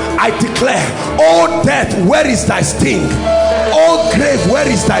Christ, I declare, oh death, where is thy sting? Oh grave, where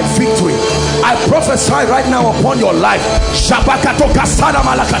is thy victory? I prophesy right now upon your life, by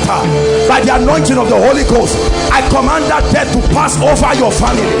the anointing of the Holy Ghost, I command that death to pass over your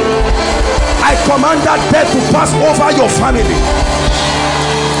family. I command that death to pass over your family.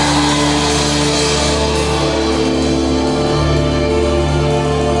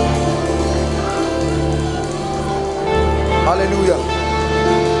 Hallelujah.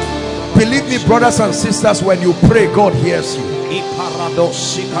 Believe me, brothers and sisters, when you pray, God hears you. Turn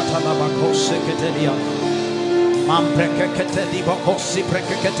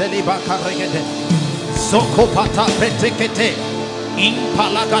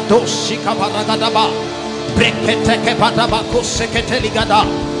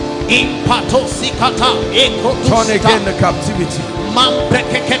again the captivity.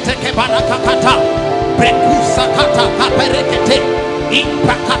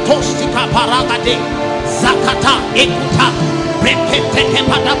 Imprakatostika paragade zakata ekuta brekete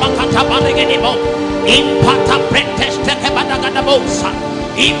padabakata baregedebo impata brekete badagadabosa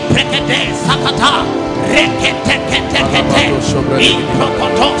imprekete zakata rekete kete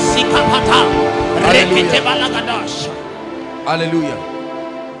improkotosika pata rekete balagadash. Hallelujah.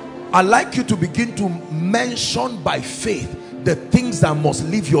 I'd like you to begin to mention by faith the things that must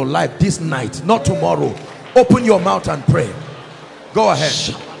live your life this night, not tomorrow. Open your mouth and pray. Go ahead.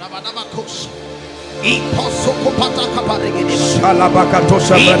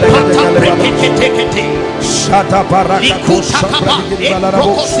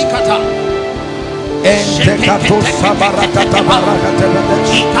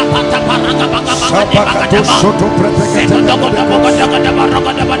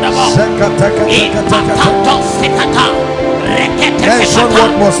 Mention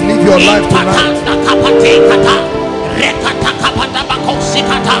what must live your life tonight.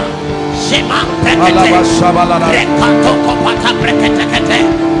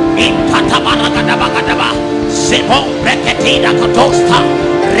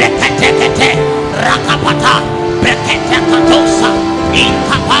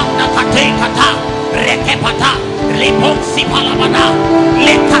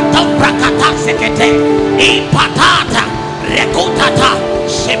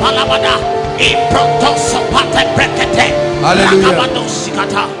 Hallelujah.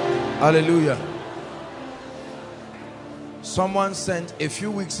 Hallelujah. Someone sent a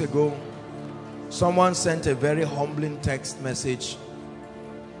few weeks ago, someone sent a very humbling text message.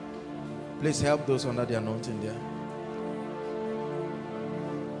 Please help those under the anointing there.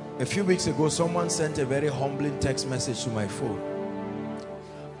 A few weeks ago, someone sent a very humbling text message to my phone.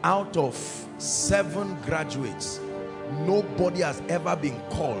 Out of 7 graduates, nobody has ever been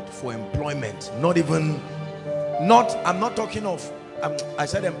called for employment. I'm not talking of, I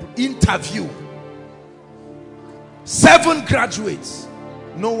said interview. 7 graduates,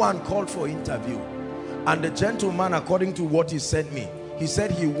 no one called for interview. And the gentleman, according to what he sent me, he said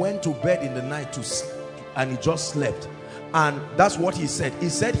he went to bed in the night and he just slept. And that's what he said. He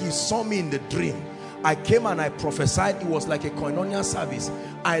said he saw me in the dream. I came and I prophesied. It was like a koinonia service.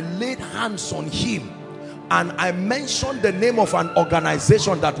 I laid hands on him and I mentioned the name of an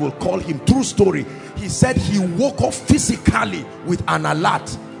organization that will call him. True story. He said he woke up physically with an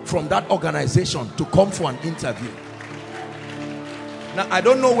alert from that organization to come for an interview. Now, I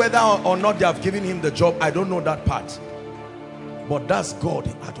don't know whether or not they have given him the job. I don't know that part. But that's God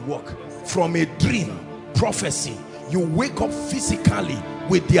at work. From a dream, prophecy, you wake up physically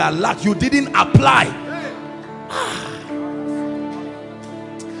with the alert. You didn't apply.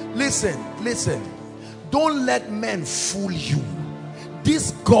 Listen. Don't let men fool you.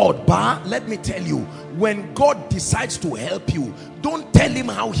 This God, let me tell you, when God decides to help you, don't tell him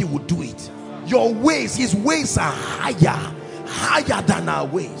how he would do it. Your ways, his ways are higher than our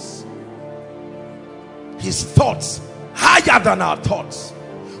ways. His thoughts higher than our thoughts.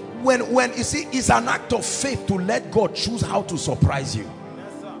 when you see, it's an act of faith to let God choose how to surprise you.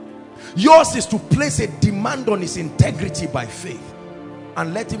 Yours is to place a demand on his integrity by faith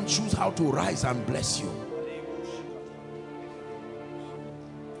and let him choose how to rise and bless you.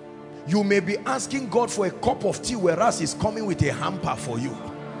 You may be asking God for a cup of tea, whereas he's coming with a hamper for you.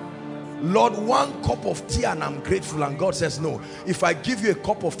 Lord, 1 cup of tea and I'm grateful. And God says, no, if I give you a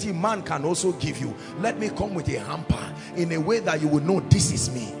cup of tea, man can also give you. Let me come with a hamper in a way that you will know this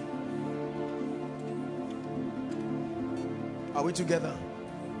is me. Are we together?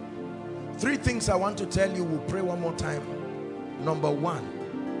 3 things I want to tell you. We'll pray one more time. Number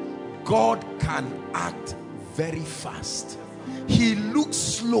 1, God can act very fast. He looks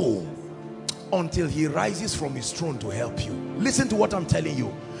slow until he rises from his throne to help you. Listen to what I'm telling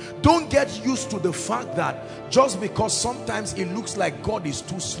you. Don't get used to the fact that just because sometimes it looks like God is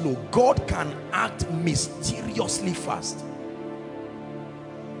too slow, God can act mysteriously fast.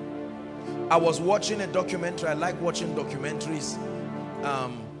 I was watching a documentary. I like watching documentaries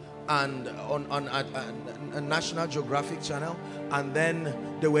and on a National Geographic channel, and then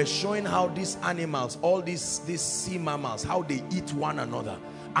they were showing how these animals, all these sea mammals, how they eat one another.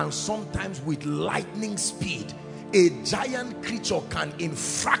 And sometimes with lightning speed, a giant creature can in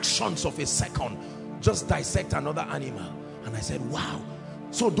fractions of a second just dissect another animal. And I said, wow.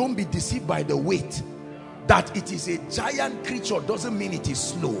 So don't be deceived by the weight. That it is a giant creature doesn't mean it is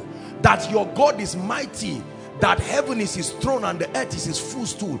slow. That your God is mighty, that heaven is his throne and the earth is his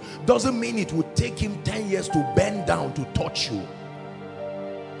footstool, doesn't mean it would take him 10 years to bend down to touch you.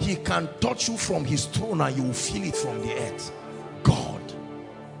 He can touch you from his throne and you will feel it from the earth. God.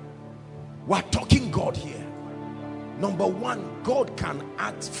 We're talking God here. Number 1, God can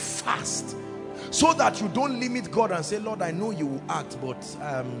act fast, so that you don't limit God and say, Lord, I know you will act, but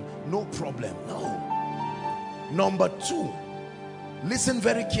no problem. No. Number 2, listen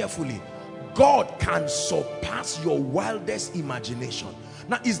very carefully. God can surpass your wildest imagination.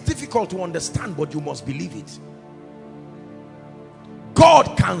 Now, it's difficult to understand, but you must believe it.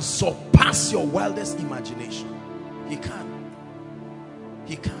 God can surpass your wildest imagination. He can.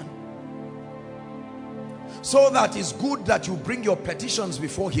 He can. So that it's good that you bring your petitions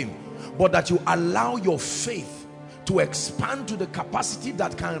before him, but that you allow your faith to expand to the capacity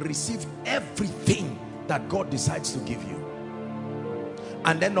that can receive everything that God decides to give you.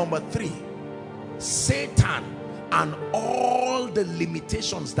 And then number 3, Satan and all the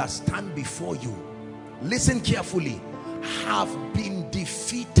limitations that stand before you, listen carefully, have been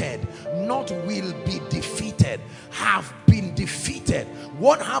defeated, not will be defeated, have been defeated.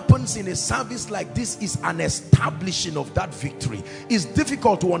 What happens in a service like this is an establishing of that victory. It's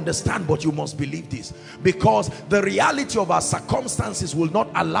difficult to understand, but you must believe this, because the reality of our circumstances will not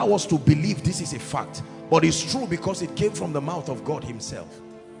allow us to believe this is a fact, but it's true because it came from the mouth of God himself.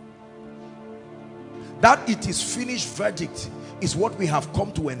 That it is finished verdict is what we have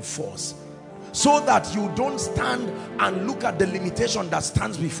come to enforce, so that you don't stand and look at the limitation that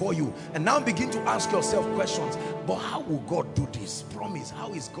stands before you and now begin to ask yourself questions. But how will God do this? Promise,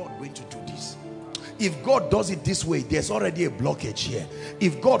 how is God going to do this? If God does it this way, there's already a blockage here.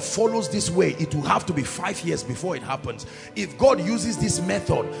 If God follows this way, it will have to be 5 years before it happens. If God uses this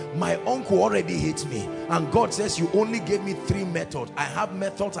method, my uncle already hates me, and God says, you only gave me 3 methods. I have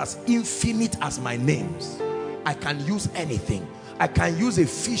methods as infinite as my names. I can use anything. I can use a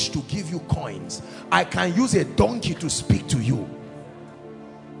fish to give you coins. I can use a donkey to speak to you.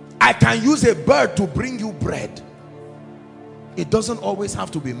 I can use a bird to bring you bread. It doesn't always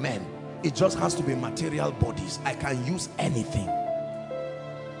have to be men. It just has to be material bodies. I can use anything.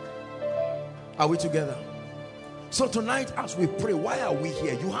 Are we together? So tonight as we pray, why are we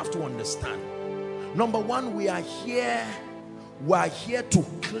here? You have to understand. Number 1, we are here to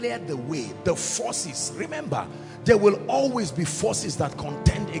clear the way. The forces, remember, there will always be forces that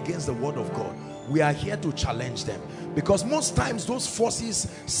contend against the word of God. We are here to challenge them, because most times those forces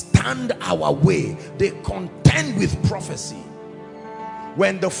stand our way. They contend with prophecy.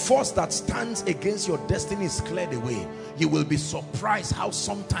 When the force that stands against your destiny is cleared away, you will be surprised how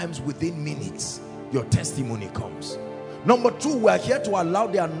sometimes within minutes your testimony comes. Number 2, we are here to allow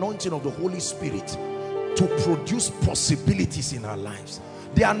the anointing of the Holy Spirit to produce possibilities in our lives.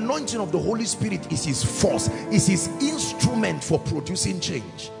 The anointing of the Holy Spirit is his force, is his instrument for producing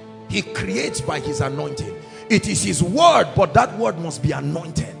change. He creates by his anointing. It is his word, but that word must be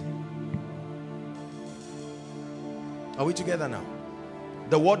anointed. Are we together now?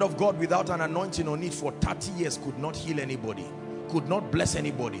 The word of God without an anointing on it for 30 years could not heal anybody, could not bless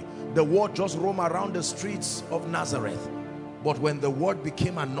anybody. The word just roamed around the streets of Nazareth. But when the word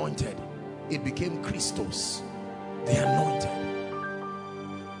became anointed, it became Christos, the anointed.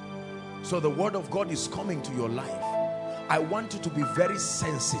 So the word of God is coming to your life. I want you to be very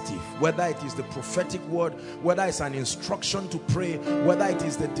sensitive, whether it is the prophetic word, whether it's an instruction to pray, whether it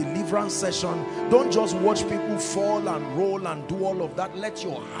is the deliverance session. Don't just watch people fall and roll and do all of that. Let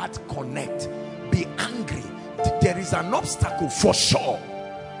your heart connect. Be angry. There is an obstacle for sure.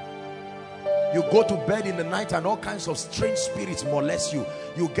 You go to bed in the night and all kinds of strange spirits molest you.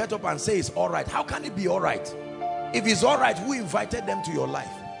 You get up and say it's all right. How can it be all right? If it's all right, who invited them to your life?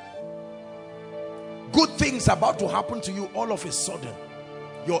 Good things about to happen to you, all of a sudden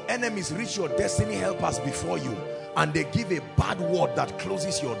your enemies reach your destiny helpers before you and they give a bad word that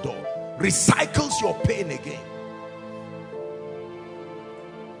closes your door, recycles your pain again.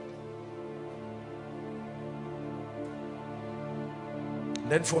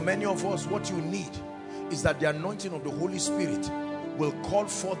 Then for many of us, what you need is that the anointing of the Holy Spirit will call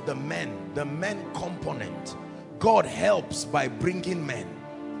forth the men component. God helps by bringing men.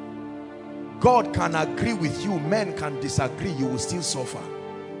 God can agree with you, men can disagree, you will still suffer.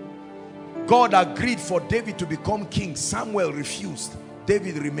 God agreed for David to become king. Samuel refused.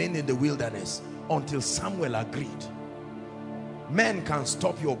 David remained in the wilderness until Samuel agreed. Men can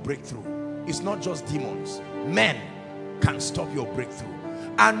stop your breakthrough. It's not just demons. Men can stop your breakthrough.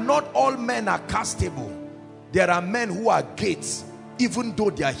 And not all men are castable. There are men who are gates, even though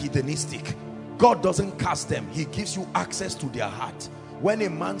they are hedonistic. God doesn't cast them. He gives you access to their heart. When a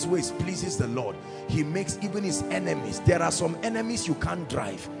man's ways pleases the Lord, he makes even his enemies. There are some enemies you can't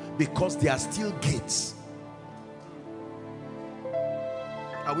drive because they are still gates.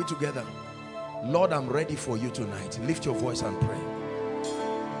 Are we together? Lord, I'm ready for you tonight. Lift your voice and pray.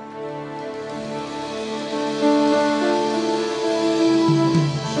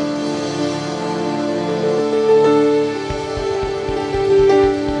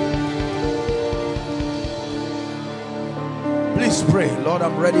 Please pray. Lord,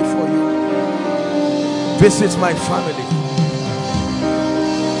 I'm ready for you. Visit my family.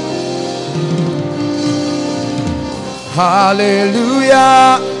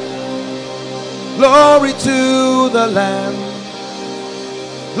 Hallelujah. Glory to the Lamb.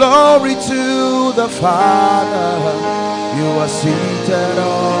 Glory to the Father. You are seated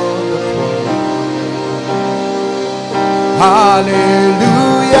on the throne.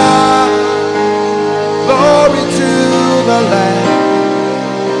 Hallelujah. Glory to the Lamb.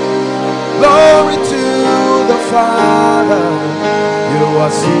 Glory to the Father. You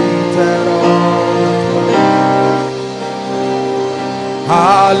are seated on the throne.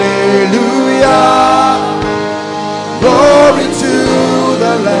 Hallelujah. Glory to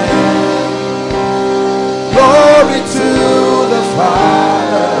the Lamb. Glory to the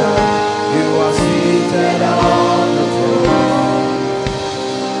Father. You are seated on the throne.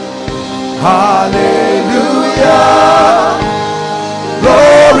 Hallelujah.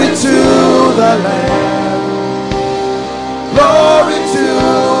 Glory to the Lamb. Glory to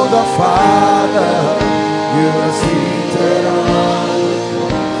the Father. You are seated on the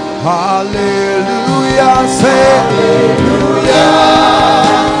throne. Hallelujah. Say hallelujah.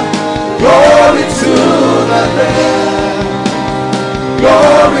 Glory to the Lamb.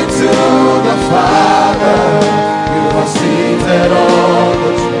 Glory to the Father. You are seated on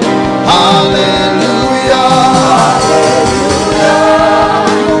the throne. Hallelujah. Hallelujah.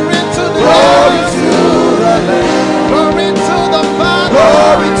 Glory to the Lamb. Glory to the Father.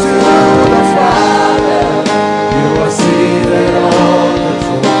 Glory to the Father. You are seated on the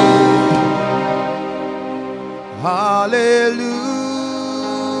throne. Hallelujah.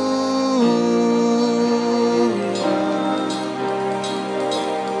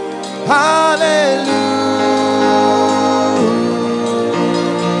 Hallelujah.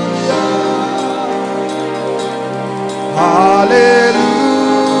 Hallelujah.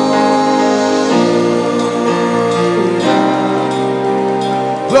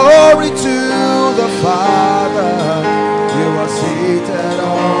 Glory to the Father. You are seated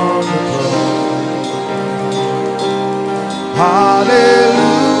on the throne.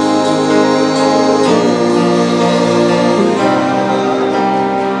 Hallelujah.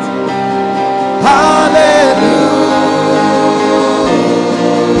 Hallelujah.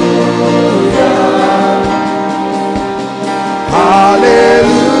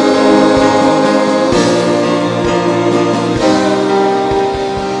 Hallelujah.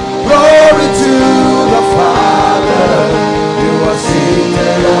 Glory to the Father. You are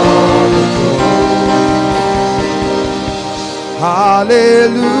seated on the throne.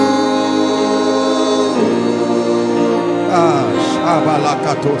 Hallelujah.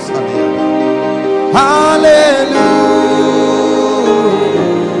 Hallelujah.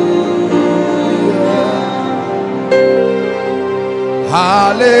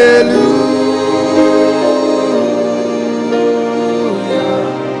 Hallelujah.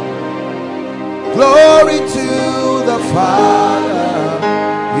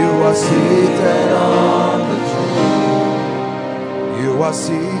 are seated on the throne. You are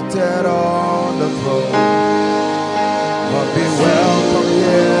seated on the throne. But be welcome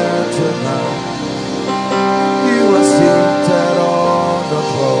here tonight. You are seated on the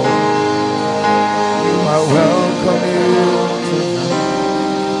throne. I welcome you tonight.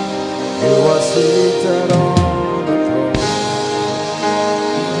 You are seated on the throne.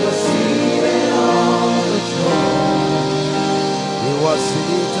 You are seated on the throne. You are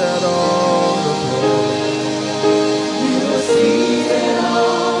seated on the throne. You are seated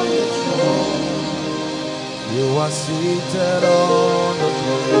on the throne. You are seated on the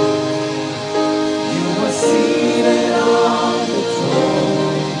throne. You are seated on the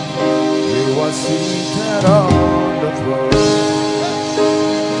throne. You are seated on the throne.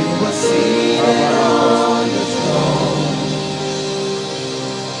 You are seated on the throne.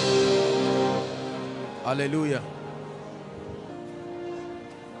 Hallelujah.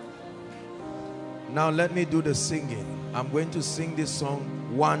 Now let me do the singing. I'm going to sing this song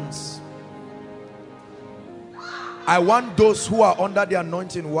once. I want those who are under the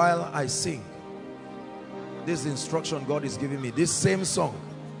anointing while I sing. This instruction God is giving me. This same song.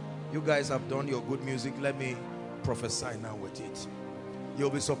 You guys have done your good music. Let me prophesy now with it.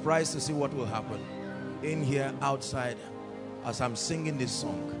 You'll be surprised to see what will happen in here, outside, as I'm singing this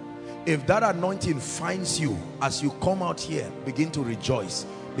song. If that anointing finds you as you come out here, begin to rejoice,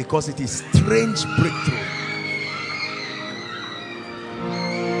 because it is strange breakthrough.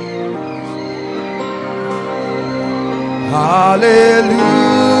 Hallelujah.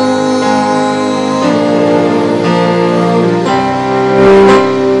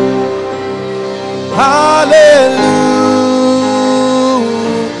 Hallelujah.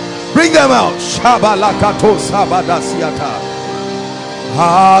 Bring them out. Shabalakato sabadasiata.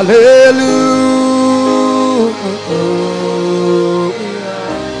 Hallelujah.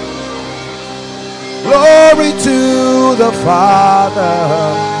 Glory to the Father.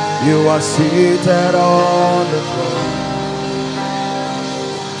 You are seated on the throne.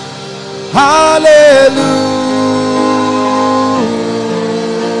 Hallelujah.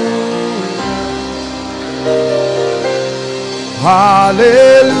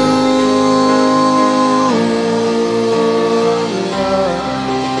 Hallelujah.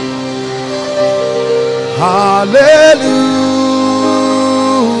 Hallelujah.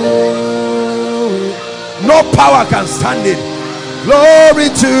 No power can stand it. Glory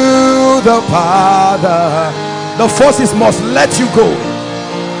to the Father. The forces must let you go.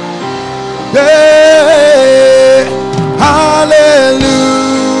 Yeah. Hallelujah.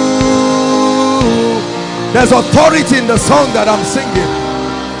 There's authority in the song that I'm singing.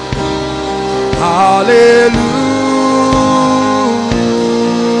 Hallelujah.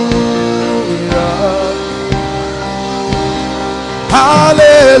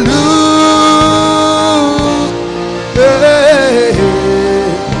 Hallelujah.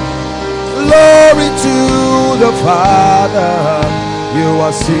 Glory to the Father. You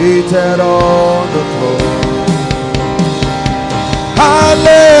are seated on the throne.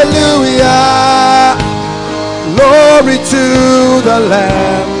 Hallelujah. Glory to the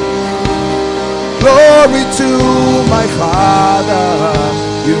Lamb. Glory to my Father.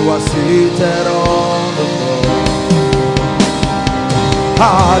 You are seated on the throne.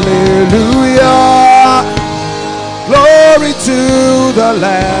 Hallelujah. Glory to the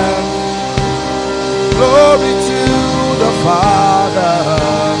Lamb. Glory to the Father.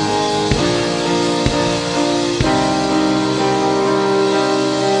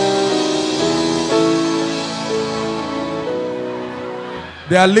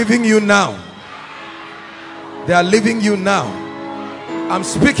 They are leaving you now. They are leaving you now. I'm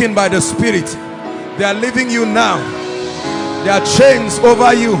speaking by the Spirit. They are leaving you now. There are chains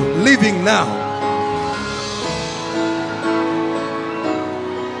over you, leaving now.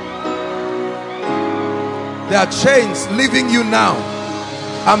 There are chains leaving you now.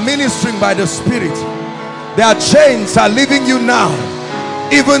 I'm ministering by the Spirit. There are chains are leaving you now.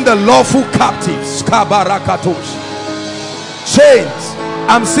 Even the lawful captives. Chains.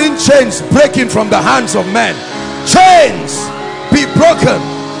 I'm seeing chains breaking from the hands of men. Chains be broken.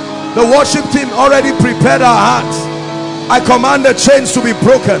 The worship team already prepared our hearts. I command the chains to be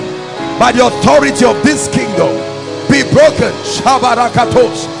broken by the authority of this kingdom. Be broken.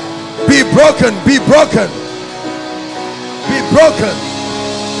 Be broken. Be broken. Be broken.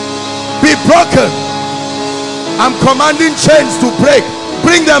 Be broken. I'm commanding chains to break.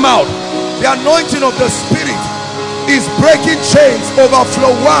 Bring them out. The anointing of the Spirit is breaking chains.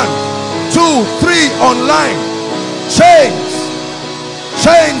 Overflow 1, 2, 3 online. Chains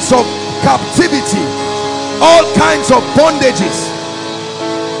of captivity, all kinds of bondages.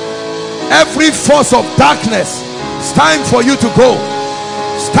 Every force of darkness, it's time for you to go.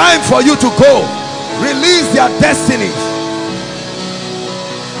 It's time for you to go. Release their destinies.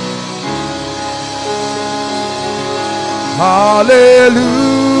 Hallelujah.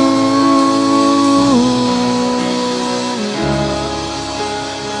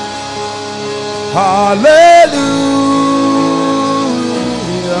 Hallelujah.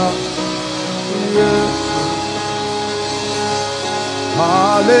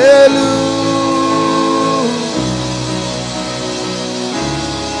 Hallelujah.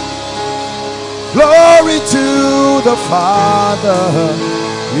 Glory to the Father.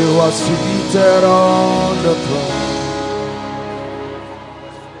 You are seated on the throne.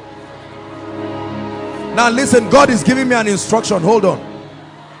 Now listen, God is giving me an instruction. Hold on.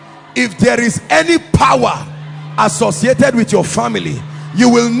 If there is any power associated with your family, you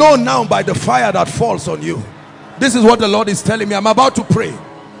will know now by the fire that falls on you. This is what the Lord is telling me. I'm about to pray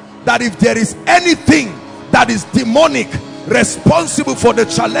that if there is anything that is demonic responsible for the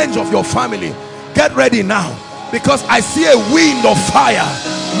challenge of your family, get ready now, because I see a wind of fire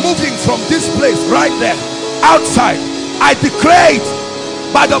moving from this place right there outside. I declare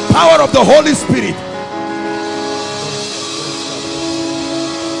it by the power of the Holy Spirit.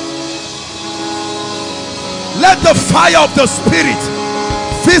 Let the fire of the Spirit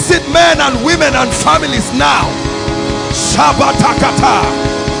visit men and women and families now. Shabatakata.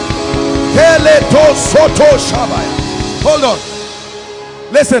 Keleto soto shabaya. Hold on.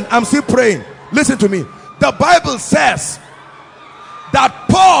 Listen, I'm still praying. Listen to me. The Bible says that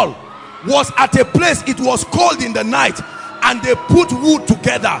Paul was at a place, it was cold in the night, and they put wood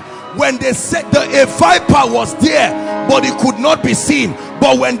together. When they said a viper was there, but it could not be seen.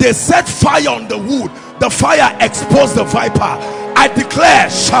 But when they set fire on the wood, the fire exposed the viper. I declare,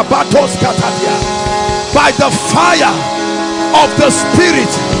 Shabbatos Katadia, by the fire of the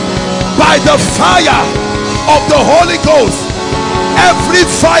Spirit, by the fire of the Holy Ghost, every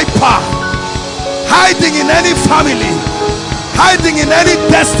viper hiding in any family, hiding in any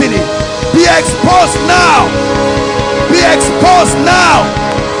destiny, be exposed now. Be exposed now.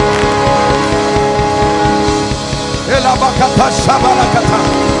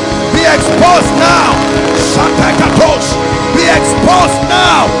 Be exposed now. Be exposed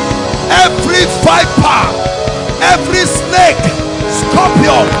now. Every viper, every snake,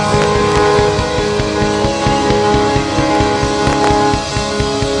 scorpion,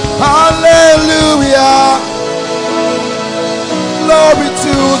 hallelujah. Glory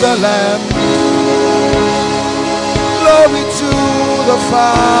to the Lamb. Glory to the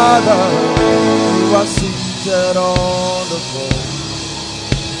Father. You are seated on the throne.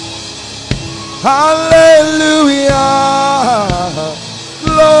 Hallelujah.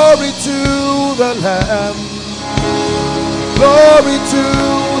 Glory to the Lamb. Glory to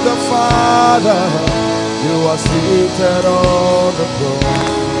the Father. You are seated on the throne.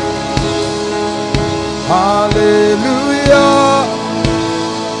 Hallelujah.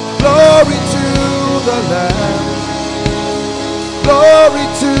 Glory to the Lamb. Glory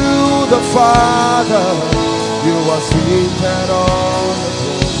to the Father. You are seated on the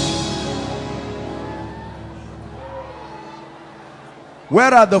throne.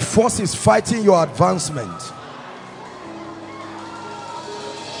 Where are the forces fighting your advancement?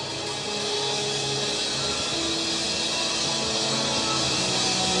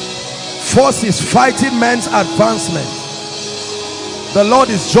 Forces fighting men's advancement. The Lord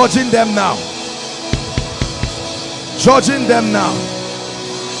is judging them now. Judging them now.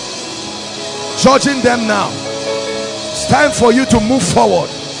 Judging them now. It's time for you to move forward.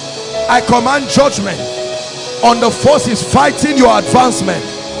 I command judgment on the forces fighting your advancement.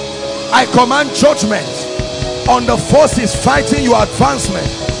 I command judgment on the forces fighting your advancement.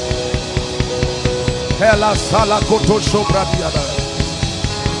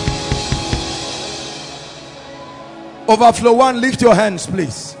 Overflow one, lift your hands,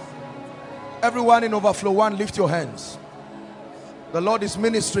 please. Everyone in overflow one, lift your hands. The Lord is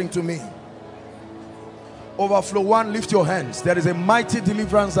ministering to me. Overflow one, lift your hands. There is a mighty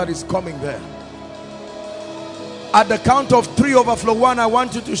deliverance that is coming there. At the count of 3, overflow one, I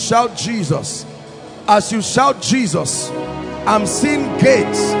want you to shout Jesus. As you shout Jesus, I'm seeing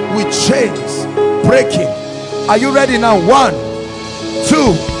gates with chains breaking. Are you ready now? 1,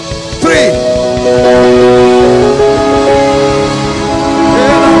 2, 3.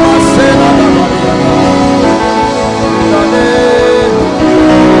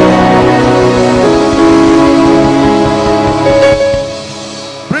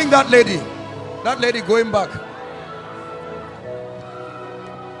 Bring that lady going back.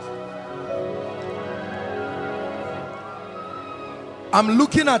 I'm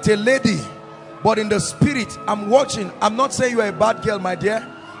looking at a lady, but in the spirit I'm watching. I'm not saying you're a bad girl, my dear.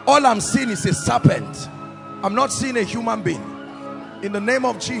 All I'm seeing is a serpent. I'm not seeing a human being. In the name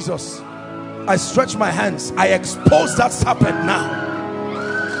of Jesus, I stretch my hands. I expose that serpent now.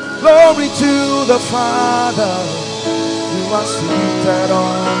 Glory to the Father. You are seated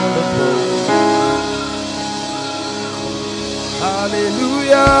on the throne.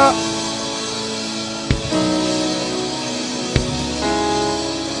 Hallelujah.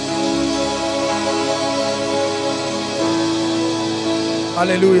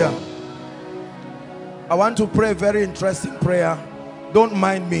 Hallelujah. I want to pray a very interesting prayer. Don't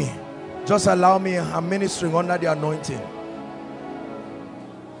mind me. Just allow me. I'm ministering under the anointing.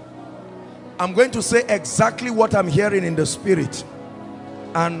 I'm going to say exactly what I'm hearing in the spirit.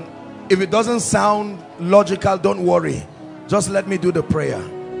 And if it doesn't sound logical, don't worry. Just let me do the prayer.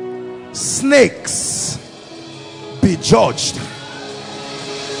 Snakes, be judged.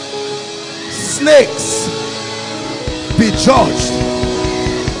 Snakes, be judged.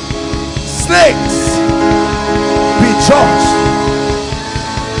 Snakes, be judged.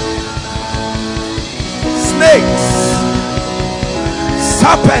 Snakes,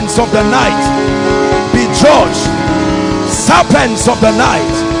 serpents of the night, be judged. Serpents of the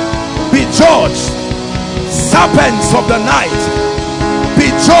night, be judged. Serpents of the night, be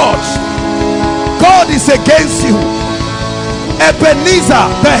judged. God is against you. Ebenezer,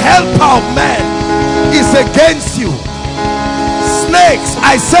 the helper of man, is against you. Snakes,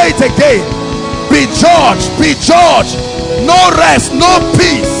 I say it again, be judged, be judged. No rest, no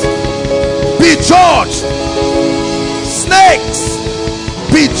peace, be judged. Snakes,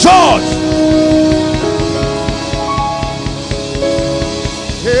 be judged.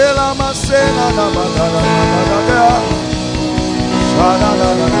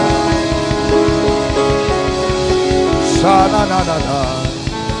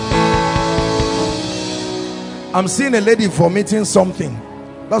 I'm seeing a lady vomiting something.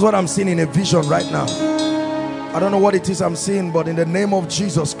 That's what I'm seeing in a vision right now. I don't know what it is I'm seeing, but in the name of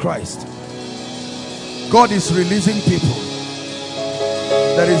Jesus Christ, God is releasing people.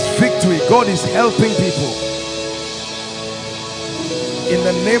 There is victory. God is helping people. In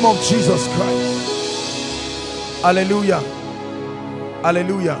the name of Jesus Christ. Hallelujah.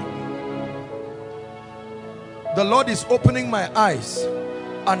 Hallelujah. The Lord is opening my eyes,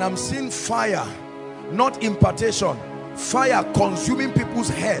 and I'm seeing fire, not impartation. Fire consuming people's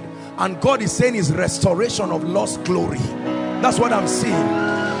head, and God is saying is restoration of lost glory. That's what I'm seeing.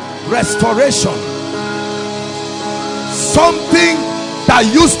 Restoration. Something that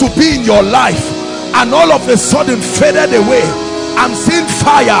used to be in your life and all of a sudden faded away. I'm seeing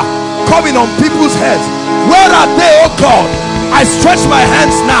fire coming on people's heads. Where are they, oh God? I stretch my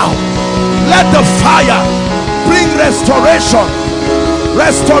hands now. Let the fire bring restoration.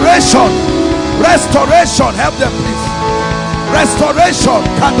 Restoration. Restoration. Help them, please. Restoration.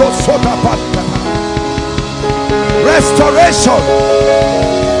 Restoration.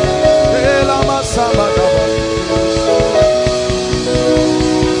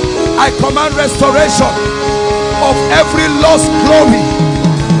 I command restoration of every lost glory.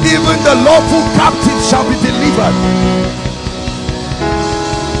 Even the lawful captive shall be delivered.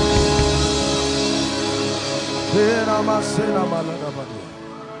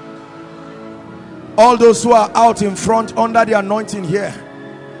 All those who are out in front under the anointing here,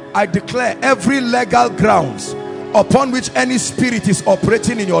 I declare every legal grounds upon which any spirit is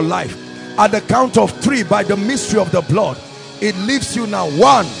operating in your life, at the count of 3, by the mystery of the blood, it leaves you now.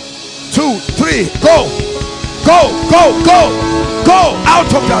 1, 2, 3, go. Go, go, go, go out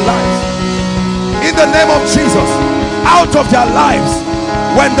of their lives. In the name of Jesus, out of their lives.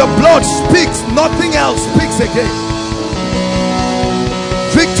 When the blood speaks, nothing else speaks again.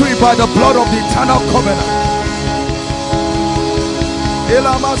 Victory by the blood of the eternal covenant.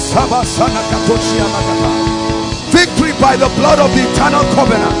 Victory by the blood of the eternal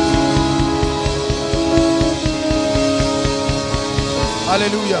covenant.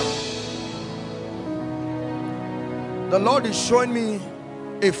 Hallelujah. The Lord is showing me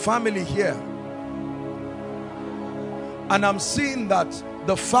a family here, and I'm seeing that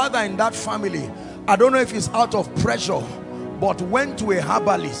the father in that family, I don't know if it's out of pressure, but went to a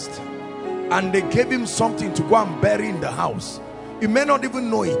herbalist and they gave him something to go and bury in the house. You may not even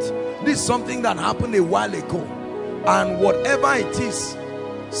know it. This is something that happened a while ago, and whatever it is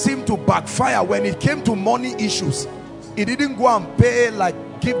seemed to backfire. When it came to money issues, he didn't go and pay, like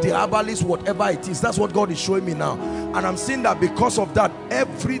give the herbalist whatever it is. That's what God is showing me now. And I'm seeing that because of that,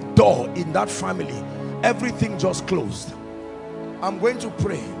 every door in that family, everything just closed. I'm going to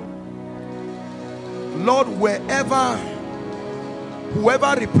pray. Lord, wherever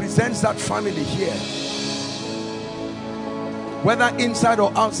Whoever represents that family here, whether inside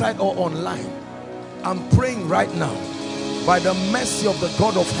or outside or online, I'm praying right now, by the mercy of the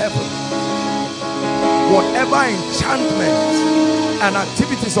God of heaven, whatever enchantment and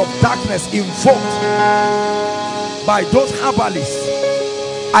activities of darkness invoked by those herbalists,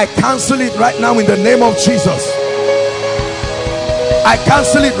 I cancel it right now in the name of Jesus. I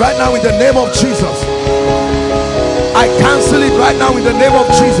cancel it right now in the name of Jesus. I cancel it right now in the name of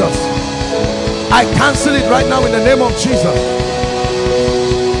Jesus. I cancel it right now in the name of Jesus.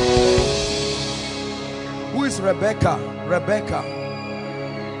 Who is Rebecca? Rebecca.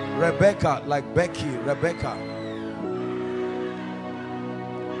 Rebecca, like Becky. Rebecca.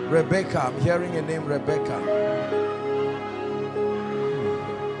 Rebecca. I'm hearing a name, Rebecca.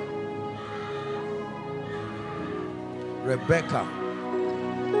 Rebecca.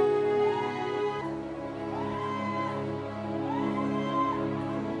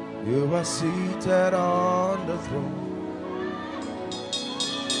 You are seated on the throne.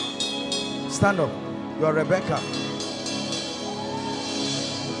 Stand up. You are Rebecca.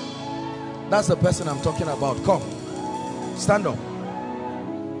 That's the person I'm talking about. Come. Stand up.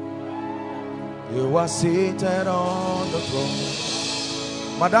 You are seated on the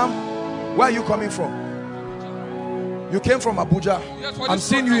throne. Madam, where are you coming from? You came from Abuja. Yes, I'm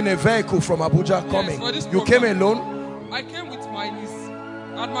seeing you in a vehicle from Abuja coming. Yes, you came alone? I came with my niece.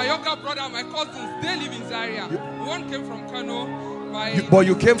 And my younger brother, my cousins, they live in Zaria. One came from Kano. But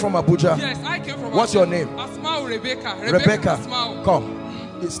you came from Abuja? Yes, I came from What's Abuja. your name? Asmau Rebecca. Rebecca, Asmau. come.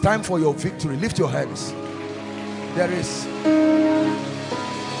 It's time for your victory. Lift your hands. There is.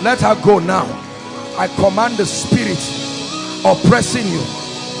 Let her go now. I command the spirit oppressing you.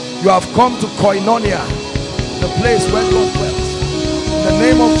 You have come to Koinonia, the place where God dwells. In the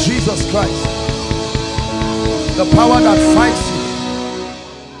name of Jesus Christ, the power that fights you.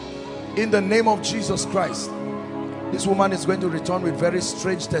 In the name of Jesus Christ, this woman is going to return with very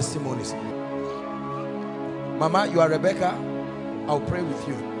strange testimonies. Mama, you are Rebecca. I'll pray with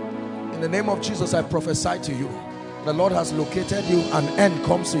you. In the name of Jesus, I prophesy to you. The Lord has located you. An end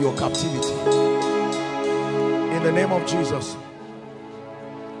comes to your captivity. In the name of Jesus.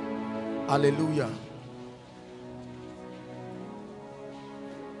 Hallelujah.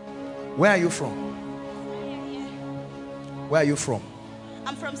 Where are you from? Where are you from?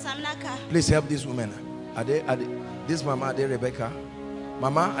 I'm from Samnaka. Please help these women. Are they this mama, are they Rebecca?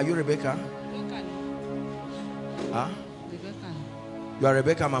 Mama, are you Rebecca? Huh? Rebecca. You are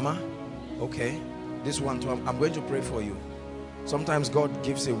Rebecca, Mama? Okay. This one too. I'm going to pray for you. Sometimes God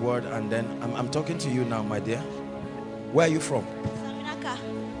gives a word and then I'm talking to you now, my dear. Where are you from? Samnaka.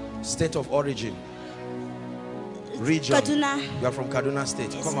 State of origin. Region. Kaduna. You are from Kaduna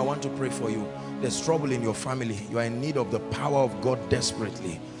State. Yes, come, I want to pray for you. There's trouble in your family. You are in need of the power of God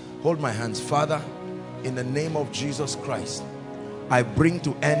desperately. Hold my hands. Father, in the name of Jesus Christ, I bring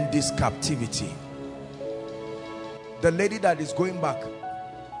to end this captivity. The lady that is going back,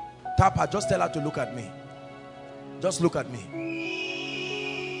 tap her, just tell her to look at me. Just look at me.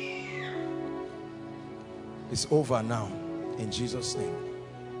 It's over now, in Jesus' name.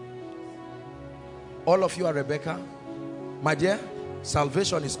 All of you are Rebecca. My dear,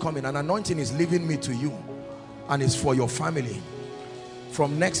 salvation is coming. An anointing is leaving me to you, and it's for your family.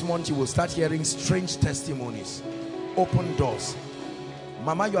 From next month, you will start hearing strange testimonies. Open doors.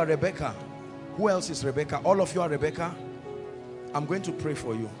 Mama, you are Rebecca. Who else is Rebecca? All of you are Rebecca. I'm going to pray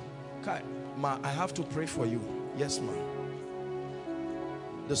for you. Okay, ma, I have to pray for you. Yes, ma.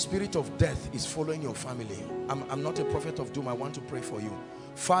 The spirit of death is following your family. I'm not a prophet of doom. I want to pray for you.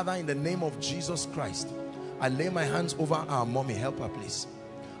 Father, in the name of Jesus Christ, I lay my hands over our mommy. Help her, please.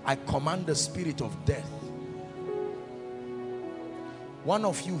 I command the spirit of death. One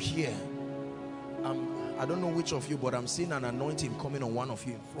of you here, I don't know which of you, but I'm seeing an anointing coming on one of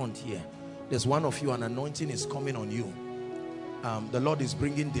you in front here. There's one of you, an anointing is coming on you. The Lord is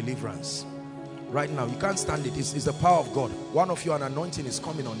bringing deliverance. Right now, you can't stand it. It's the power of God. One of you, an anointing is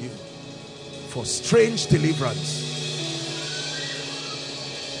coming on you for strange deliverance.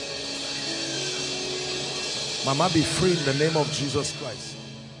 Mama, be free in the name of Jesus Christ.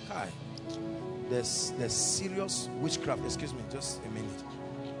 Hi. There's serious witchcraft. Excuse me, just a minute.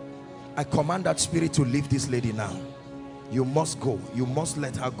 I command that spirit to leave this lady now. You must go. You must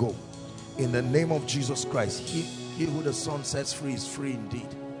let her go. In the name of Jesus Christ. He who the Son sets free is free indeed.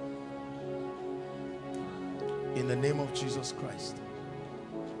 In the name of Jesus Christ.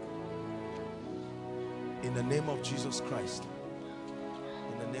 In the name of Jesus Christ.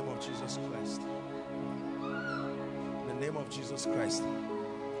 In the name of Jesus Christ. In the name of Jesus Christ.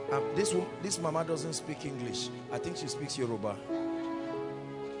 This mama doesn't speak English. I think she speaks Yoruba.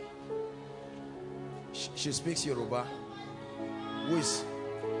 She speaks Yoruba. Who is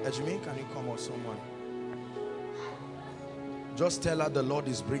Ejimi? Can you come or someone? Just tell her the Lord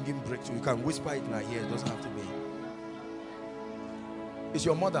is bringing breakthrough. You can whisper it in her ear. It doesn't have to be. It's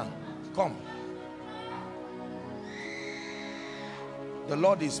your mother. Come. The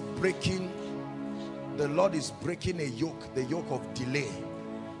Lord is breaking. The Lord is breaking a yoke. The yoke of delay.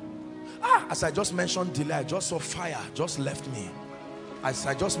 As I just mentioned delay, I just saw fire just left me. As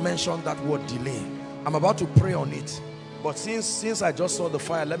I just mentioned that word delay, I'm about to pray on it. But since I just saw the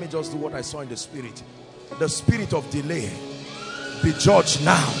fire, let me just do what I saw in the spirit. The spirit of delay, be judged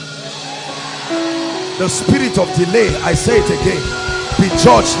now. The spirit of delay, I say it again, be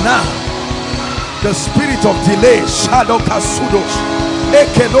judged now. The spirit of delay, the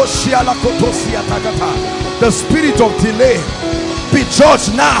spirit of delay, be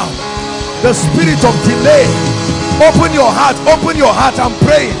judged now. The spirit of delay, open your heart and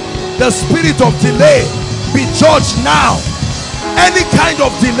pray. The spirit of delay, be judged now. Any kind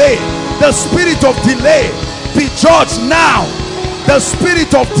of delay, the spirit of delay, be judged now. The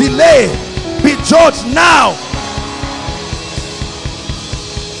spirit of delay, be judged now.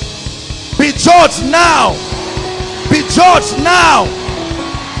 Be judged now. Be judged now.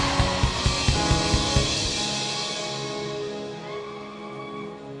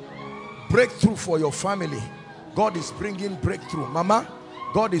 Breakthrough for your family. God is bringing breakthrough. Mama,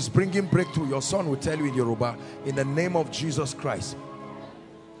 God is bringing breakthrough. Your son will tell you in Yoruba, in the name of Jesus Christ.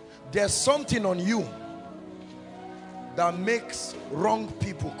 There's something on you that makes wrong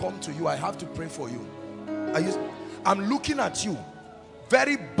people come to you. I have to pray for you. I'm looking at you.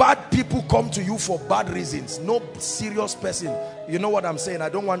 Very bad people come to you for bad reasons. No serious person. You know what I'm saying? I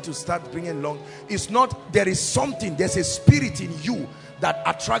don't want to start bringing long. It's not, there is something, there's a spirit in you that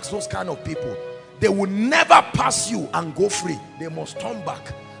attracts those kind of people. They will never pass you and go free. They must turn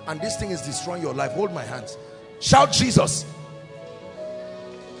back. And this thing is destroying your life. Hold my hands. Shout Jesus.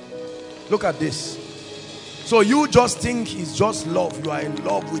 Look at this. So you just think it's just love. You are in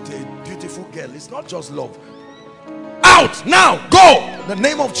love with a beautiful girl. It's not just love. Out now. Go. In the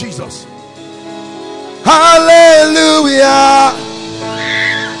name of Jesus. Hallelujah.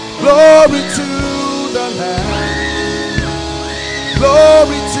 Glory to the Lamb.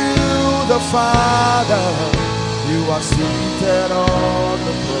 Glory to the Father. You are seated on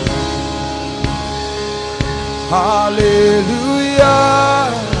the throne. Hallelujah.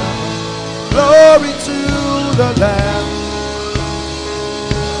 Glory to the Lamb.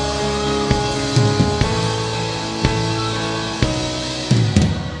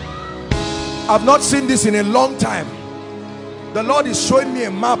 I've not seen this in a long time. The Lord is showing me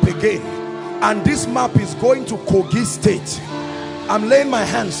a map again, and this map is going to Kogi State. I'm laying my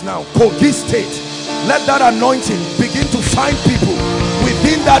hands now. Kogi State. Let that anointing begin to find people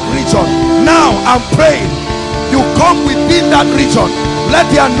within that region. Now I'm praying. You come within that region. Let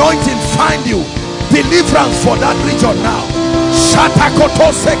the anointing find you. Deliverance for that region now.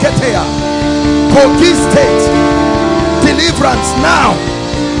 Shatakoto Seketea. Kogi State. Deliverance now.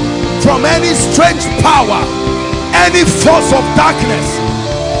 From any strange power, any force of darkness.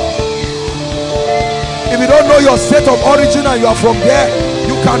 If you don't know your state of origin and you are from there,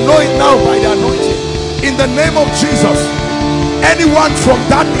 you can know it now by the anointing. In the name of Jesus, anyone from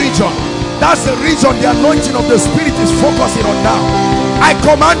that region, that's the region the anointing of the Spirit is focusing on now. I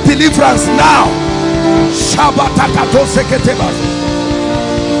command deliverance now. Shabatakato seketebas.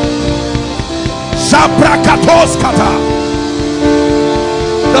 Shabrakatos.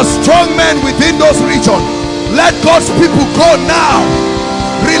 The strong men within those regions, let God's people go now.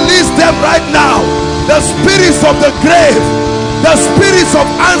 Release them right now. The spirits of the grave, the spirits of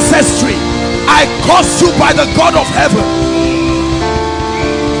ancestry, I curse you by the God of heaven.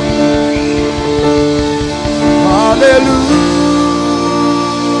 Hallelujah.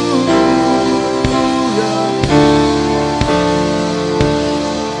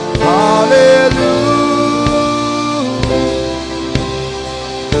 Hallelujah.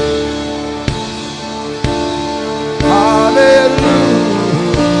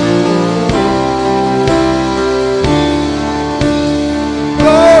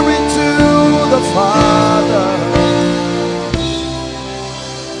 Glory to the Father.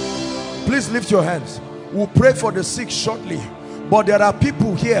 Please lift your hands. We'll pray for the sick shortly. But there are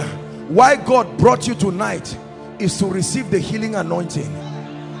people here. Why God brought you tonight is to receive the healing anointing.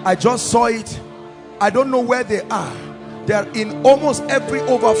 I just saw it. I don't know where they are. They are in almost every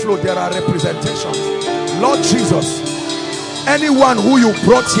overflow. There are representations. Lord Jesus, anyone who you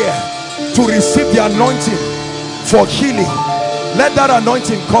brought here to receive the anointing for healing, let that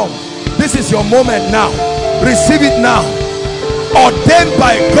anointing come. This is your moment now. Receive it now. Ordained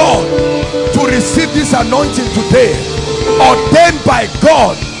by God to to receive this anointing today, ordained by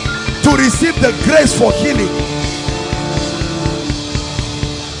God to receive the grace for healing.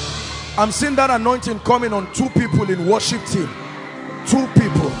 I'm seeing that anointing coming on 2 people in worship team. 2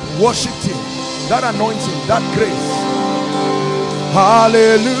 people, worship team. That anointing, that grace.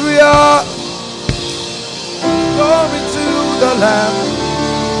 Hallelujah. Glory to the Lamb.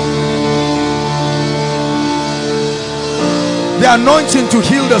 The anointing to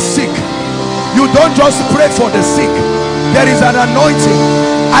heal the sick. You don't just pray for the sick. There is an anointing.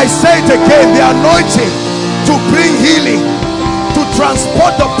 I say it again, the anointing to bring healing, to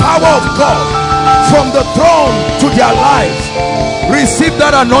transport the power of God from the throne to their lives. Receive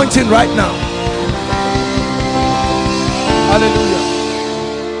that anointing right now. Hallelujah.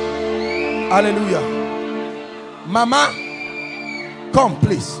 Hallelujah. Mama, come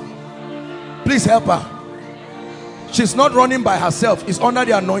please. Please help her. She's not running by herself. It's under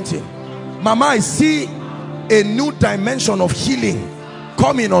the anointing. Mama, I see a new dimension of healing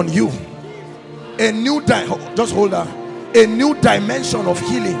coming on you. A new just hold her. A new dimension of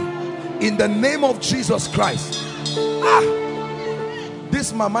healing in the name of Jesus Christ.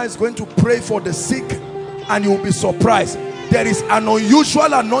 This mama is going to pray for the sick, and you will be surprised. There is an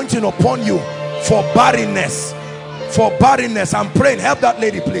unusual anointing upon you for barrenness. For barrenness. I'm praying. Help that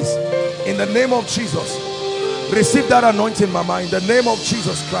lady, please. In the name of Jesus. Receive that anointing, mama, in the name of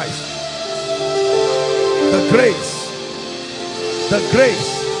Jesus Christ. The grace. The grace.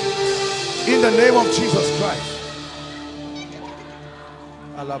 In the name of Jesus Christ.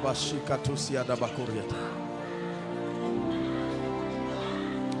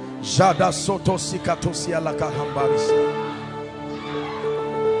 Jada soto sikatosia lakahambarisa.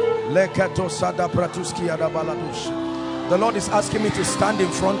 Lekato sada pratuski adabaladush. The Lord is asking me to stand in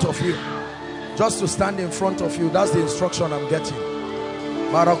front of you. Just to stand in front of you. That's the instruction I'm getting.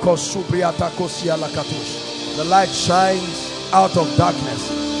 The light shines out of darkness.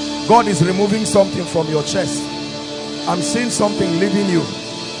 God is removing something from your chest. I'm seeing something leaving you.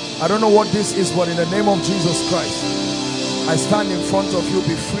 I don't know what this is, but in the name of Jesus Christ, I stand in front of you.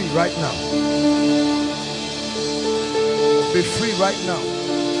 Be free right now. Be free right now.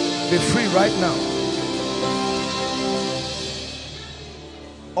 Be free right now.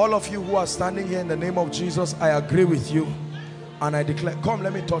 All of you who are standing here in the name of Jesus, I agree with you. And I declare, come,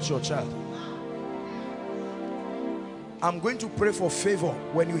 let me touch your child. I'm going to pray for favor.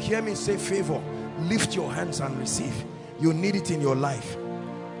 When you hear me say favor, lift your hands and receive. You need it in your life.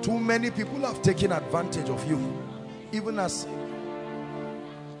 Too many people have taken advantage of you. Even as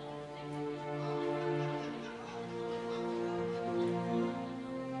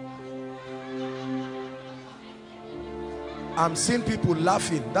I'm seeing people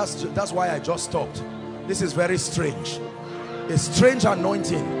laughing. That's why I just stopped. This is very strange. A strange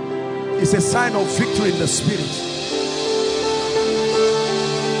anointing is a sign of victory in the spirit.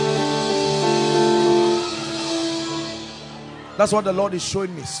 That's what the Lord is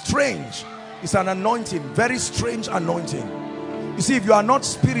showing me. Strange. It's an anointing. Very strange anointing. You see, if you are not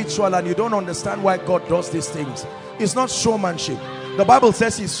spiritual and you don't understand why God does these things, it's not showmanship. The Bible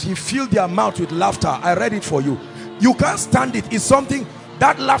says he filled their mouth with laughter. I read it for you. You can't stand it. It's something,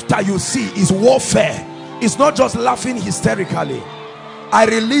 that laughter you see is warfare. It's not just laughing hysterically. I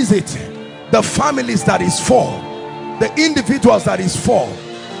release it. The families that is for, the individuals that is for.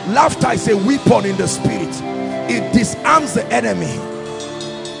 Laughter is a weapon in the spirit. It disarms the enemy.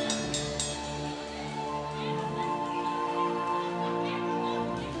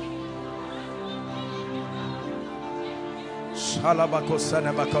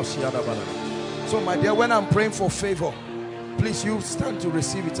 So my dear, when I'm praying for favor, please, you stand to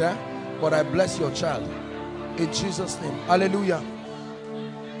receive it, but I bless your child in Jesus' name. Hallelujah.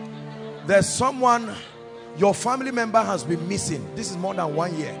 There's someone, your family member has been missing. This is more than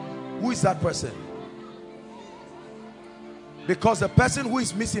 1 year. Who is that person? Because the person who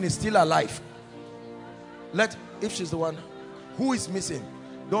is missing is still alive. If she's the one who is missing,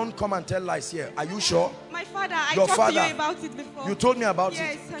 don't come and tell lies here. Are you sure? My father, I Your talked father. to you about it before. You told me about yes, it.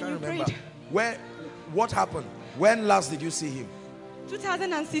 I can't and you remember. prayed. What happened? When last did you see him?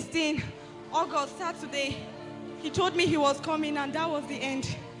 2016, August, Saturday. He told me he was coming, and that was the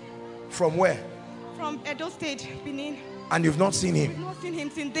end. From where? From Edo State, Benin. And you've not seen him? We've not seen him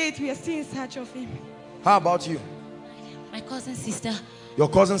since date. We are still in search of him. How about you? My cousin sister. Your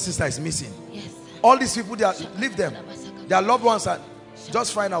cousin sister is missing. Yes. All these people, leave them. Their loved ones are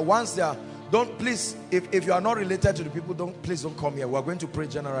just find out once they are. Don't, please, if you are not related to the people, please don't come here. We are going to pray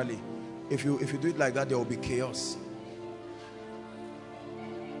generally. If you do it like that, there will be chaos.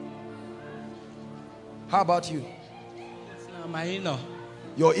 How about you? My in-law.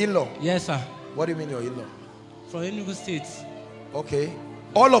 Your in-law? Yes, sir. What do you mean your in-law? From Enugu State. Okay.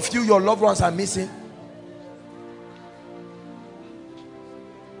 All of you, your loved ones are missing?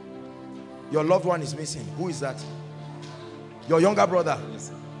 Your loved one is missing. Who is that? Your younger brother?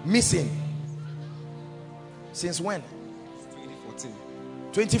 Yes, missing. Since when? 2014.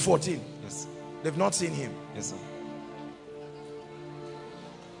 2014? Yes. They've not seen him? Yes, sir.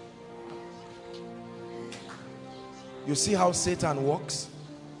 You see how Satan works?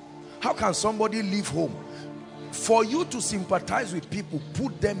 How can somebody leave home? For you to sympathize with people,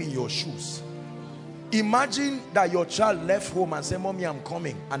 put them in your shoes. Imagine that your child left home and said, Mommy, I'm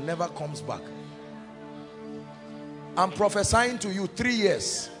coming, and never comes back. I'm prophesying to you, 3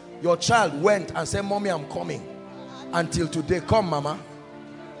 years. Your child went and said, Mommy, I'm coming. Until today. Come, Mama.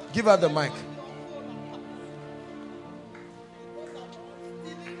 Give her the mic.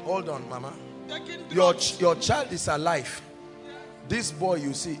 Hold on, Mama. Your child is alive. This boy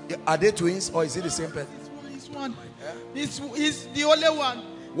you see, are they twins or is it the same person? This one. He's the only one.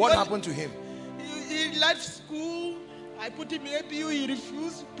 What happened to him? He left school. I put him in APU. He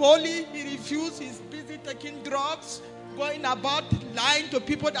refused. Poly, he refused. He's busy taking drugs, going about lying to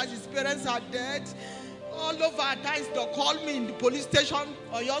people that his parents are dead. All over at times they call me in the police station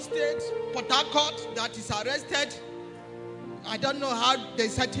or your state, Port Harcourt, that is arrested. I don't know how they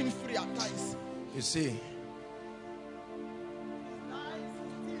set him free at times. You see,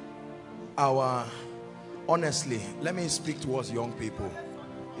 honestly, let me speak towards young people.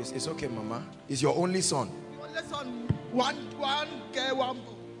 It's okay, Mama. It's your only son. Only son, one girl, one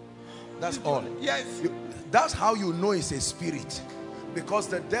boy. That's all. Yes. That's how you know it's a spirit. Because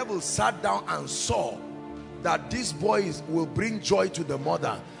the devil sat down and saw that this boy will bring joy to the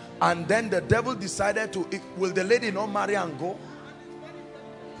mother. And then the devil decided to, will the lady not marry and go?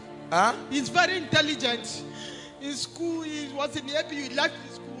 Huh? He's very intelligent. In school, he was in the APU, he left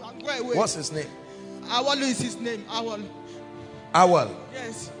the school and go away. What's his name? Awal is his name, Awal. Awal?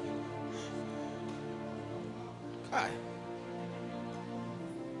 Yes. Hi.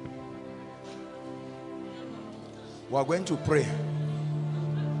 We're going to pray.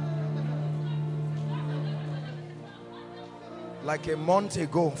 Like a month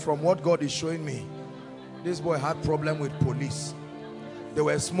ago, from what God is showing me, this boy had problem with police. They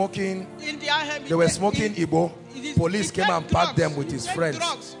were smoking. They were smoking Igbo. Police came and packed them with his friends.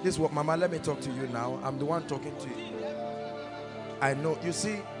 This is what, Mama, let me talk to you now. I'm the one talking to you. I know. You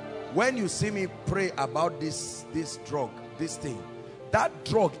see, when you see me pray about this drug, this thing, that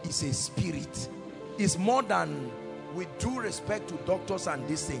drug is a spirit. It's more than, with due respect to doctors and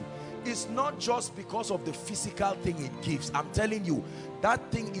this thing, it's not just because of the physical thing it gives. I'm telling you,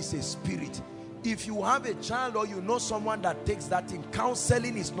 that thing is a spirit. If you have a child or you know someone that takes that thing,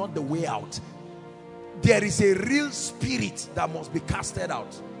 counseling is not the way out. There is a real spirit that must be casted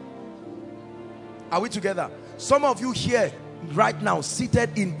out. Are we together? Some of you here right now,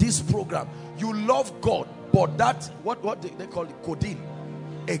 seated in this program, you love God, but that, what they call it, codeine,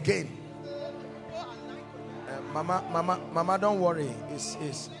 again. Mama, don't worry. It's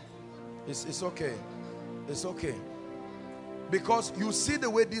okay. It's okay. Because you see the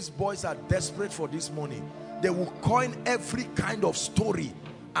way these boys are desperate for this money. They will coin every kind of story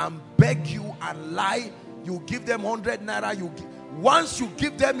and beg you and lie. You give them 100 naira. Once you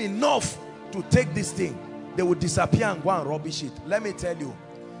give them enough to take this thing, they will disappear and go and rubbish it. Let me tell you,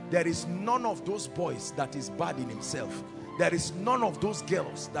 there is none of those boys that is bad in himself. There is none of those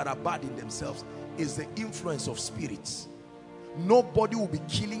girls that are bad in themselves. It's the influence of spirits. Nobody will be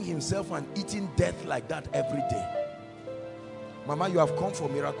killing himself and eating death like that every day. Mama, you have come for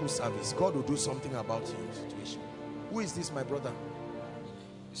miracle service. God will do something about your situation. Who is this, my brother?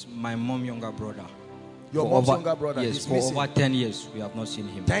 It's my mom's younger brother. Your mom's younger brother? Yes, for over 10 years we have not seen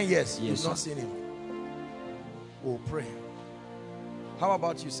him. 10 years? Yes, you've not seen him. Oh, pray. How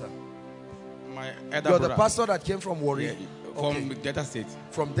about you, sir? My You're brother. the pastor that came from Warri? Yeah, from Delta State.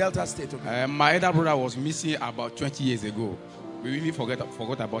 From Delta State, okay. My elder brother was missing about 20 years ago. We really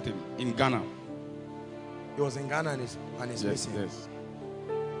forgot about him in Ghana. He was in Ghana and he's missing. Yes.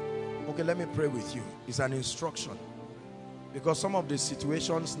 Okay, let me pray with you. It's an instruction. Because some of the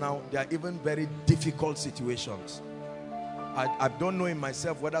situations now, they are even very difficult situations. I don't know in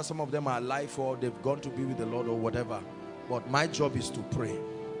myself whether some of them are alive or they've gone to be with the Lord or whatever. But my job is to pray.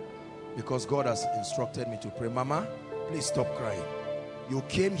 Because God has instructed me to pray. Mama, please stop crying. You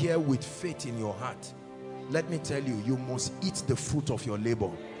came here with faith in your heart. Let me tell you, you must eat the fruit of your labor.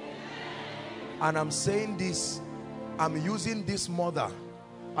 And I'm saying this, I'm using this mother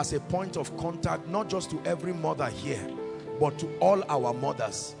as a point of contact, not just to every mother here, but to all our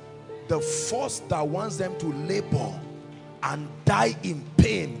mothers. The force that wants them to labor and die in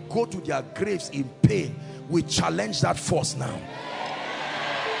pain, go to their graves in pain. We challenge that force now.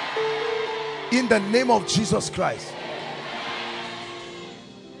 In the name of Jesus Christ.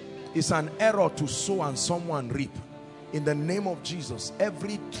 It's an error to sow and someone reap. In the name of Jesus,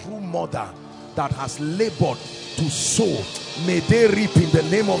 every true mother that has labored to sow, may they reap in the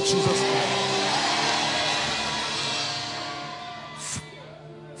name of Jesus.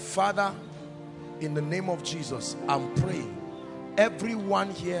 Father, in the name of Jesus, I'm praying. Everyone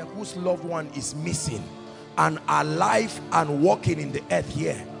here whose loved one is missing and alive and walking in the earth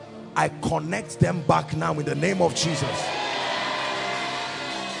here, I connect them back now in the name of Jesus.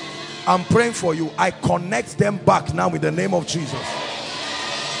 I'm praying for you. I connect them back now in the name of Jesus.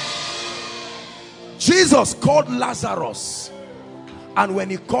 Jesus called Lazarus, and when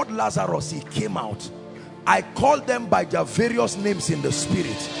he called Lazarus, he came out. I called them by their various names in the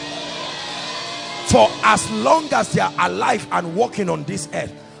spirit. For as long as they are alive and walking on this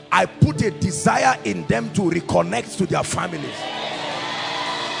earth, I put a desire in them to reconnect to their families.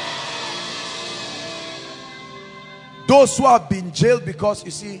 Those who have been jailed, because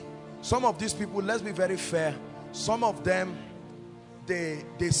you see, some of these people, let's be very fair, some of them, they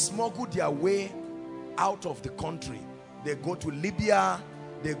smuggle their way out of the country. They go to Libya,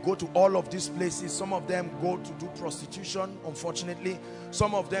 they go to all of these places. Some of them go to do prostitution, unfortunately.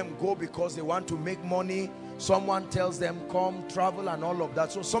 Some of them go because they want to make money. Someone tells them, come, travel, and all of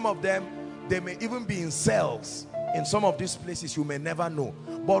that. So some of them, they may even be in cells in some of these places. You may never know.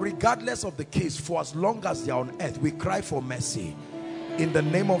 But regardless of the case, for as long as they are on earth, we cry for mercy. In the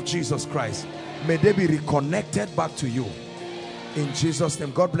name of Jesus Christ, may they be reconnected back to you. In Jesus'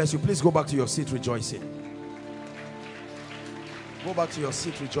 name, God bless you. Please go back to your seat rejoicing. Go back to your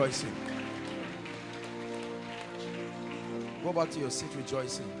seat rejoicing. Go back to your seat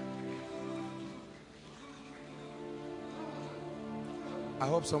rejoicing. I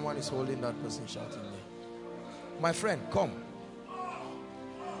hope someone is holding that person shouting there. My friend, come.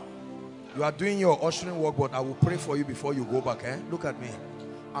 You are doing your ushering work, but I will pray for you before you go back. Look at me.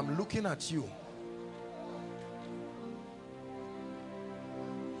 I'm looking at you.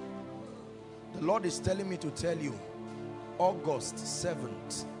 The Lord is telling me to tell you, August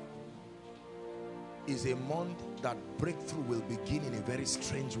 7th is a month that breakthrough will begin in a very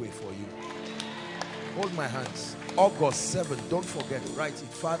strange way for you. Hold my hands. August 7th, don't forget, write it.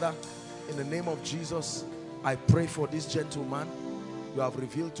 Father, in the name of Jesus, I pray for this gentleman. You have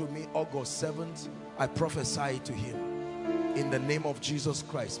revealed to me August 7th. I prophesy to him. In the name of Jesus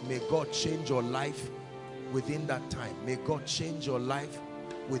Christ, may God change your life within that time. May God change your life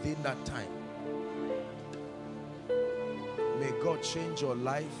within that time. May God change your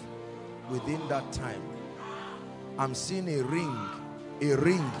life within that time. I'm seeing a ring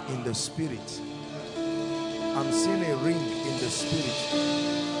in the spirit. I'm seeing a ring in the spirit.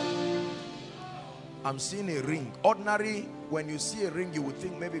 I'm seeing a ring. Ordinary, when you see a ring, you would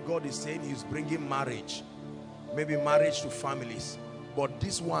think maybe God is saying he's bringing marriage. Maybe marriage to families. But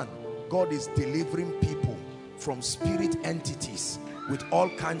this one, God is delivering people from spirit entities with all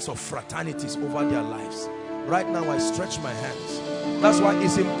kinds of fraternities over their lives. Right now, I stretch my hands. That's why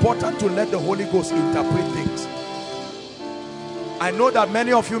it's important to let the Holy Ghost interpret things. I know that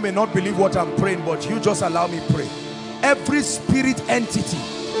many of you may not believe what I'm praying, but you just allow me pray. Every spirit entity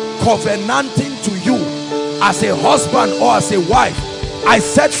covenanting to you as a husband or as a wife, I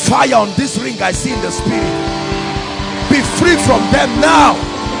set fire on this ring I see in the spirit. Be free from them now.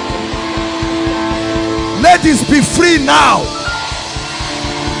 Ladies, be free now.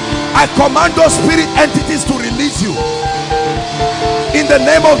 I command those spirit entities to release you in the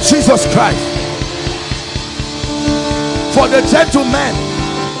name of Jesus Christ. For the gentlemen,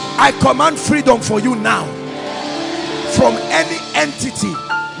 I command freedom for you now from any entity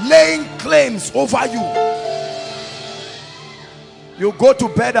laying claims over you. You go to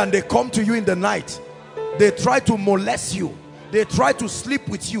bed and they come to you in the night. They try to molest you. They try to sleep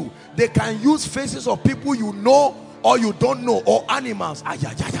with you. They can use faces of people you know or you don't know, or animals. Manda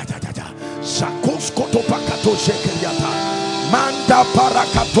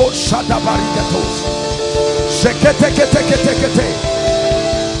parakato shadabarikatos.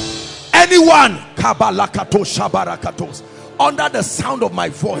 Anyone under the sound of my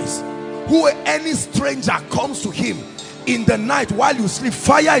voice, who any stranger comes to him in the night while you sleep,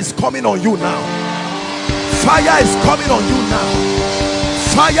 fire is coming on you now. Fire is coming on you now.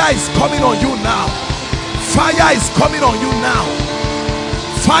 Fire is coming on you now. Fire is coming on you now.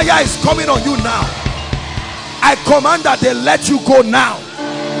 Fire is coming on you now. I command that they let you go now.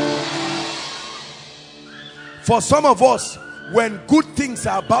 For some of us, when good things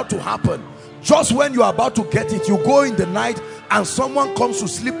are about to happen, Just when you are about to get it, you go in the night and someone comes to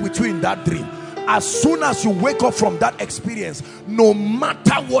sleep with you in that dream. As soon as you wake up from that experience, no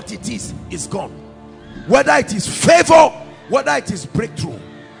matter what it is, it's gone. Whether it is favor, whether it is breakthrough,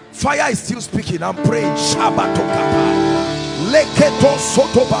 fire is still speaking. I'm praying.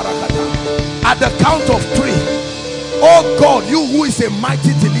 At the count of 3, oh God, you who is a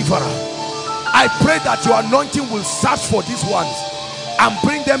mighty deliverer, I pray that your anointing will search for these ones and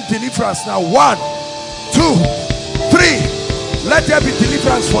bring them deliverance now. 1, 2, 3. Let there be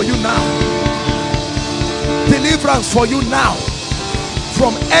deliverance for you now. Deliverance for you now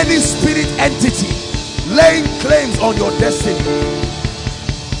from any spirit entity laying claims on your destiny.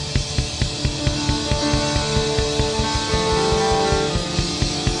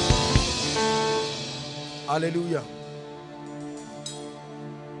 Hallelujah.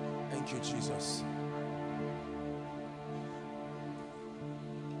 Thank you, Jesus.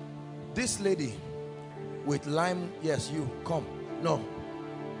 This lady with lime, yes, you come. No,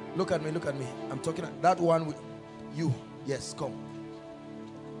 look at me, look at me. I'm talking that one with you. Yes, come.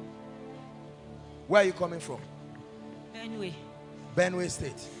 Where are you coming from? Benue. Benue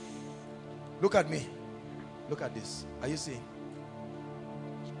State. Look at me. Look at this. Are you seeing?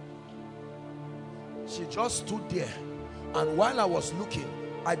 She just stood there, and while I was looking,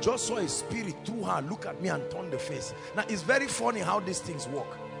 I just saw a spirit through her look at me and turn the face. Now it's very funny how these things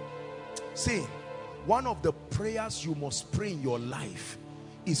work. See, one of the prayers you must pray in your life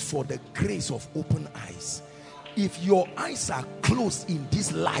is for the grace of open eyes. If your eyes are closed in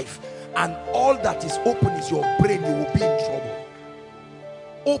this life and all that is open is your brain, you will be in trouble.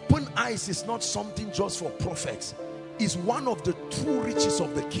 Open eyes is not something just for prophets. It's one of the true riches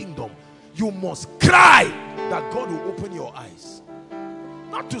of the kingdom. You must cry that God will open your eyes.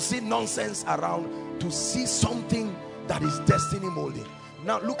 Not to see nonsense around, to see something that is destiny molding.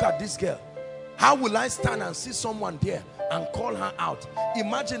 Now look at this girl. How will I stand and see someone there and call her out?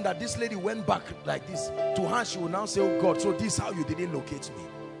 Imagine that this lady went back like this. To her, she will now say, oh God, so this is how you didn't locate me.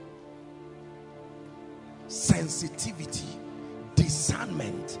 Sensitivity,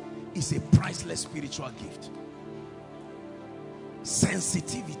 discernment is a priceless spiritual gift.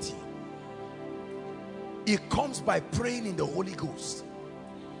 Sensitivity. It comes by praying in the Holy Ghost.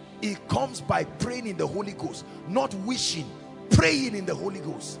 It comes by praying in the Holy Ghost, not wishing. Praying in the Holy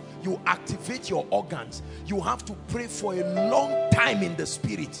Ghost. You activate your organs. You have to pray for a long time in the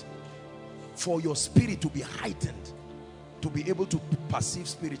spirit for your spirit to be heightened, to be able to perceive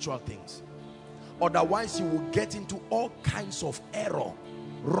spiritual things. Otherwise you will get into all kinds of error,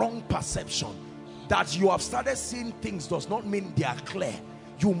 wrong perception. That you have started seeing things does not mean they are clear.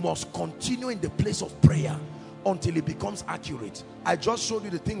 You must continue in the place of prayer until it becomes accurate. I just showed you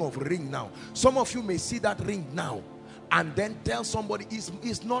the thing of ring now. Some of you may see that ring now and then tell somebody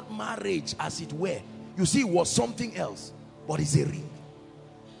it's not marriage as it were. You see, it was something else, but it's a ring.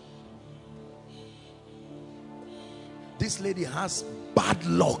 This lady has bad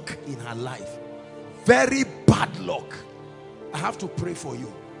luck in her life. Very bad luck. I have to pray for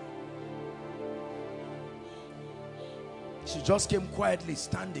you. She just came quietly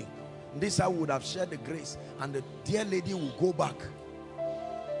standing. This I would have shared the grace, and the dear lady will go back,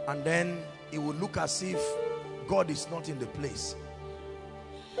 and then it will look as if God is not in the place.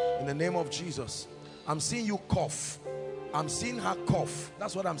 In the name of Jesus, I'm seeing you cough. I'm seeing her cough.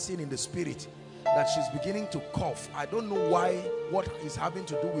 That's what I'm seeing in the spirit, that she's beginning to cough. I don't know why, what is having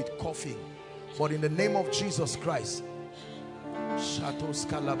to do with coughing, but in the name of Jesus Christ.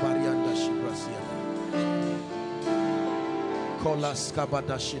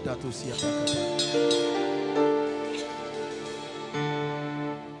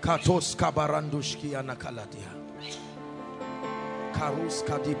 Katos kabarandushki anakaladia. Karus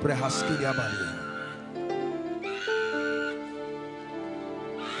kadiprehaski diabalia.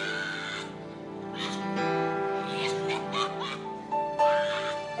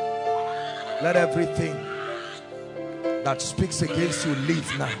 Let everything that speaks against you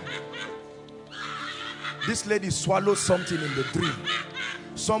leave now. This lady swallowed something in the dream.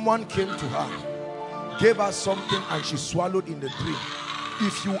 Someone came to her, gave her something, and she swallowed in the dream.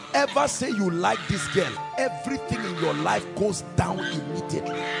 If you ever say you like this girl, everything in your life goes down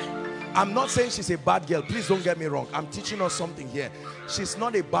immediately. I'm not saying she's a bad girl. Please don't get me wrong. I'm teaching us something here. She's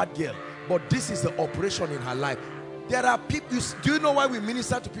not a bad girl, but this is the operation in her life. There are people, do you know why we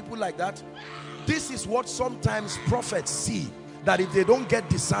minister to people like that? This is what sometimes prophets see, that if they don't get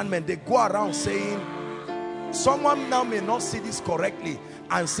discernment, they go around saying, someone now may not see this correctly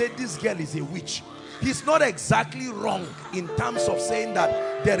and say this girl is a witch. He's not exactly wrong in terms of saying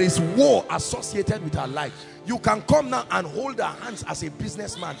that there is war associated with her life. You can come now and hold her hands as a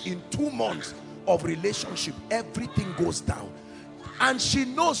businessman. In 2 months of relationship, everything goes down. And she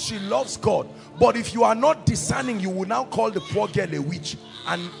knows she loves God. But if you are not discerning, you will now call the poor girl a witch.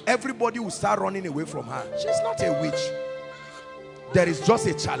 And everybody will start running away from her. She's not a witch. There is just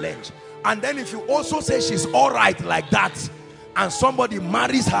a challenge. And then if you also say she's all right like that, and somebody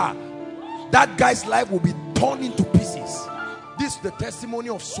marries her, that guy's life will be torn into pieces. This is the testimony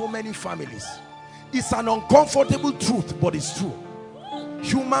of so many families. It's an uncomfortable truth, but it's true.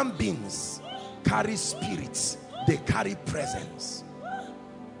 Human beings carry spirits. They carry presence.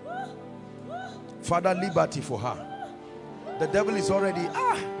 Father, liberty for her. The devil is already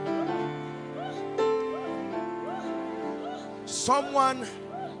someone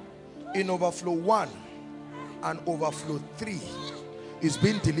in overflow 1 and overflow 3 is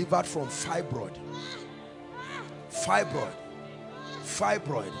being delivered from fibroid.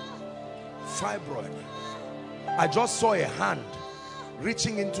 I just saw a hand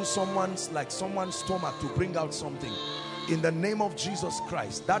reaching into someone's stomach to bring out something. In the name of Jesus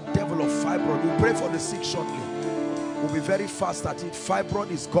Christ, that devil of fibroid, we'll pray for the sick shortly. We'll be very fast at it.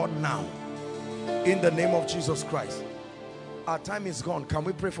 Fibroid is gone now. In the name of Jesus Christ. Our time is gone. Can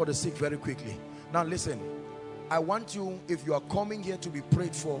we pray for the sick very quickly? Now listen, I want you, if you are coming here to be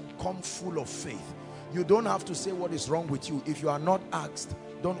prayed for, come full of faith. You don't have to say what is wrong with you. If you are not asked,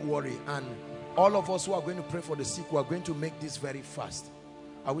 don't worry. And all of us who are going to pray for the sick, we are going to make this very fast.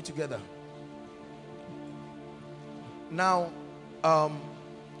 Are we together? Now,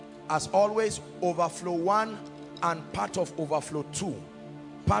 as always, overflow 1 and part of overflow 2.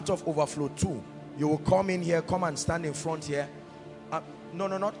 Part of overflow 2. You will come in here, come and stand in front here. No,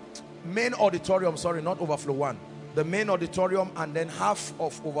 not main auditorium, sorry, not overflow 1. The main auditorium, and then half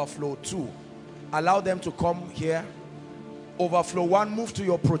of overflow 2. Allow them to come here. Overflow 1, move to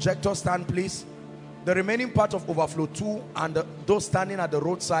your projector stand, please. The remaining part of overflow 2 and those standing at the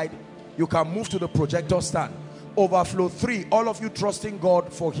roadside, you can move to the projector stand. Overflow 3, all of you trusting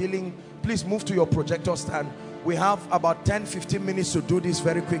God for healing, please move to your projector stand. We have about 10-15 minutes to do this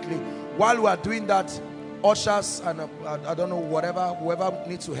very quickly. While we are doing that, ushers and I don't know, whoever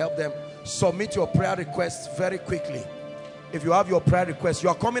needs to help them, submit your prayer requests very quickly. If you have your prayer request, you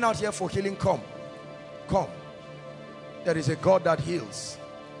are coming out here for healing, come. There is a God that heals.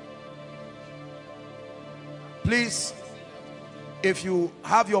 Please, if you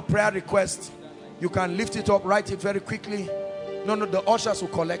have your prayer request, you can lift it up, write it very quickly. No, the ushers will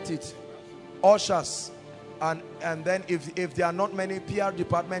collect it. Ushers. And then if there are not many, PR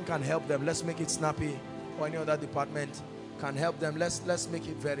department can help them. Let's make it snappy. Or any other department can help them. Let's make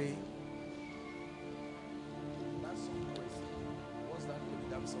it very... What's that?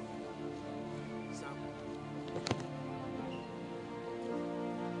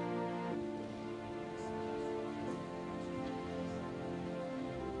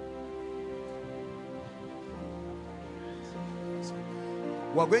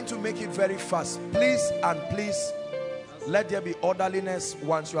 We're going to make it very fast. Please and please, let there be orderliness.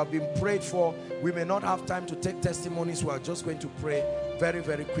 Once you have been prayed for, we may not have time to take testimonies. We are just going to pray very,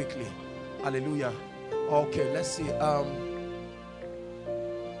 very quickly. Hallelujah. Okay, let's see.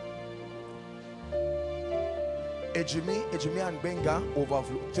 Ejimi and Benga,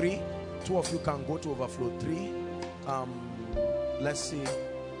 overflow 3. 2 of you can go to overflow 3. Let's see.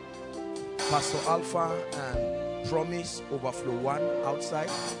 Pastor Alpha and Promise, overflow 1 outside.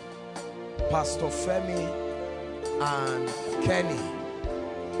 Pastor Femi and Kenny,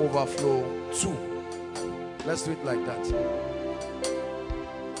 overflow 2. Let's do it like that.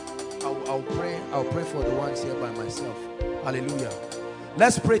 I'll pray for the ones here by myself. Hallelujah.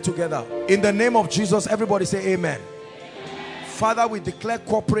 Let's pray together. In the name of Jesus, everybody say amen. Father, we declare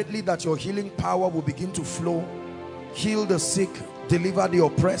corporately that your healing power will begin to flow. Heal the sick, deliver the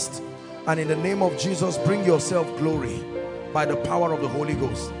oppressed. And in the name of Jesus, bring yourself glory by the power of the Holy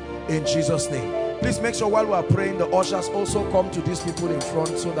Ghost. In Jesus' name. Please make sure while we are praying, the ushers also come to these people in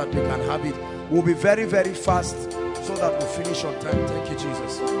front so that they can have it. We'll be very, very fast so that we'll finish on time. Thank you,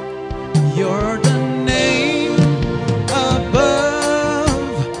 Jesus. You're the name above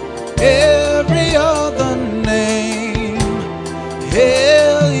every other name.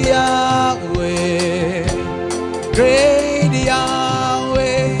 Hail Yahweh, great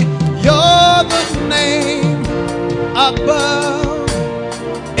Yahweh. You're the name above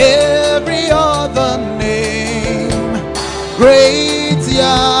every other name. Great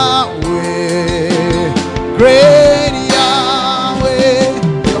Yahweh, great Yahweh.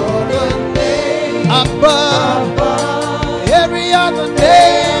 You're the name above every other name.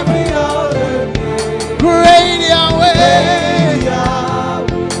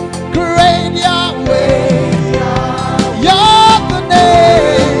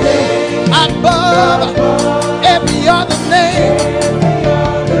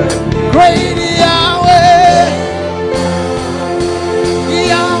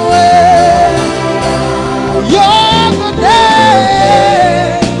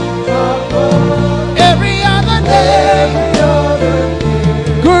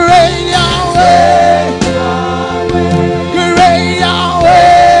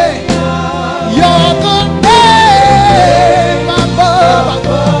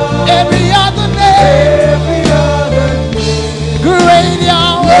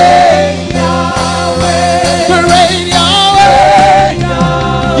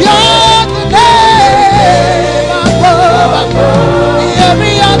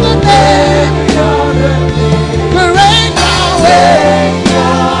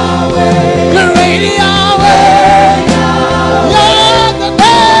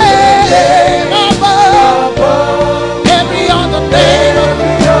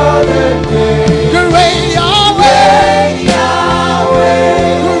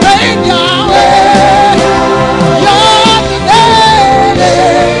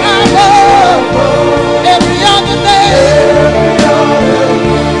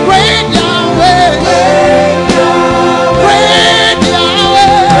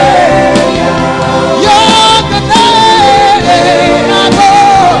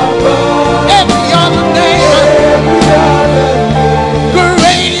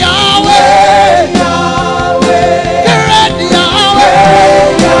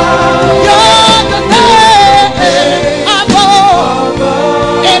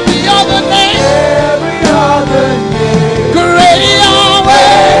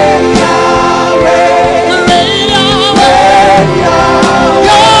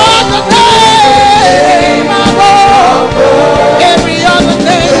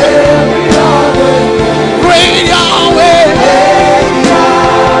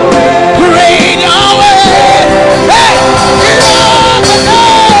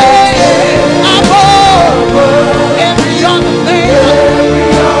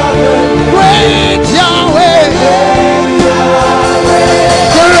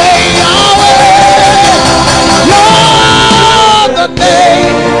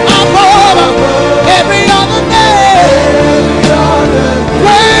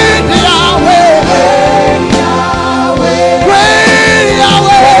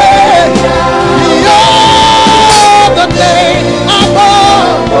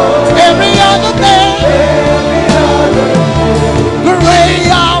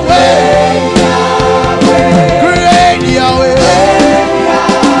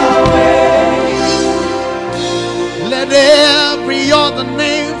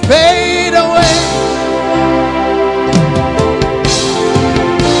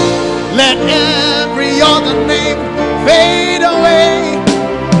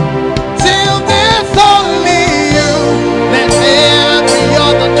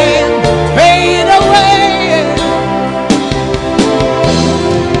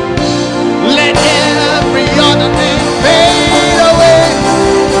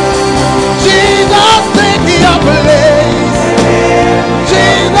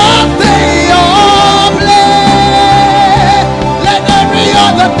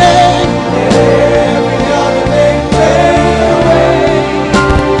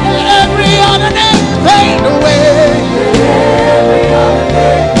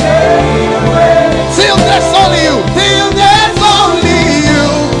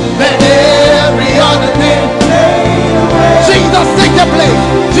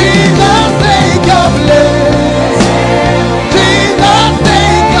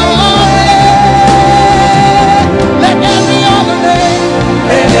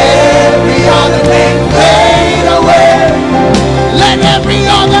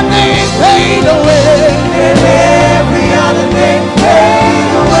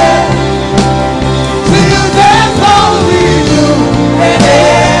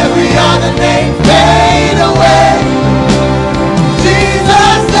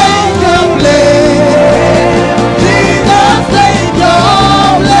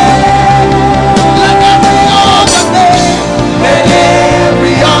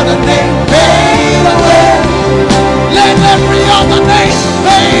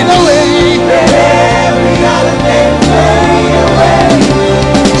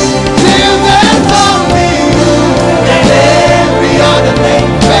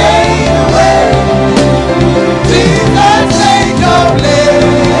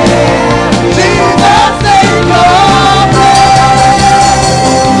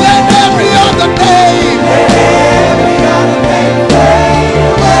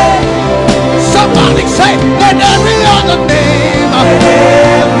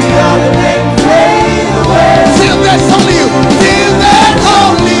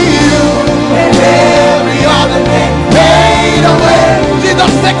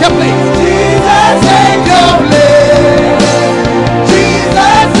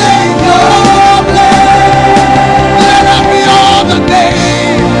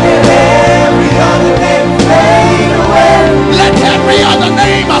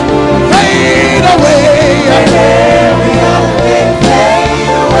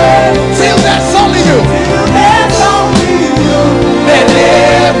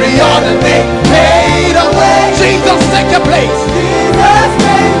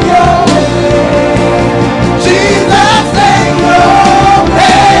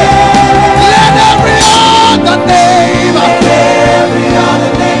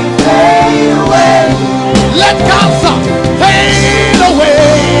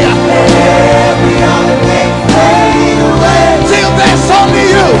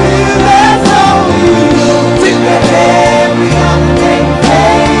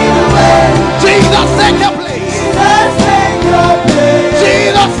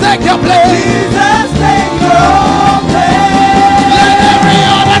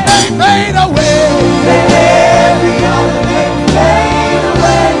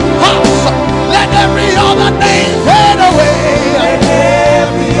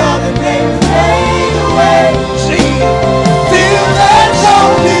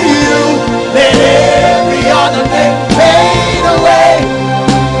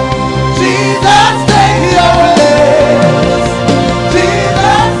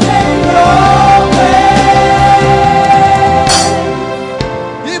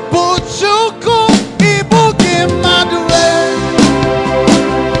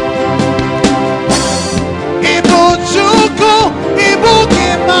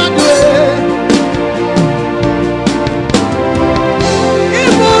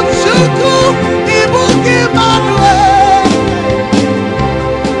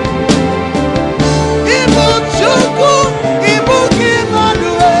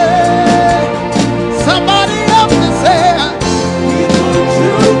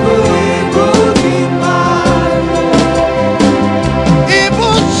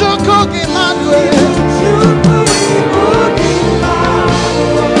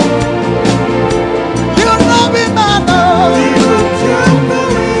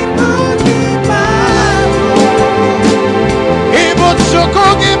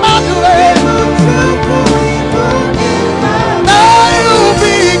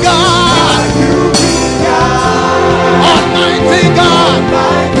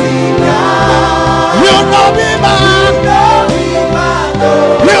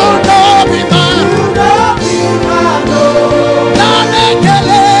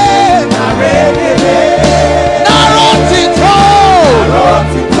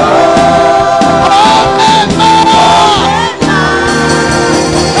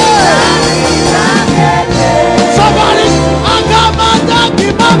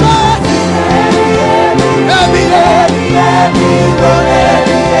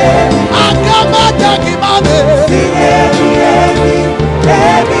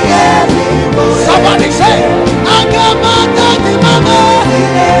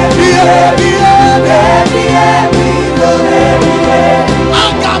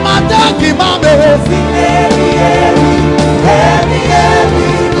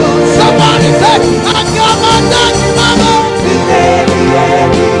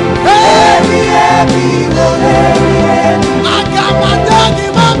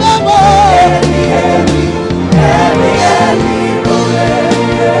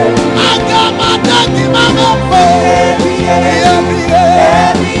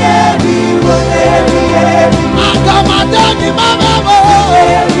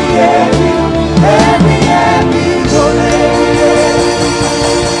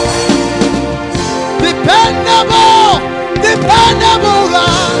 Dependable, dependable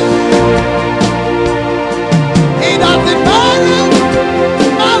God. It doesn't matter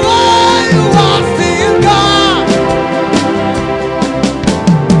my way, you are still God.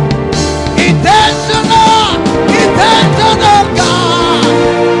 Intentional, intentional God.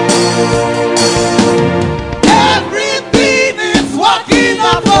 Everything is working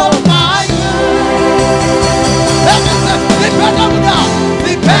out for my good. Let me say, dependable God,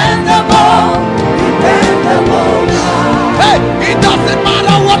 dependable, dependable God. Hey, it doesn't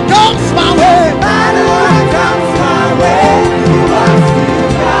matter what comes my way. No matter what comes my way, you are still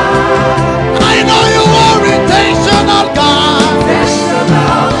God. I know you are intentional God.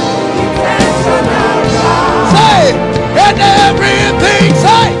 Intentional, intentional God. Say, and everything,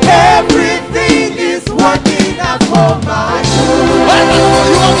 say, everything is working out for my good. Well,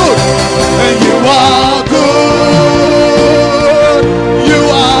 you are good. And you are good. You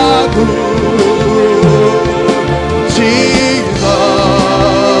are good. Jesus.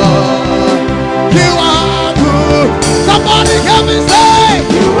 You are good. Somebody help me say,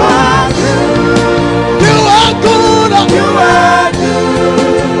 you are good. You are good. You are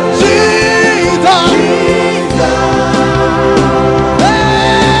good. Jesus.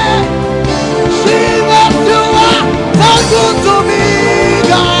 Hey, Jesus, you are so good to me,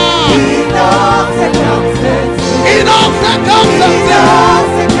 God. In all circumstances. In all circumstances.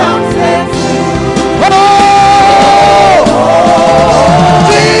 Oh,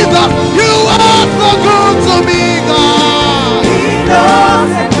 Jesus, you are so good to me, God. In all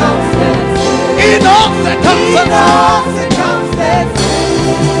circumstances. In all circumstances.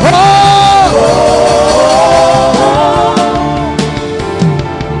 Oh,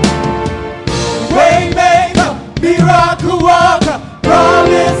 waymaker, miracle worker,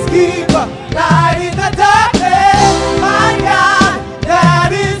 promise keeper, light in the darkness. My God,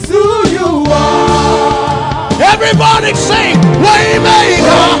 that is who you are. Everybody sing,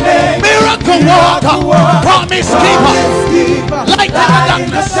 waymaker, miracle worker, promise keeper, light in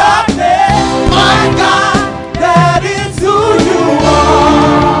the darkness. My God, that is who you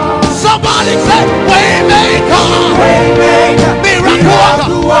are. Somebody say, waymaker,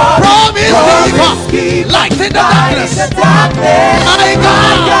 miracle worker, promise keeper, light in the darkness. My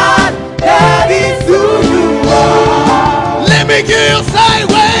God, that is who you are. Let me hear you say,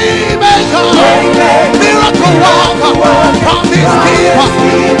 waymaker, miracle worker, promise keeper,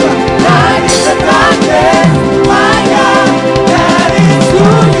 light in the darkness. My God, that is who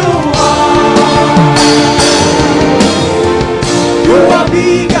you are. You are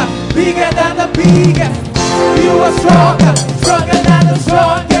bigger, bigger than the biggest. You are stronger, stronger than the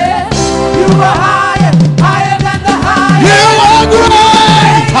strongest. You are higher, higher than the highest. You are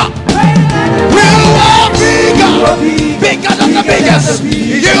great.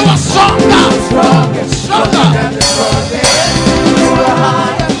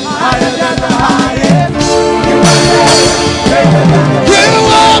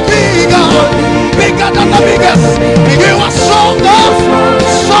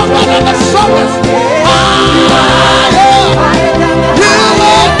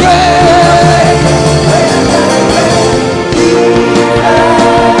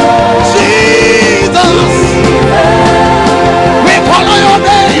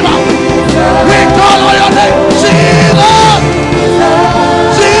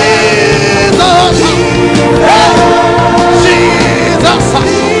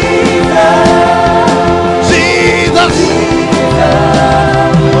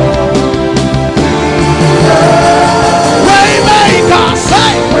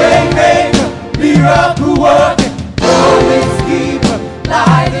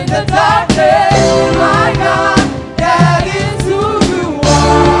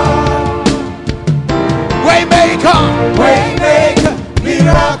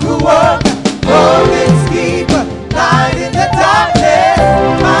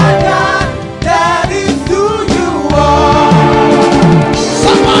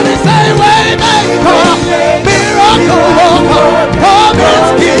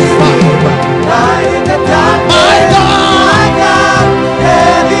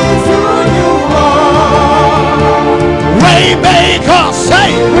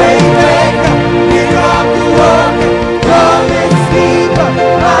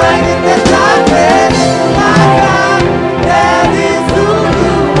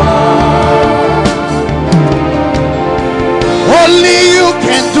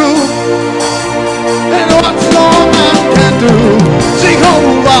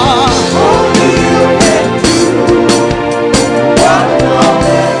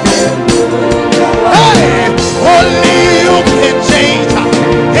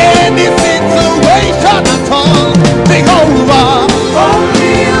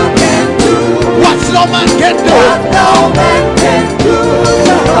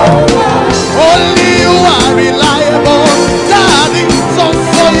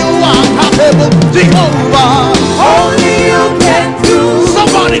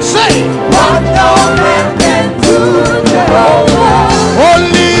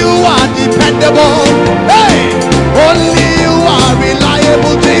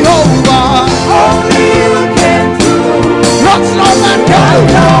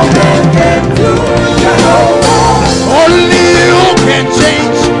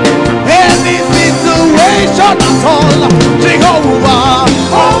 all. Jehovah,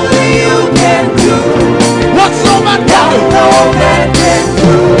 only you can do what no man can do. No man can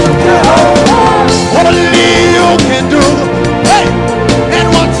do, Jehovah. Only you can do. Hey, and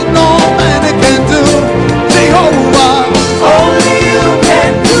what no man can do, Jehovah. Only you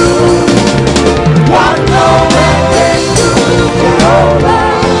can do what no man can do, Jehovah.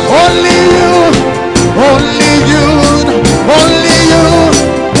 Only you, only you, only you,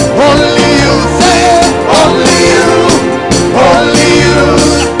 only you. Say only you, only you,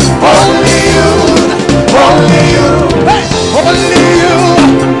 only you, only you. Hey, only you,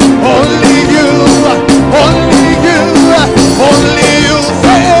 only you, only you, only you.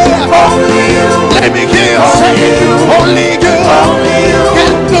 Say only you. Let me hear you say only you, only you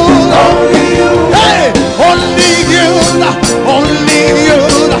can do. Only you. Hey, only you, only you,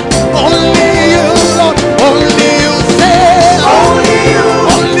 only you, only you. Say only you,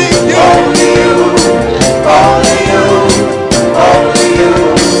 only you, only you, only you, only you,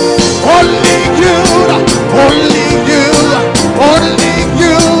 only you, only you, only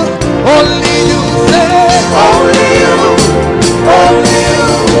you, only you. Say only you, only you,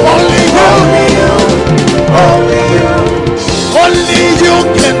 only you, only you, only you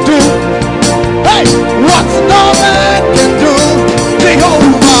can do. Hey, what no man can do,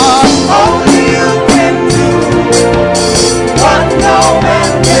 Jehovah. Only you can do what no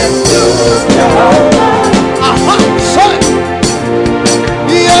man can do, Jehovah. Aha, say,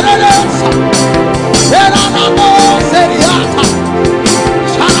 Yerenes, Yerananos, Eriata,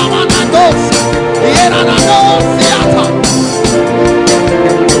 Shanamanados, Yerananos, Yata,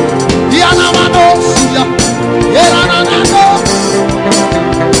 Yanamanos, Yerananos.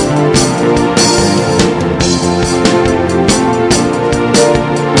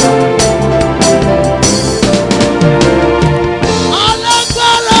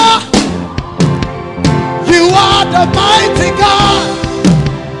 You are the mighty God.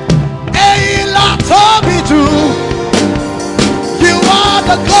 Eila Tobidu. You are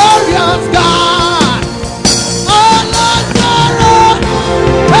the glorious God. Alagbara.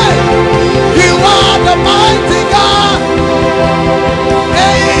 Hey, you are the mighty God.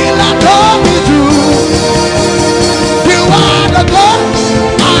 Eila Tobidu. You are the God.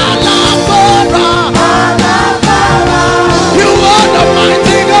 Alagbara. You are the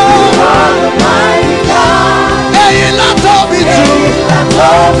mighty God. Eila Tobidu.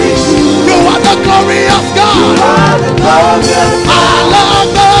 You are the glorious God.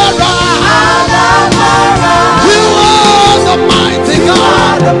 Alagbara.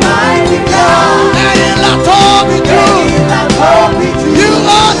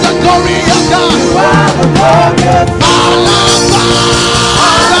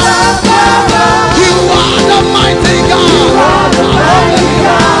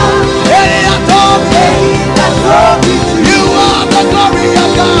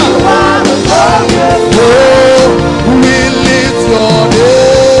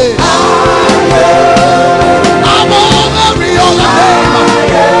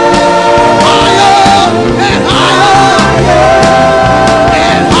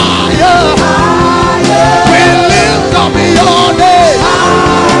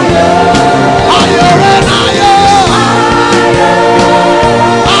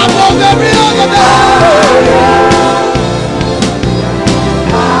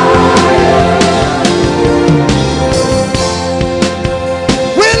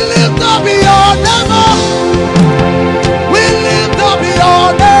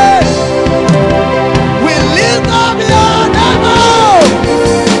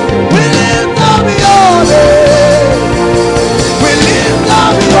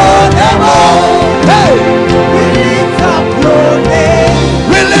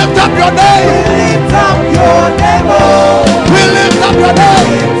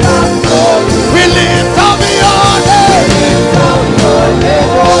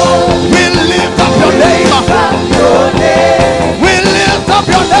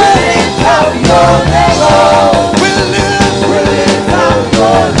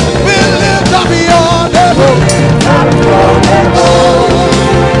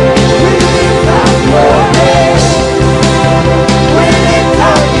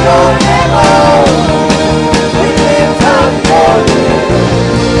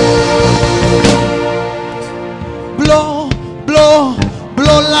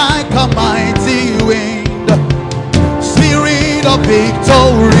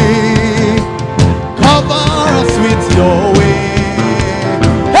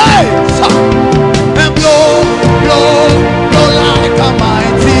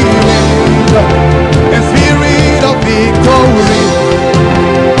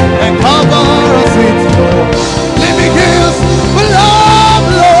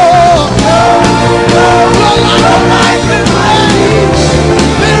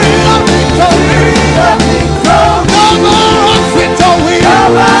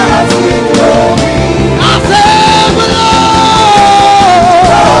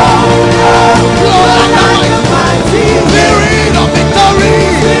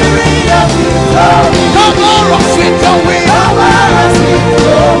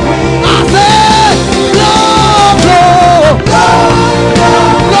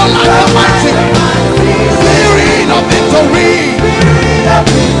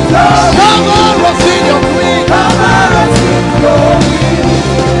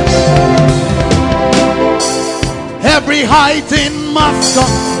 Every high thing must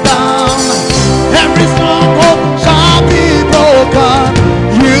come down. Every stronghold shall be broken.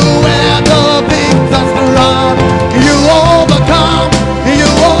 You wear the victor's crown. You overcome. You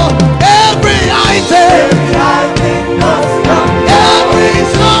all. Every high thing must come down. Every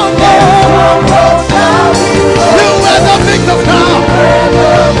stronghold shall be broken. You wear the victor's crown.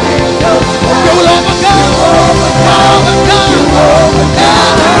 You will overcome. Overcome.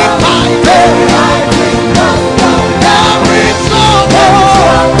 Every high thing. Every stronghold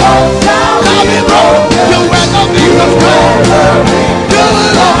shall be broken. You wear the victor's crown. You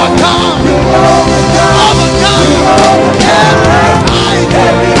will overcome. Overcome. Every high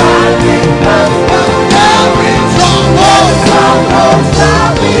thing. Every stronghold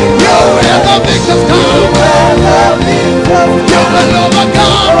shall be broken. You wear the victor's crown. You will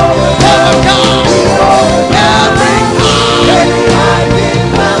overcome. Overcome. Every high thing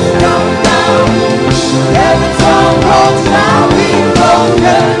must come down. Every stronghold shall be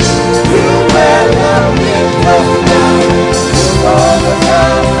broken. You wear the victor's crown. You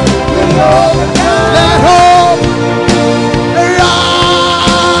overcome. You overcome. Let hope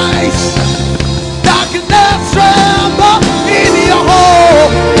rise. Darkness tremble in your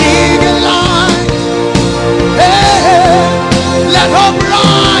hope. Eagle light. Hey, hey. Let hope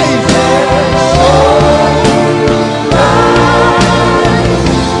rise.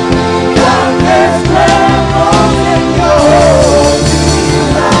 Darkness trembles in your hope.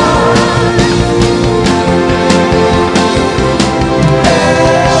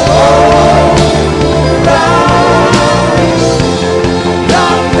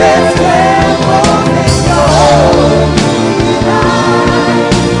 Darkness trembles in your hope.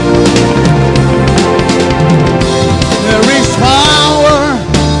 There is power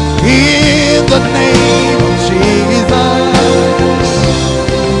in the name of Jesus.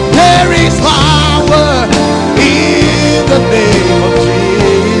 There is power in the name of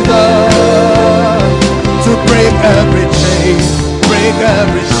Jesus to break every chain, break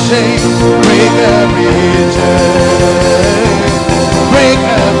every chain, break every chain, break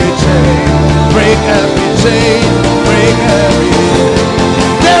every chain, break every chain, break every.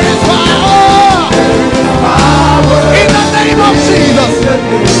 There is power in the name of Jesus.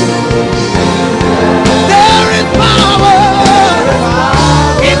 There is power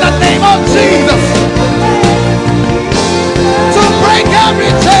in the name of Jesus to break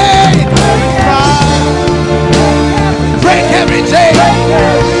every chain, break every chain,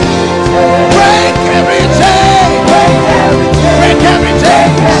 break every chain, break every chain,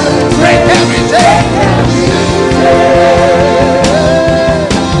 break every chain.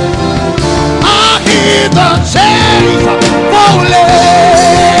 I hear the chains falling.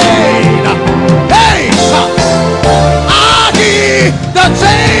 Hey, I hear the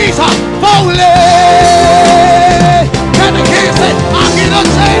chains falling. Can you hear it? I hear the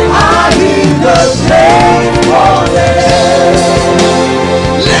chains. I hear the chains falling.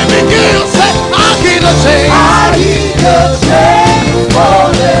 Let me hear you say, I hear the chains. I hear the chains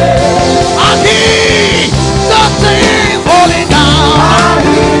falling. I hear the chains falling down. I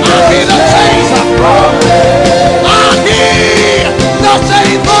hear the chains falling. I hear the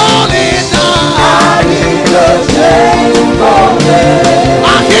chains falling down. I hear the chains falling.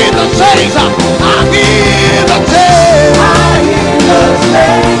 I hear the chains. I hear the chains. I hear the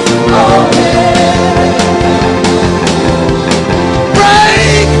chains falling.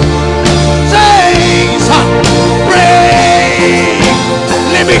 Break chains, break.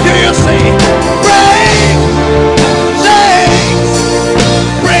 Let me hear you say, break chains,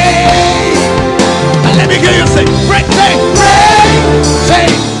 break. And let me hear you say, break chains, break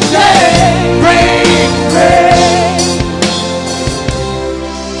chains, break, break.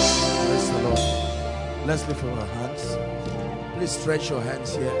 Praise the Lord. Let's lift our hands. Please stretch your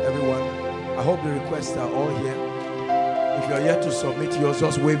hands here, everyone. I hope the requests are all here. If you are yet to submit yours,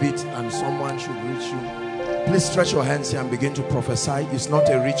 just wave it and someone should reach you. Please stretch your hands here and begin to prophesy. It's not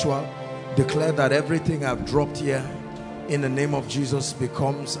a ritual. Declare that everything I've dropped here in the name of Jesus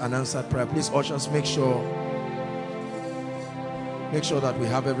becomes an answered prayer. Please, ushers, make sure that we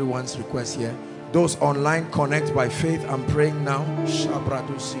have everyone's request here. Those online, connect by faith. I'm praying now.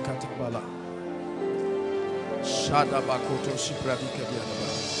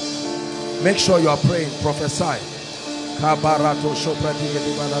 Make sure you are praying. Prophesy.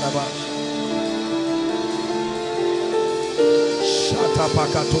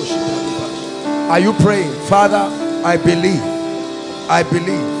 Are you praying? Father, I believe. I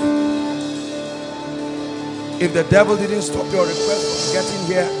believe. If the devil didn't stop your request from getting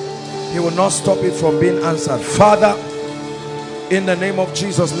here, he will not stop it from being answered. Father, in the name of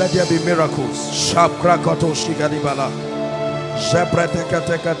Jesus, let there be miracles.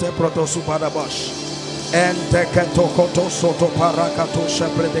 Shebretekete protosupadabash. Enteketokoto soto parakato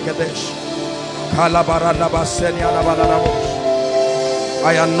shebretekedesh. Kalabaradabasenia labaladabosh.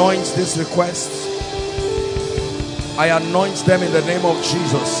 I anoint these requests. I anoint them in the name of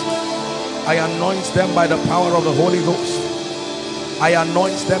Jesus. I anoint them by the power of the Holy Ghost. I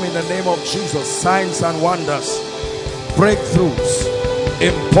anoint them in the name of Jesus. Signs and wonders, breakthroughs,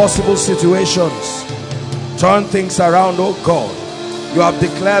 impossible situations. Turn things around, oh God. You have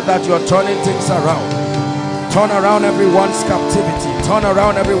declared that you are turning things around. Turn around everyone's captivity. Turn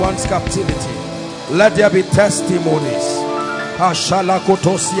around everyone's captivity. Let there be testimonies.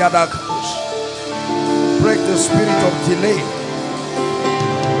 Break the spirit of delay.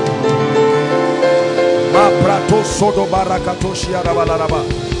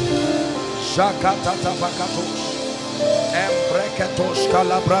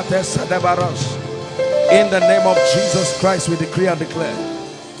 In the name of Jesus Christ, we decree and declare.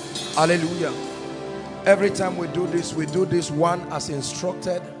 Hallelujah. Every time we do this one as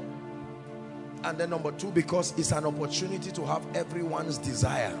instructed, and then number two, because it's an opportunity to have everyone's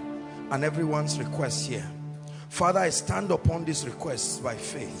desire and everyone's request here. Father, I stand upon these requests by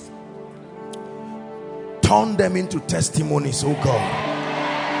faith. Turn them into testimonies, oh God.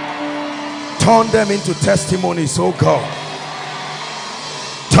 Turn them into testimonies, oh God.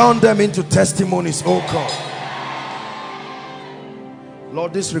 Turn them into testimonies, oh God.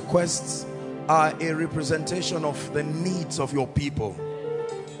 Lord, these requests are a representation of the needs of your people.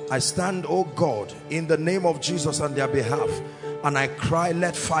 I stand, oh God, in the name of Jesus on their behalf, and I cry,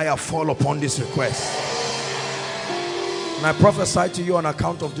 let fire fall upon this request. And I prophesy to you on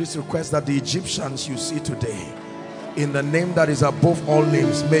account of this request that the Egyptians you see today, in the name that is above all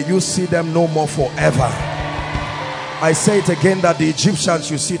names, may you see them no more forever. I say it again, that the Egyptians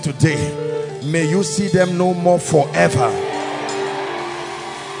you see today, may you see them no more forever.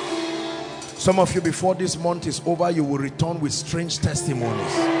 Some of you, before this month is over, you will return with strange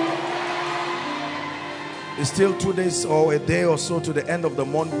testimonies. It's still 2 days or a day or so to the end of the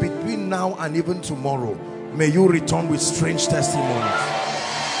month. Between now and even tomorrow, may you return with strange testimonies.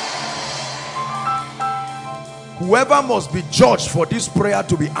 Whoever must be judged for this prayer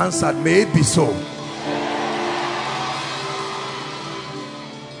to be answered, may it be so.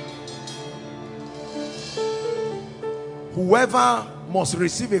 Whoever must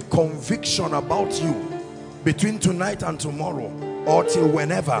receive a conviction about you between tonight and tomorrow, or till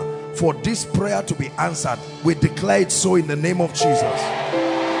whenever, for this prayer to be answered, we declare it so in the name of Jesus.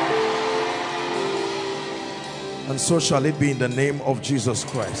 And so shall it be in the name of Jesus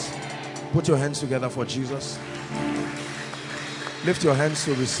Christ. Put your hands together for Jesus. Lift your hands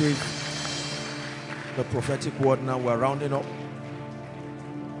to receive the prophetic word. Now we're rounding up.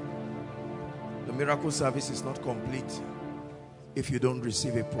 The miracle service is not complete if you don't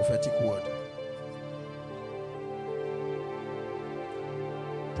receive a prophetic word.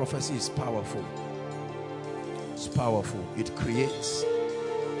 Prophecy is powerful. It's powerful. It creates.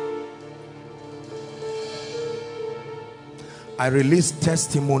 I release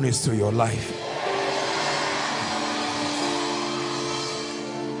testimonies to your life.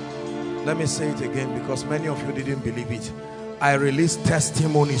 Let me say it again, because many of you didn't believe it. I release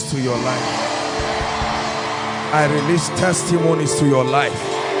testimonies to your life. I release testimonies to your life.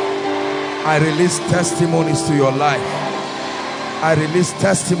 I release testimonies to your life. I release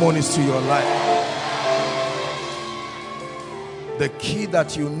testimonies to your life. The key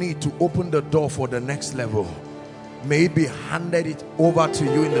that you need to open the door for the next level, may it be handed it over to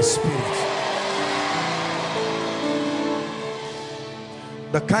you in the spirit.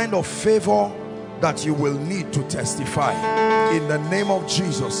 The kind of favor that you will need to testify, in the name of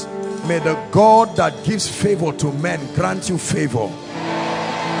Jesus, may the God that gives favor to men grant you favor.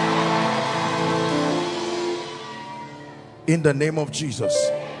 In the name of Jesus.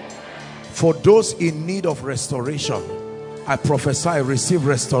 For those in need of restoration, I prophesy, receive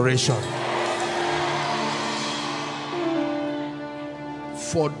restoration.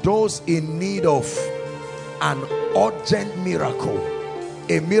 For those in need of an urgent miracle,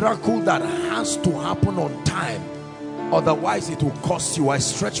 a miracle that has to happen on time, otherwise it will cost you, I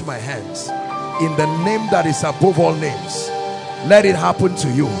stretch my hands in the name that is above all names. Let it happen to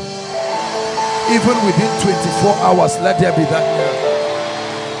you. Even within 24 hours, let there be that miracle.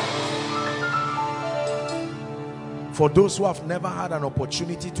 For those who have never had an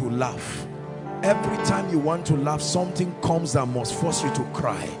opportunity to laugh, every time you want to laugh, something comes that must force you to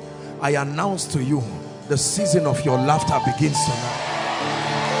cry. I announce to you, the season of your laughter begins tonight.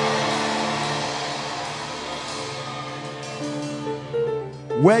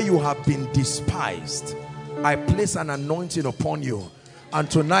 Where you have been despised, I place an anointing upon you. And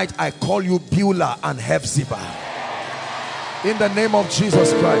tonight I call you Beulah and Hephzibah. In the name of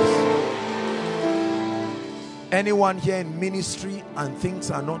Jesus Christ. Anyone here in ministry and things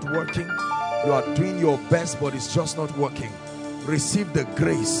are not working, you are doing your best but it's just not working, receive the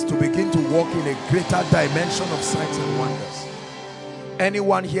grace to begin to walk in a greater dimension of signs and wonders.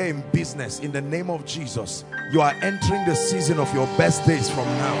 Anyone here in business, in the name of Jesus, you are entering the season of your best days from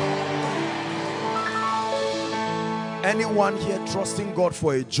now. Anyone here trusting God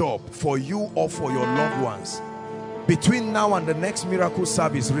for a job, for you or for your loved ones, between now and the next miracle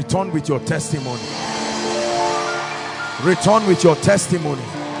service, return with your testimony. Return with your testimony.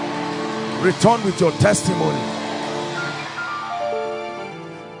 Return with your testimony.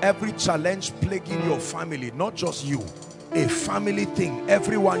 Every challenge plaguing your family, not just you, a family thing,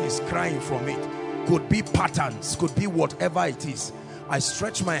 everyone is crying from it. Could be patterns, could be whatever it is. I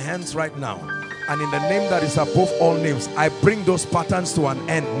stretch my hands right now, and in the name that is above all names, I bring those patterns to an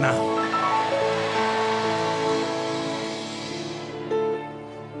end now.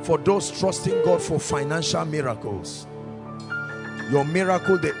 For those trusting God for financial miracles, your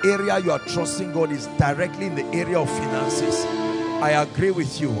miracle, the area you are trusting God is directly in the area of finances. I agree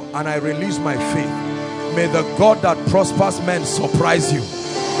with you and I release my faith. May the God that prospers men surprise you.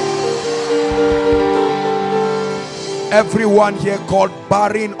 Everyone here called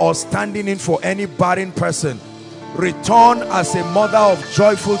barren or standing in for any barren person, return as a mother of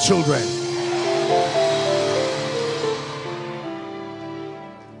joyful children.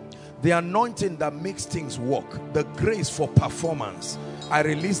 The anointing that makes things work, the grace for performance, I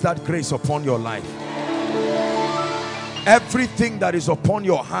release that grace upon your life. Everything that is upon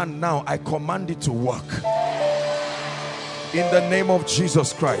your hand now, I command it to work in the name of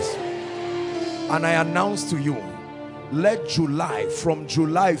Jesus Christ. And I announce to you, let July, from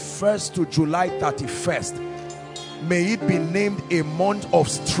July 1st to July 31st, may it be named a month of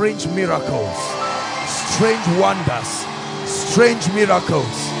strange miracles, strange wonders, strange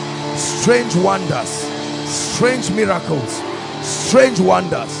miracles, strange wonders, strange miracles, strange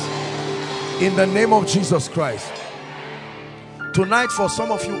wonders, in the name of Jesus Christ. Tonight, for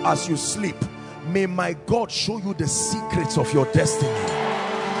some of you, as you sleep, may my God show you the secrets of your destiny,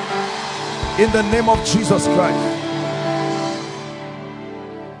 in the name of Jesus Christ.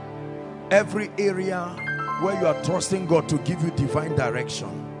 Every area where you are trusting God to give you divine direction,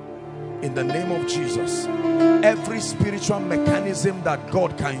 in the name of Jesus. Every spiritual mechanism that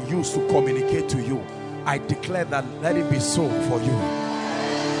God can use to communicate to you, I declare that let it be so for you.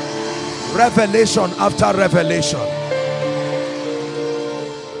 Revelation after revelation.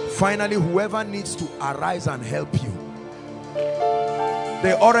 Finally, whoever needs to arise and help you,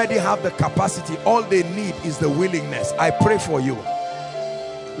 they already have the capacity. All they need is the willingness. I pray for you.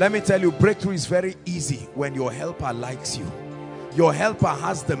 Let me tell you, breakthrough is very easy when your helper likes you. Your helper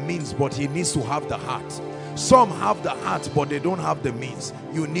has the means, but he needs to have the heart. Some have the heart, but they don't have the means.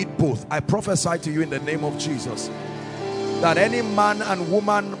 You need both. I prophesy to you in the name of Jesus that any man and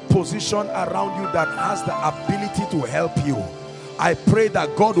woman positioned around you that has the ability to help you, I pray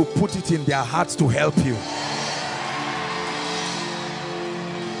that God will put it in their hearts to help you.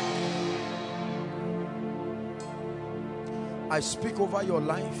 I speak over your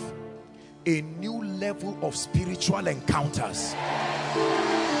life a new level of spiritual encounters.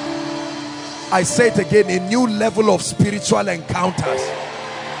 I say it again, a new level of spiritual encounters.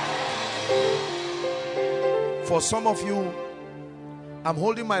 For some of you, I'm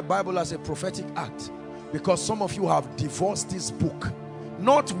holding my Bible as a prophetic act because some of you have divorced this book,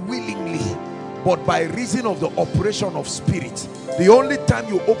 not willingly, but by reason of the operation of spirit. The only time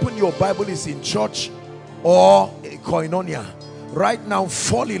you open your Bible is in church or koinonia. Right now,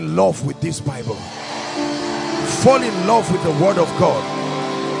 fall in love with this Bible. Fall in love with the Word of God.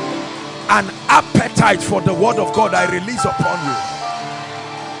 An appetite for the Word of God I release upon you.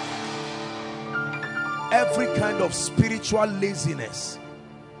 Every kind of spiritual laziness.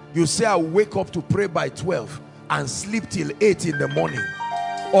 You say, I wake up to pray by 12 and sleep till 8 in the morning.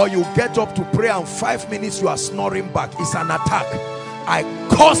 Or you get up to pray and 5 minutes you are snoring back. It's an attack. I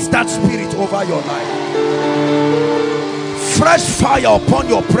curse that spirit over your life. Fresh fire upon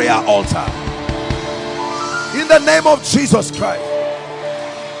your prayer altar in the name of Jesus Christ.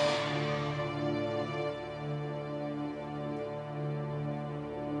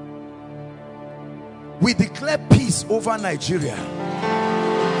 We declare peace over Nigeria.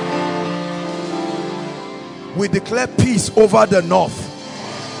 We declare peace over the north.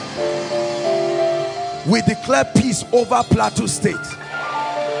 We declare peace over Plateau State.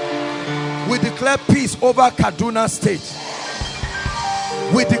 We declare peace over Kaduna State.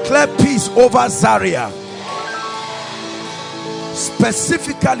 We declare peace over Zaria.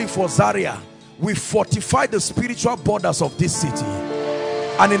 Specifically for Zaria, we fortify the spiritual borders of this city.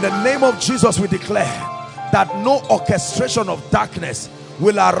 And in the name of Jesus, we declare that no orchestration of darkness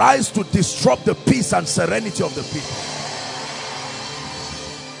will arise to disrupt the peace and serenity of the people.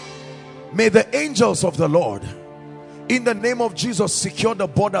 May the angels of the Lord, in the name of Jesus, secure the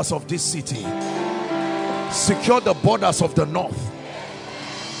borders of this city. Secure the borders of the north.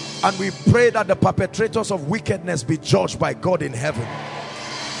 And we pray that the perpetrators of wickedness be judged by God in heaven.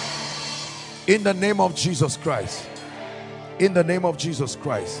 In the name of Jesus Christ. In the name of Jesus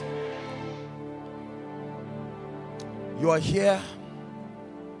Christ. You are here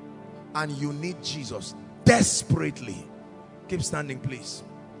and you need Jesus desperately. Keep standing, please.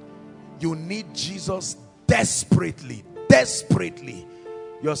 You need Jesus desperately. Desperately.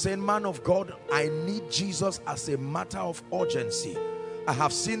 You're saying, man of God, I need Jesus as a matter of urgency. I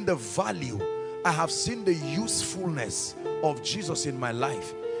have seen the value, I have seen the usefulness of Jesus in my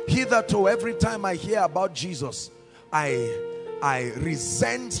life. Hitherto, every time I hear about Jesus, I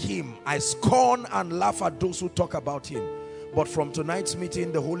resent him. I scorn and laugh at those who talk about him. But from tonight's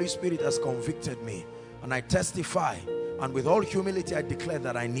meeting, the Holy Spirit has convicted me, and I testify, and with all humility I declare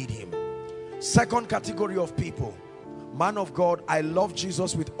that I need him. Second category of people, man of God, I love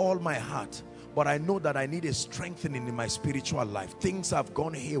Jesus with all my heart, but I know that I need a strengthening in my spiritual life. Things have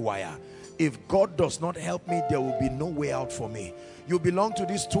gone haywire. If God does not help me, there will be no way out for me. You belong to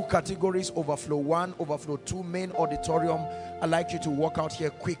these two categories, overflow 1, overflow 2, main auditorium. I'd like you to walk out here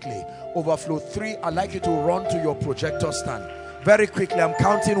quickly. Overflow 3, I'd like you to run to your projector stand. Very quickly, I'm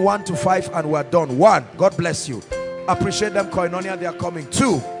counting 1 to 5 and we're done. 1, God bless you. Appreciate them, Koinonia, they are coming.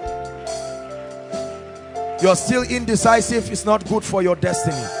 2, you're still indecisive, it's not good for your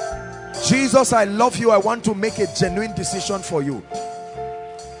destiny. Jesus, I love you. I want to make a genuine decision for you.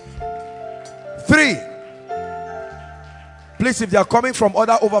 3, please, if they are coming from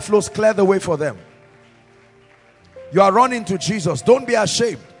other overflows, clear the way for them. You are running to Jesus. Don't be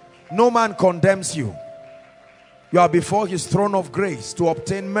ashamed. No man condemns you. You are before his throne of grace to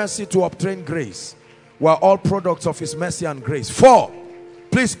obtain mercy, to obtain grace. We are all products of his mercy and grace. 4,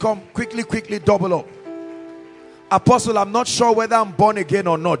 please come quickly, quickly, double up. Apostle, I'm not sure whether I'm born again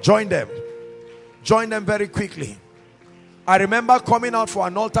or not. Join them. Join them very quickly. I remember coming out for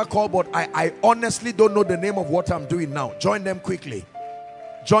an altar call, but I honestly don't know the name of what I'm doing now. Join them quickly.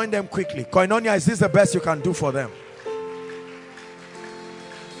 Join them quickly. Koinonia, is this the best you can do for them?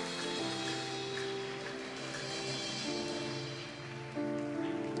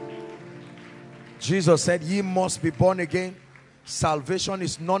 Jesus said, ye must be born again. Salvation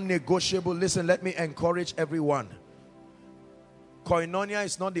is non-negotiable. Listen, let me encourage everyone. Koinonia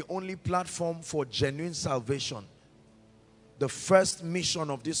is not the only platform for genuine salvation. The first mission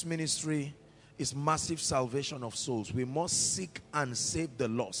of this ministry is massive salvation of souls. We must seek and save the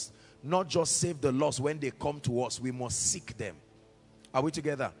lost. Not just save the lost when they come to us. We must seek them. Are we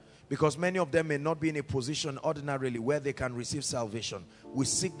together? Because many of them may not be in a position ordinarily where they can receive salvation. We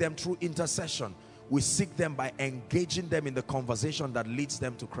seek them through intercession. We seek them by engaging them in the conversation that leads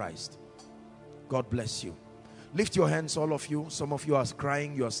them to Christ. God bless you. Lift your hands, all of you. Some of you are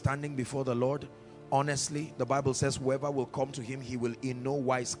crying. You are standing before the Lord. Honestly, the Bible says whoever will come to him, he will in no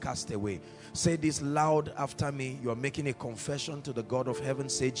wise cast away. Say this loud after me. You are making a confession to the God of heaven.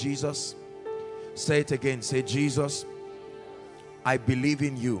 Say, Jesus. Say it again. Say, Jesus, I believe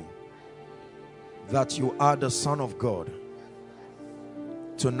in you, that you are the Son of God.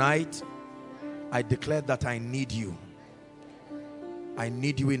 Tonight, I declare that I need you. I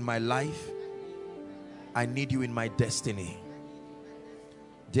need you in my life. I need you in my destiny.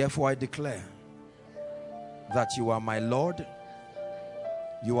 Therefore, I declare that you are my Lord,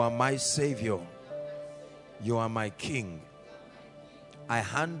 you are my Savior, you are my King. I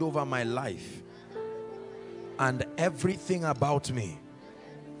hand over my life and everything about me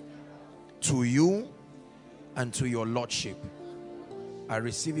to you and to your Lordship. I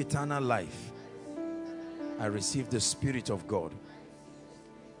receive eternal life. I receive the Spirit of God.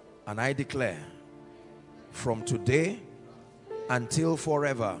 And I declare, from today until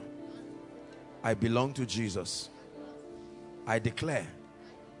forever, I belong to Jesus. I declare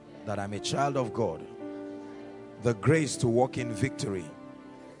that I'm a child of God. The grace to walk in victory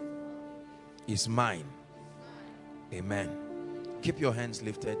is mine. Amen. Keep your hands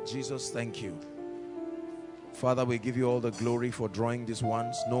lifted. Jesus, thank you. Father, we give you all the glory for drawing these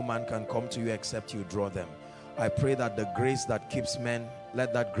ones. No man can come to you except you draw them. I pray that the grace that keeps men,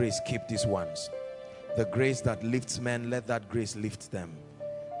 let that grace keep these ones. The grace that lifts men, let that grace lift them.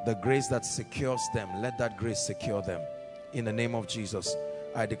 The grace that secures them, let that grace secure them. In the name of Jesus.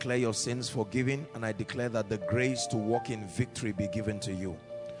 I declare your sins forgiven, and I declare that the grace to walk in victory be given to you.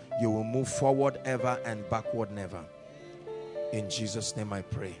 You will move forward ever and backward never. In Jesus' name I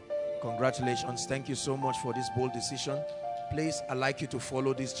pray. Congratulations. Thank you so much for this bold decision. Please, I'd like you to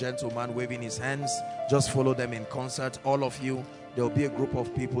follow this gentleman waving his hands. Just follow them in concert. All of you, there will be a group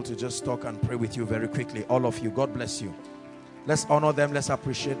of people to just talk and pray with you very quickly. All of you, God bless you. Let's honor them. Let's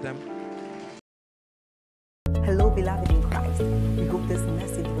appreciate them. Hello, beloved in Christ. We hope this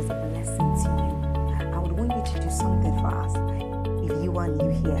message was a blessing to you. I would want you to do something for us. If you are new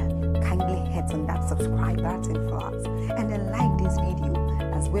here, kindly hit on that subscribe button for us, and then like this video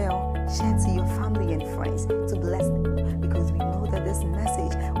as well. Share to your family and friends to bless them, because we know that this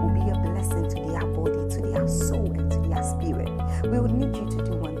message will be a blessing to their body, to their soul, and to their spirit. We would need you to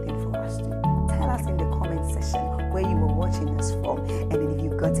do one thing for us too. Tell us in the comment section where you were watching us from, and then if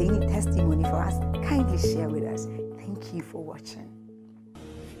you've got any testimony for us, kindly share with us. Thank you for watching.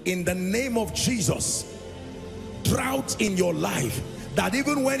 In the name of Jesus, drought in your life, that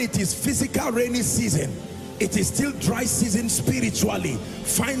even when it is physical rainy season, it is still dry season spiritually,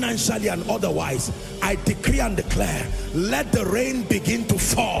 financially, and otherwise. I decree and declare, let the rain begin to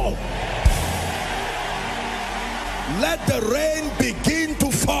fall. Let the rain begin to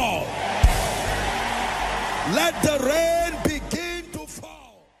fall. Let the rain